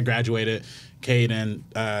 I graduated. Kate and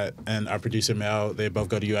our producer Mel, they both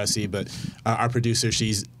go to USC. But our producer,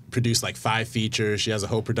 she's produced like 5 features. She has a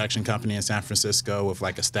whole production company in San Francisco with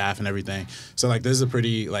like a staff and everything. So like this is a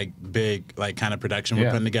pretty like big like kind of production we're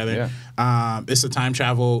putting together. Yeah. It's a time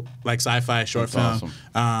travel like sci-fi short That's film.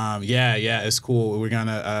 awesome. Yeah, it's cool. We're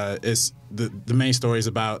gonna it's the main story is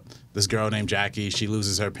about this girl named Jackie. She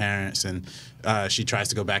loses her parents and she tries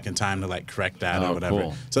to go back in time to like correct that or whatever.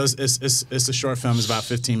 Cool. So it's a short film. It's about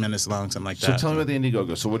 15 minutes long, something like So that. tell me about the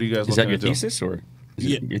Indiegogo. So what are you guys Is that looking your to do? thesis or? Is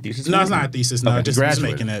it your thesis? No, it's not a thesis. No, Okay. just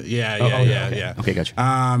Graduated. making it. Yeah. Okay. Okay,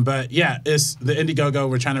 gotcha. But yeah, it's the Indiegogo.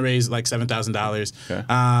 We're trying to raise like $7,000. Okay.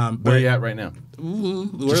 But Where are you at right now?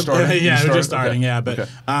 We're starting? You we're started? just starting. Okay. Yeah, but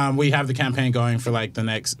Okay. we have the campaign going for like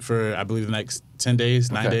I believe the next 10 days,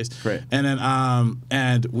 9 Okay, days. great. And then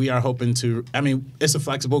and we are hoping to. I mean, it's a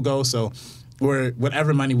flexible goal, so.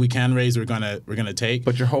 Whatever money we can raise, we're gonna take.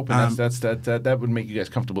 But you're hoping that would make you guys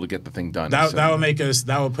comfortable to get the thing done. That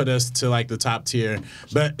So- would put us to like the top tier.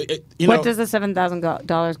 But What does the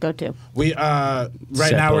 $7,000 go to? We right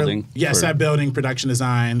Set now building set building, production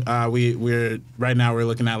design. We're right now we're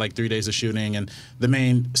looking at like 3 days of shooting and the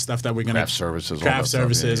main stuff that we're gonna Craft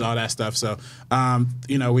services, all that stuff, So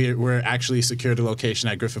we're actually secured a location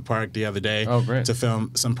at Griffith Park the other day to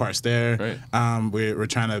film some parts there. Great. We're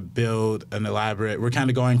trying to build an elaborate. We're kind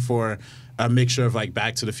of going for a mixture of like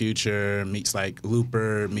Back to the Future meets like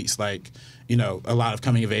Looper meets like a lot of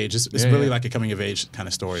coming of age. It's really like a coming of age kind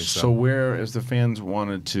of story. So where, if the fans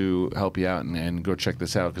wanted to help you out and go check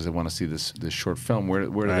this out because they want to see this short film, where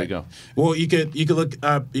do they go? Well, you could look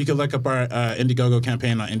up our Indiegogo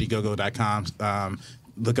campaign on Indiegogo.com.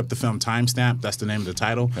 Look up the film Timestamp. That's the name of the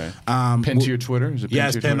title. Okay. Pinned to your Twitter? Is it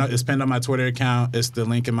pinned to your Twitter? It's pinned on my Twitter account. It's the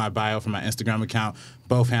link in my bio for my Instagram account.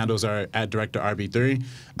 Both handles are at Director RB3.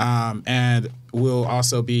 And we'll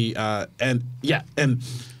also be and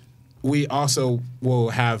we also will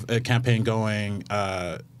have a campaign going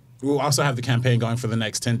we'll also have the campaign going for the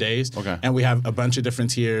next 10 days. Okay. And we have a bunch of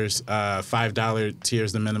different tiers. $5 tier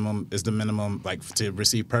is the minimum like to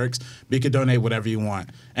receive perks. But you could donate whatever you want.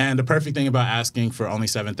 And the perfect thing about asking for only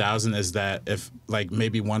 $7,000 is that if like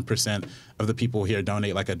maybe 1% of the people here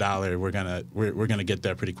donate like $1, we're gonna get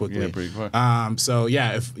there pretty quickly. Yeah, pretty quick. So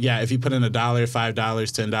if you put in $1, $5,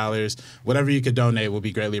 $10, whatever you could donate will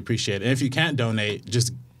be greatly appreciated. And if you can't donate,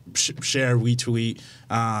 just share, retweet,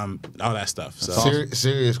 all that stuff. So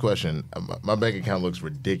Serious question. My bank account looks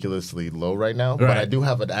ridiculously low right now, but I do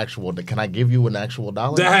have an actual. Can I give you an actual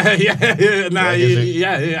 $1?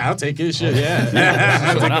 I'll take it. Shit, yeah.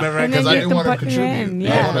 I'll take whatever. Because I do want to contribute.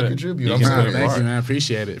 Yeah. I want to contribute. Thank you, man.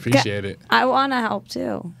 Appreciate it. I want to help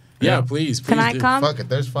too. Yeah, please. Can I come? Fuck it,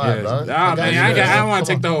 there's $5, dog. Oh, man, I don't want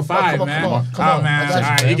to take the whole $5, man. Come on. All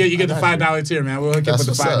right, you get the $5 tier, man. We'll hook you up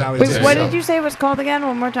with the $5 tier. Wait, what did you say it was called again?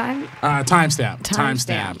 One more time? Timestamp.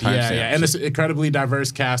 Timestamp. Yeah. And it's an incredibly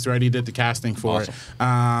diverse cast. We already did the casting for it.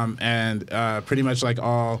 And pretty much like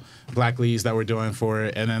all Black leads that we're doing for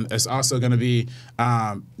it. And then it's also going to be,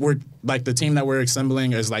 we're like the team that we're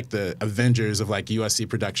assembling is like the Avengers of like USC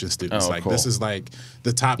production students. Cool. This is like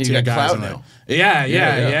the top You tier got guys. clout now.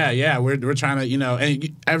 Yeah. We're trying to,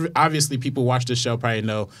 and obviously people watch this show probably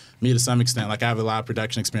know me to some extent. Like I have a lot of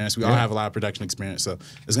production experience. We all have a lot of production experience. So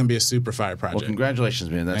it's going to be a super fire project. Well, congratulations,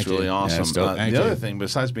 man. That's Thank really you. awesome. Yeah, the other thing,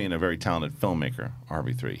 besides being a very talented filmmaker,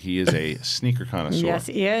 RB3, he is a sneaker connoisseur. Yes,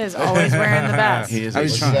 he is. Always wearing the best. He is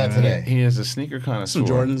today? He is a sneaker connoisseur. Some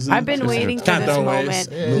Jordans. I've been waiting for this moment.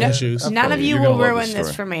 None of you will ruin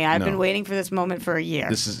this for me. I've been waiting for this moment for a year.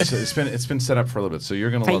 It's been set up for a little bit, so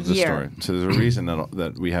you're going to love this story. So there's a reason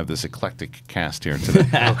that we have this eclectic cast here today.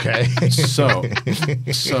 Okay. So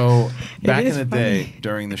back in the day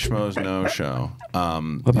during the Schmoes Know show,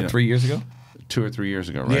 about 3 years ago? 2 or 3 years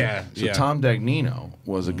ago, right? Yeah. So Tom Dagnino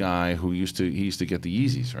was a guy who used to get the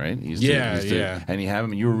Yeezys, right? He used to, and he had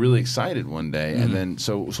them, and you were really excited one day, and then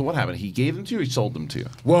so what happened? He gave them to you, or he sold them to you?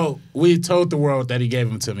 Well, we told the world that he gave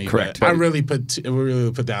them to me. Correct. But I really put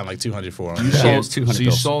down like $200 for them. You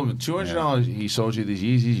sold him $200. He sold you these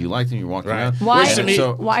Yeezys. You liked them. You walked around.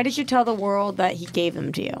 Why did you tell the world that he gave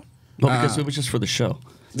them to you? Well, because it was just for the show.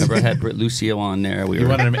 Remember, I had Britt Lucio on there. He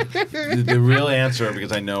wanted to make the real answer,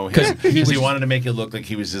 because I know him, he wanted to make it look like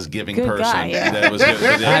he was this giving person. That was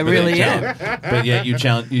I really am. But yet you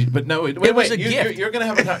challenge. But no, wait. It was a gift. You're gonna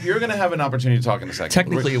have an opportunity to talk in a second.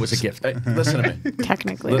 Technically, it was a gift. Listen to me.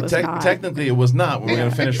 Technically, it was not. Technically, it was not. We're gonna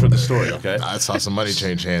finish with the story, okay? I saw some money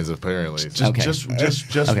change hands apparently. Just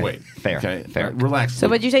wait. Fair. Okay. Fair. Relax. So,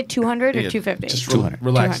 would you say 200 or 250? Just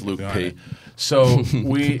relax, Luke P. So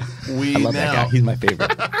we I love that guy. He's my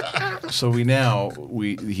favorite. So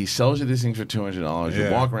he sells you these things for $200.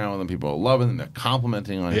 You walk around with them. People are loving them. They're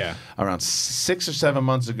complimenting on it. Around 6 or 7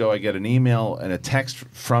 months ago, I get an email and a text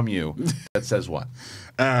from you that says what?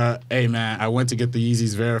 Hey man, I went to get the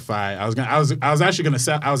Yeezys verified. I was actually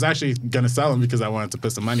gonna sell them because I wanted to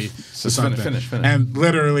put some money to something. Finish. And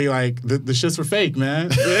literally, like the shits were fake,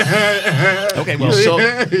 man. Okay, well,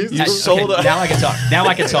 you sold. Now I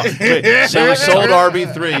can talk. Wait, so you sold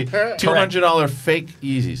RB3 $200 fake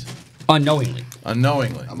Yeezys unknowingly.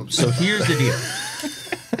 So here's the deal.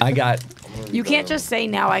 You can't just say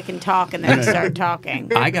now I can talk and then start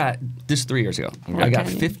talking. I got this 3 years ago. I got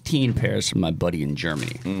 15 pairs from my buddy in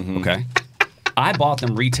Germany. Okay, I bought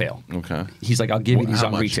them retail. Okay, he's like, I'll give you these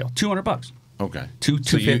on retail, $200. Okay,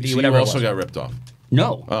 $250, whatever. You also got ripped off.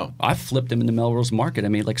 No. Oh, I flipped them in the Melrose Market. I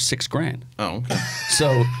made like $6,000. Oh, okay.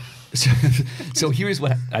 So here's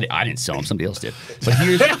what I didn't sell them. Somebody else did. But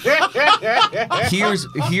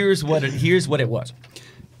here's what it was.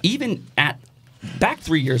 Even back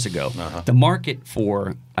 3 years ago, the market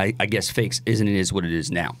for I guess fakes is what it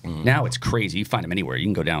is now. Now it's crazy. You find them anywhere. You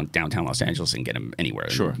can go downtown Los Angeles and get them anywhere.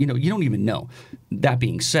 Sure. You don't even know. That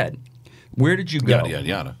being said, where did you go?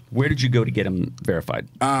 Yada. Where did you go to get them verified?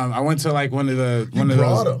 I went to like one of those.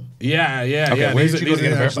 Yeah. Okay, where did you go to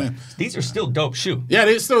get them verified? These are still dope shoe. Yeah,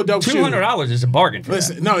 they're still dope shoe. $200 is a bargain for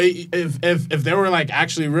that. No, if they were like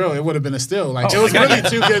actually real, it would have been a steal. Like it was really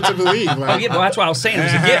too good to believe. Like, well, that's what I was saying. It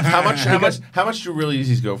was a gift. How much do real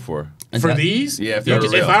Yeezys go for? For these? Yeah, if they were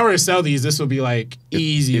real. If I were to sell these, this would be like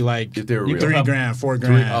easy, like if they were real. $3,000,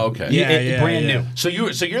 $4,000. Oh, okay. Yeah, brand new. So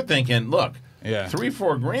you're thinking, look, Yeah.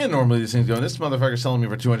 $3-4 grand normally these things go. And this motherfucker's selling me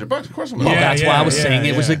for $200. Of course I'm gonna. Well, that's why I was saying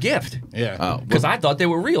it was a gift. Yeah. Because I thought they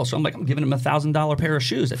were real. So I'm like, I'm giving him $1,000 pair of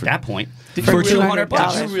shoes at that point Did for you really-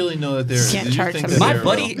 $200. Did you really know that they're? Can't did you charge think them. that My they're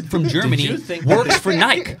buddy real? from Germany Did you think works that for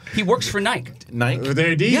Nike. He works for Nike. Nike.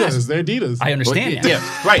 They're Adidas. Yes. They're Adidas. I understand that.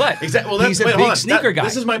 Yeah, right. But Exactly. Well, that's, he's a wait, hold big on. sneaker guy.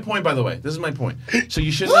 This is my point, by the way. This is my point. So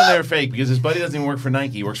you should know they're fake because his buddy doesn't even work for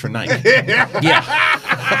Nike. He works for Nike. Yeah.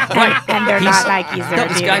 Right. And they're not Nikes. They're No,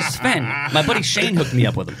 this Adidas. guy's Sven. My buddy Shane hooked me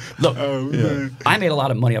up with him. Look, I made a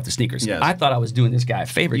lot of money off the sneakers. Yes. I thought I was doing this guy a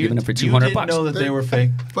favor, giving him for $200. You didn't know that they were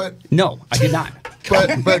fake. But No, I did not.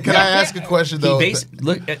 but can I ask a question though?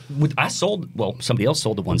 I sold. Well, somebody else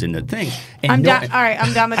sold the ones in the thing. And I'm no- done. All right,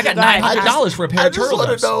 I'm done with I you. got Go ahead. $900 for a pair I of just turtle want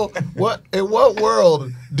doves. to know in what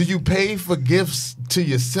world do you pay for gifts to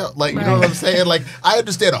yourself? Like, you know what I'm saying? Like, I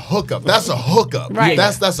understand a hookup. That's a hookup. Right.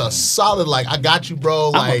 That's a solid. Like, I got you, bro.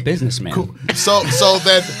 I'm Like, a businessman. cool. So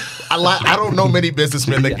then. I don't know many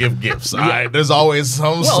businesmen that give gifts. All right? There's always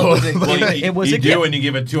some sort of. It was you a do gift. when you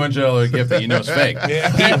give a $200 gift that you know is fake.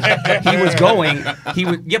 He was going. He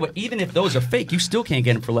would. Yeah, but even if those are fake, you still can't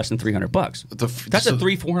get them for less than $300. That's a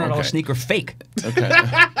 $300-400 okay. sneaker fake. Okay.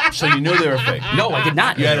 So you knew they were fake. No, I did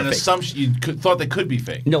not. You know had they an were fake. assumption. You thought they could be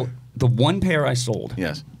fake. No, the one pair I sold.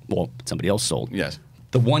 Yes. Well, somebody else sold. Yes.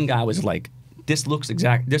 The one guy was like, "This looks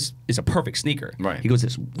exact. This is a perfect sneaker." Right. He goes,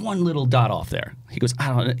 "There's one little dot off there." He goes, "I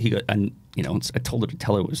don't." He goes, and you know, I told her to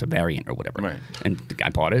tell her it was a variant or whatever. Right. And the guy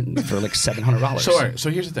bought it for like $700. So, all right, so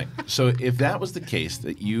here's the thing. So if that was the case,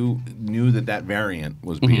 that you knew that variant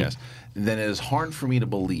was BS, then it is hard for me to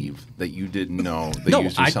believe that you didn't know that you were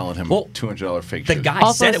selling him $200 fake The shoes. guy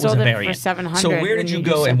Also said it was a sold it for variant. $700 So where when did you you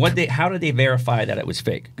go said- and how did they verify that it was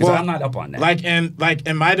fake? Because Well, I'm not up on that. Like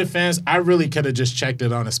in my defense, I really could have just checked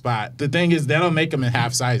it on the spot. The thing is, they don't make them in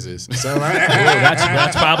half sizes. So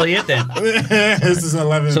that's probably it then. This is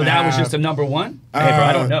 11. So and a that was half. just a number one? Hey, bro,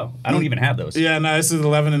 I don't know. I don't even have those. Yeah, no, this is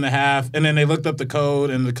 11 and a half. And then they looked up the code,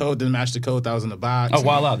 and the code didn't match the code that was in the box. Oh,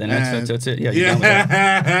 voila. Then that's it. Yeah, you're done with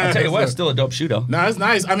that. I'll tell you what, it's still a dope shoe, though. No, it's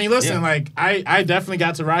nice. I mean, listen, like, I definitely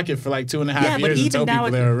got to rock it for like 2.5 years and tell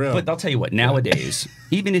people they were real. But I'll tell you what, nowadays,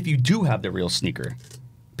 even if you do have the real sneaker,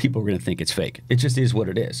 people are going to think it's fake. It just is what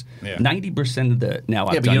it is. Yeah. 90% of the now Yeah, I've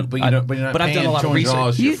but you done, don't- but you don't- but you're not I've done a lot of paying $200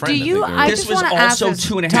 research. to your friend do to you? think they're I This just was want to ask also this.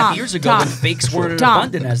 2.5 Tom, years ago Tom, when fakes weren't as Tom,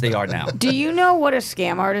 abundant as they are now. Do you know what a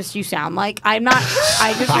scam artist you sound like? I'm not.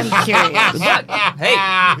 I just am curious. But hey,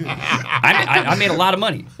 I made a lot of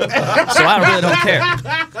money, so I really don't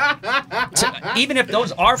care. So, even if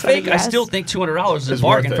those are fake, I yes. still think $200 is a It's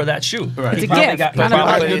bargain worth it. for that shoe. Right. He It's a probably gift. got, he Kind of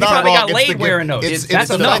probably, like- he probably got It's laid the wearing gift. those. It's That's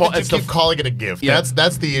the enough. fact that you keep calling it a gift. Yeah.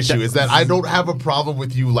 That's the issue. Is that I don't have a problem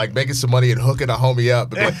with you like making some money and hooking a homie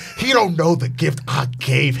up. But like, he don't know the gift I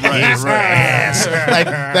gave his ass. Like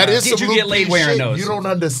that is. Did some you get Luke laid P wearing shit. those? You don't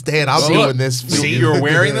understand. I'm See? doing this. For See, you. you're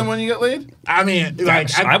wearing them when you get laid? I mean,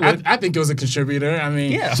 like, I would. I think it was a contributor. I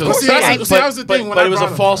mean, Yeah, of but course. see, that was the thing. When But I it was a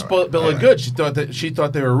brought false them. bill of goods. She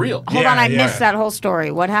thought they were real. Hold on, I missed that whole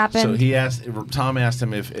story. What happened? So Tom asked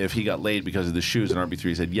him if he got laid because of the shoes, and RB3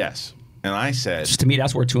 he said yes. And I said, To me,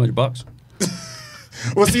 that's worth $200.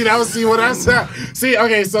 Well, see, that was what I said. See,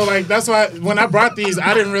 okay, so like that's why when I brought these,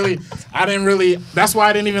 I didn't really. That's why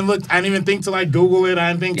I didn't even look. I didn't even think to like Google it. I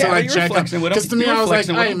didn't think to like you were check it. flexing with 'em. Because to me, You were I was like,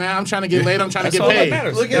 flexing with hey 'em. man, I'm trying to get laid. I'm trying to That's get all that paid.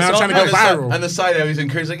 matters. look And I'm trying to go viral. On the side, he's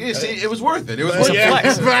encouraged, like, yeah, see, it was worth it. It was It's worth a it.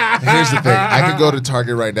 flex. Here's the thing. I could go to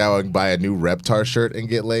Target right now and buy a new Reptar shirt and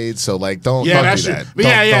get laid. So like, don't do that's that. true. But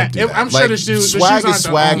Don't do It- that. I'm sure Like, the shoes swag aren't is the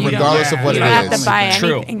swag, only- regardless of what you it don't have is. to buy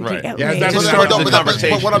True. anything to Right. get Yeah, laid. that's It what started No, the but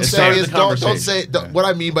conversation. what I'm It saying started is, the don't conversation. say. What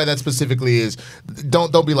I mean by that specifically is,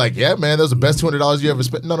 don't be like, yeah, man, that was the best $200 you ever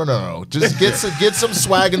spent. No. Just get some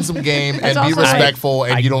swag and some game and be also like- respectful,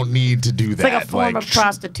 and you don't need to do It's that. like a form of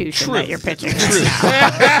prostitution that you're pitching.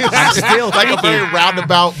 I'm still like a very thinking.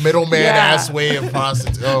 roundabout middleman Yeah. ass way of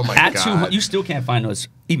prostitution. Oh my At god! 200, you still can't find those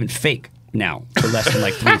even fake now for less than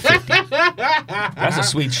like $350. That's a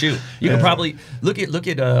sweet shoe. You can probably look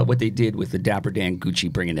at what they did with the Dapper Dan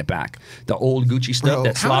Gucci, bringing it back. The old Gucci stuff Bro,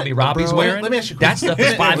 that Slobby Robbie's bro, wearing. let me ask you a That question. stuff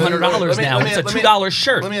is $500 now. It's a $2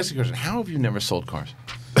 shirt. Let me ask you a question. How have you never sold cars?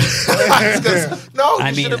 No, I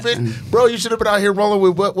you mean- should have been, bro. You should have been out here rolling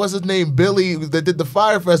with what's his name, Billy, that did the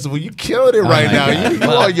Fire Festival. You killing it right my now. God. You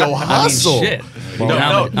Well, on your hustle. I mean, shit.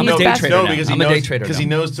 Well, I'm a day trader now. Because I'm a day trader because now. he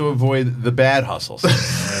knows to avoid the bad hustles.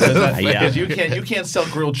 Because you can't sell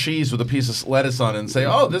grilled cheese with a piece of lettuce on it and say,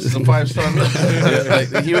 "Oh, this is a 5-star meal."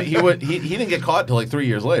 He didn't get caught until like 3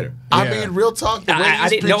 years later. I mean, real talk. The way I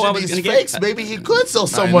he's didn't know I was pitching gonna these get- fakes, maybe he could sell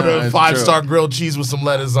someone a 5-star grilled cheese with some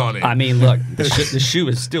lettuce on it. I mean, look, the shoe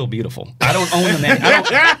is still beautiful. I don't own them.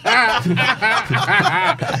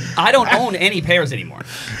 I don't own any pairs anymore.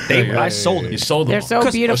 I sold them. You sold them. They're so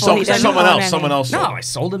 'Cause- beautiful. He doesn't own any. Someone else. No, I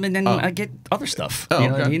sold them and then I get other stuff. Oh, You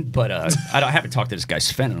know what I okay. mean? But I haven't talked to this guy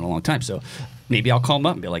Sven in a long time, so maybe I'll call him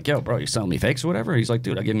up and be like, "Yo, bro, you're selling me fakes or whatever." He's like,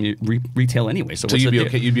 "Dude, I give him retail anyway." So what's you'd the be deal?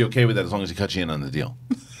 okay. You'd be okay with that as long as he cut you in on the deal.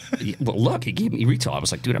 Well, look, he gave me retail. I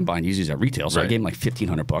was like, "Dude, I'm buying Yeezys at retail," so I Right. gave him like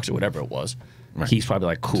 $1,500 or whatever it was. Right. He's probably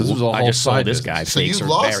like, "Cool." So this was a I whole just sold side this business. guy So fakes you or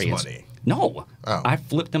lost variants. money? No, Oh. I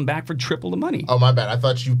flipped them back for triple the money. Oh, my bad. I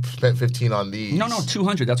thought you spent 15 on these. No,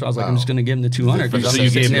 200. That's why I was like, I'm just going to give him the 200. So you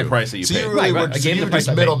gave him the price that you So paid. you really Right, were, I so gave him you the were price just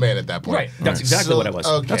I paid. middleman at that point. Right, that's exactly what I was.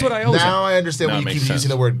 Okay. That's what I always Now am. I understand Now why it you makes keep sense. using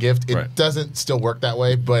the word gift. It Right. doesn't still work that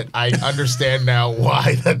way, but I understand now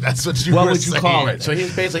why that's what you What were would you saying. call Right. So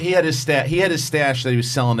he's basically he had his stash that he was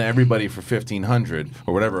selling to everybody for $1,500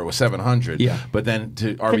 or whatever it was $700. Yeah. But then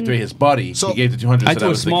to RB3, his buddy, So- he gave the $200. I so that do a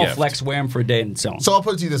was the small gift. flex, wear them for a day and sell them. So I'll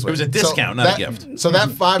put it to you this way. It was a discount, not a gift. So that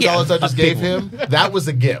 $5 I just a gave big him, that was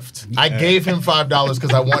a gift. I gave him $5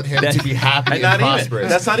 because I want him to be happy and Not prosperous. even.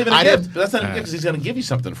 That's not even a I gift. didn't- That's not even a gift because he's going to give you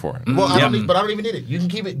something for it. Well, I don't even need it. You can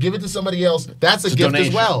keep it. Give it to somebody else. That's a gift donation.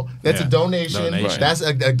 as well. That's a donation. Donation. That's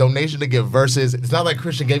a donation to give. Versus, it's not like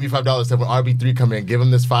Kristian gave you $5. Then when RB3 come in, give him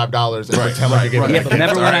this $5 and pretend like you're giving. Yeah, but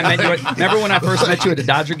remember when I met you? Remember when I first met you at the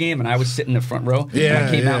Dodger game and I was sitting in the front row? Yeah, and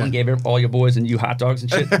I came out yeah. and gave all your boys and you hot dogs and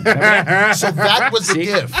shit. Remember that? So that was a See?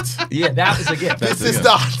 gift. Yeah, that was a gift. This is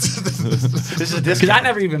not. This is a Because discount. I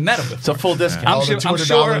never even met him before. It's a full discount. I'm All sure- the I'm $200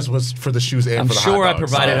 sure- was for the shoes and I'm for the sure hot I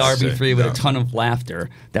dogs. provided Oh, RB3 with yeah. a ton of laughter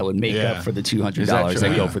that would make Yeah. up for the Is $200 that that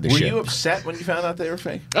true? go for the Were shit. you upset when you found out they were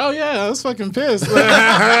fake? Oh yeah, I was fucking pissed.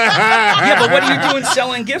 Yeah, but what are you doing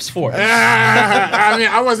selling gifts for? I mean,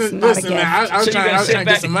 I wasn't. Not a Listen, man, I was So trying, you're I gonna was sit trying to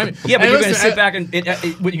get back. some money. Yeah, but Hey, you're gonna listen, sit back and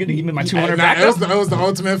what, you're gonna give me my 200 Nah, back? it was the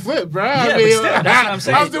ultimate flip, bro. Yeah, I but mean, still, that's what I'm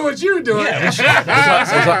saying. I was doing what you were doing.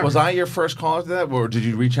 Yeah, Was I your first call after that, or did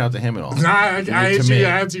you reach out to him at all? Nah, I To hit me. you.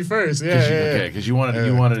 I hit you first. Yeah, yeah. Okay, because you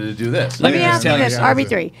wanted to do this. Let me Yeah. ask you this, Yeah.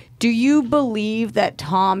 RB3. Do you believe that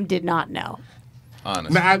Tom did not know?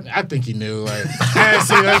 Honest. Nah, I think he knew. Like, yeah,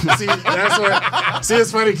 that's what. See,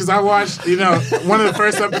 it's funny because I watched. You know, one of the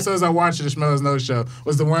first episodes I watched of the Schmoes No Show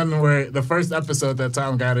was the one where the first episode that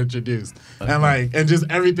Tom got introduced, and just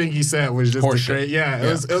everything he said was just Horseshit. great. Yeah, it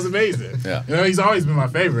was amazing. Yeah. You know, he's always been my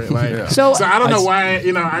favorite. Like, Yeah. so So- I don't know why.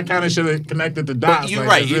 You know, I kind of should have connected the dots. But you're like,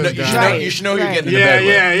 right. this You, know, guy. you, should know, you should know who you're Right. getting into Yeah,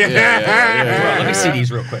 bed with. yeah. Well, let me see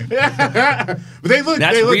these real quick. But they look.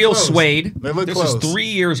 That's they look real close. suede. They look this close. is 3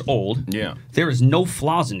 years old. Yeah. There is no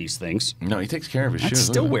flaws in these things. No, he takes care of his I'd shoes.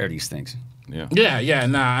 still look at wear it. these things. Yeah. Yeah.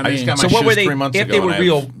 Nah, I I mean, just got my So what shoes were they? 3 months If ago they were and I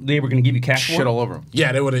real, have they were going to give you cash for shit it? all over them.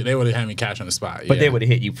 yeah, they would have had me cash on the spot. But yeah. they would have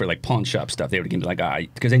hit you for like pawn shop stuff. They would have given you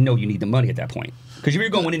like, because they know you need the money at that point. Because if you're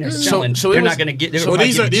going in there selling, so it they're was- not going to get. They're So going to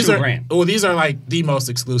these give are you these $2,000. are well, these are like the most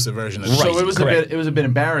exclusive version of the Right. So it was correct. it was a bit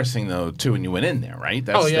embarrassing though too when you went in there, right?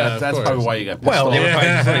 That's, Oh, yeah, that's, of that's course. probably why you got pissed Well, off. they were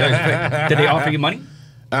probably. Did they offer you money?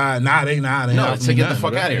 Nah, they No, offered to me get the nothing,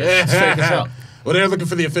 fuck bro. out of here. It's fake as hell. Well, they're looking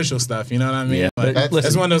for the official stuff. You know what I mean? Yeah, Like, but it's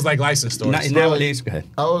listen, one of those like license stores. Nowadays, go ahead.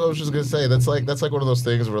 I was just gonna say that's like one of those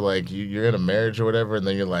things where like you're in a marriage or whatever, and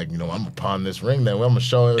then you're like, I'm gonna pawn this ring. Then I'm gonna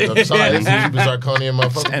show it. I'm sorry, this is zirconium,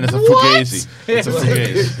 motherfucker. And it's a What? fugazi. It's a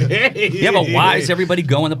fugazi. Yeah, but why is everybody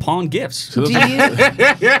going to pawn gifts? Do you?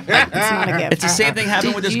 It's not a gift. It's the same thing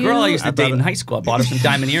happened with this Did girl I you- used to date in high school. I bought her some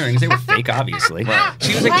diamond earrings. They were fake, obviously.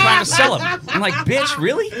 She was like trying to sell them. I'm like, bitch,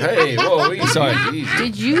 really? Hey, whoa, easy, Sorry. easy.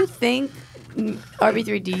 Did you think,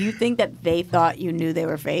 RB3? Do you think that they thought you knew they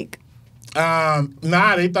were fake?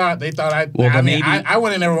 Nah, they thought I. Well, I but mean, maybe- I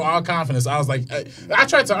went in there with all confidence. I was like, I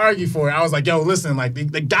tried to argue for it. I was like, yo, listen, like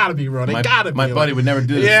they gotta be real. They gotta be. My buddy would never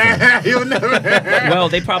do this. Yeah, he would never. Well,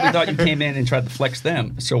 they probably thought you came in and tried to flex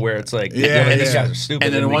them. So where it's like, Yeah, these yeah. guys are stupid.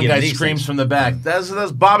 And then we one give them guy these screams things. from the back, "That's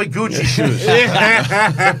Bobby Gucci shoes."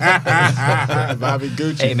 Bobby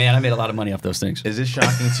Gucci. Hey, man, I made a lot of money off those things. Is this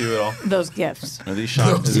shocking to you at all? Those gifts. Are these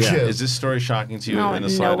shocking? Yeah. Is this story shocking to you? No, in the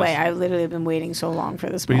no slightest? way. I literally have been waiting so long for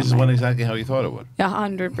this But this is one moment. exactly how you thought it would.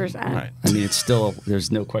 100%. Right. I mean, it's still,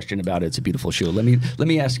 there's no question about it. It's a beautiful shoe. Let me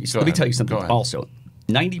ask you, let me ahead. tell you something Go ahead. also.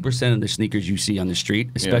 90% of the sneakers you see on the street,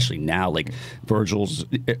 especially now, like Virgil's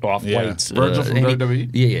Off-Whites. Virgil from WWE?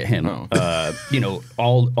 Yeah, him. Oh. You know,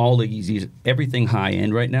 all the Yeezys, everything high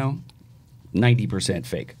end right now, 90%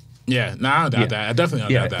 fake. Yeah, no, I don't doubt that. I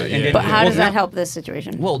definitely don't doubt that. Yeah. But how does that help this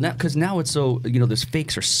situation? Well, because now it's so, those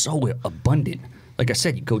fakes are so abundant. Like I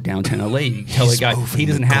said, you go downtown LA, you tell a guy he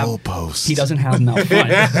doesn't have them out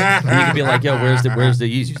front. And you can be like, yo, where's the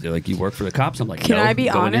Yeezys? They're like, you work for the cops? I'm like, can no, I be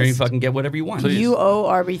go honest? in there and fucking get whatever you want. You owe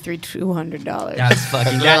RB3 $200. That's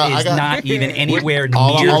fucking, that is not even anywhere near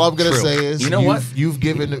All I'm gonna true. say is, you know what? You've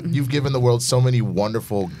given the world so many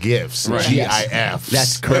wonderful gifts, Right. GIFs.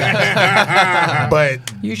 That's correct. But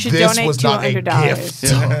You should this donate was not a $200. gift.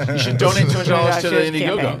 You should donate $200 to the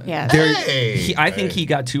Indiegogo. Yes. I think he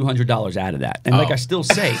got $200 out of that. And like I still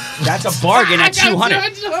say, that's a bargain at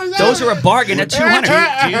 200. Those are a bargain at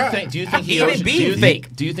 200. Do you think he Even owes being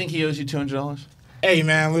fake. Do you think he owes you $200? Hey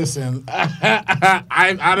man, listen.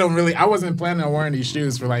 I wasn't planning on wearing these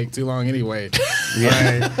shoes for like too long anyway.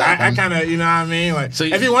 Right? I kind of, you know what I mean? Like, so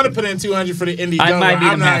if you want to put in $200 for the Indiegogo, I might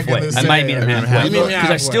meet him halfway. I might meet him halfway because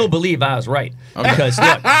I still believe I was right. Because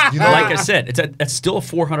look, like I said, it's still a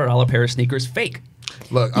 $400 pair of sneakers fake.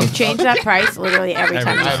 Look, You change that price literally every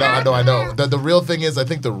time. I know. The real thing is, I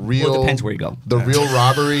think the real Well, it depends where you go. The real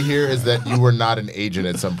robbery here is that you were not an agent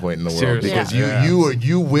at some point in the world. Seriously. Because Yeah.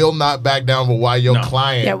 you will not back down for why your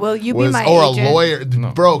client Yeah, will you be was, my or agent? a lawyer,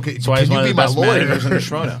 bro. Can why he's you one of be the my best lawyer? managers in the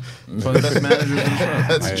Schmodown. He's one of the best managers in the Schmodown.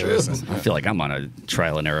 That's true. I feel like I'm on a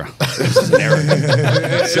trial and error. This is an error.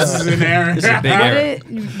 This is an error. This is a big What error.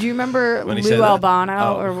 do you remember When he Lou said that?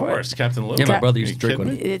 Albano? Of course, Captain Lou. Yeah, my brother used to drink with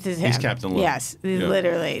him. It's his He's him. Captain Lou. Yes, Yeah.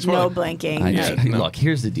 literally, It's no really- blinking. Look,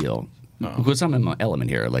 here's the deal. Because I'm in my element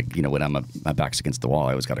here. Like, when my back's against the wall,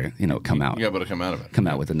 I always got to, come out. You got to come out of it. Come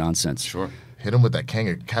out with the nonsense. Sure. Hit him with that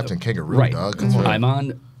Captain Kangaroo, Right. dog. Come on. I'm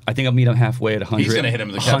on. I think I'll meet him halfway at 100. He's going to hit him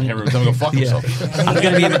with the Captain Kangaroo. Tell him to go fuck himself. I think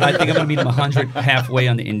I'm going to meet him 100 halfway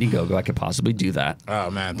on the Indiegogo. I could possibly do that. Oh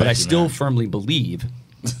man, But I thank you, still man. firmly believe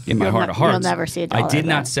in my heart of You'll hearts. never see a I dollar did of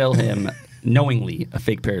not that. sell him knowingly a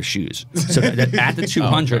fake pair of shoes. So that at the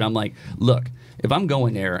 200, I'm like, look, if I'm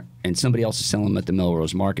going there and somebody else is selling them at the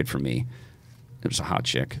Melrose Market for me, it was a hot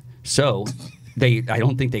chick. So I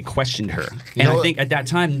don't think they questioned her. And I think at that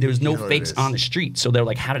time there was no fakes on the street. So they're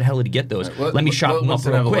like, how the hell did he get those? Let me shop them up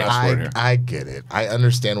real quick. I get it. I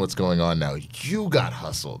understand what's going on now. You got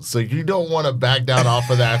hustled, so you don't want to back down off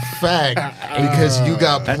of that fact because you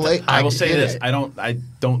got played. I will say this: I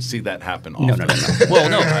don't see that happen often. No. Well,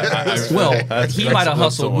 no. He might have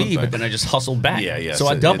hustled me, but then I just hustled back. Yeah. So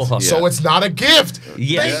I double hustled. So it's not a gift.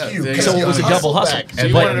 Yes. Thank you. So it was a double hustle. So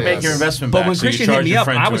you wanted to make your investment back. But when so you Kristian hit charged me your up,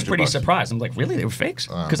 friend I was $200. pretty surprised. I'm like, really? They were fakes?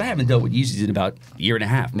 Because I haven't dealt with Yeezys in about a year and a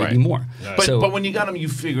half, maybe Right. more. But when you got them, you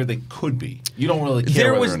figured they could be. You don't really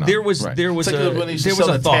care whether or not. There was Right. a It's like when they used to sell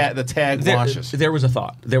a thought. the tag washes. There was a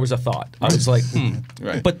thought. I was like,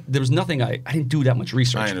 Right. But there was nothing. I didn't do that much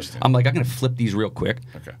research. I understand. I'm like, I'm gonna flip these real quick.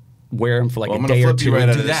 Okay. Wear them for like I'm a going day to or flip two you right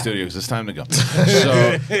and out do of the that. studio because it's time to go.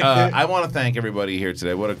 So I want to thank everybody here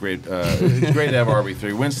today. What a great, it's great to have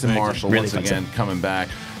RB3. Winston Marshall Really once fun again coming back.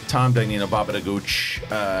 Tom Dagnino, Baba the Gooch,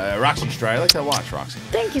 Roxy Stride. I like that watch, Roxy.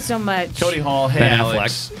 Thank you so much. Cody Hall, hey Ben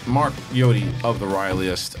Alex, Mark Yodi of the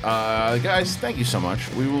Rileyist. Guys, thank you so much.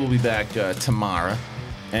 We will be back tomorrow.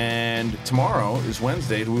 And tomorrow is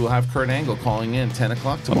Wednesday. We will have Kurt Angle calling in 10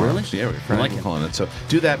 o'clock tomorrow. really? So, yeah, we have Kurt Angle calling in. So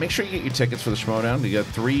do that. Make sure you get your tickets for the Schmodown. You got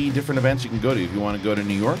 3 different events you can go to. If you want to go to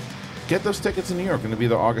New York, get those tickets in New York. Going to be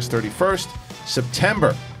there August 31st,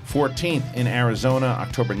 September 14th in Arizona,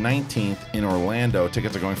 October 19th in Orlando.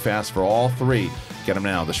 Tickets are going fast for all 3. Get them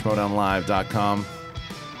now. TheSchmodownLive.com.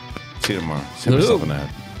 See you tomorrow. See myself in the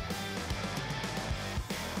head.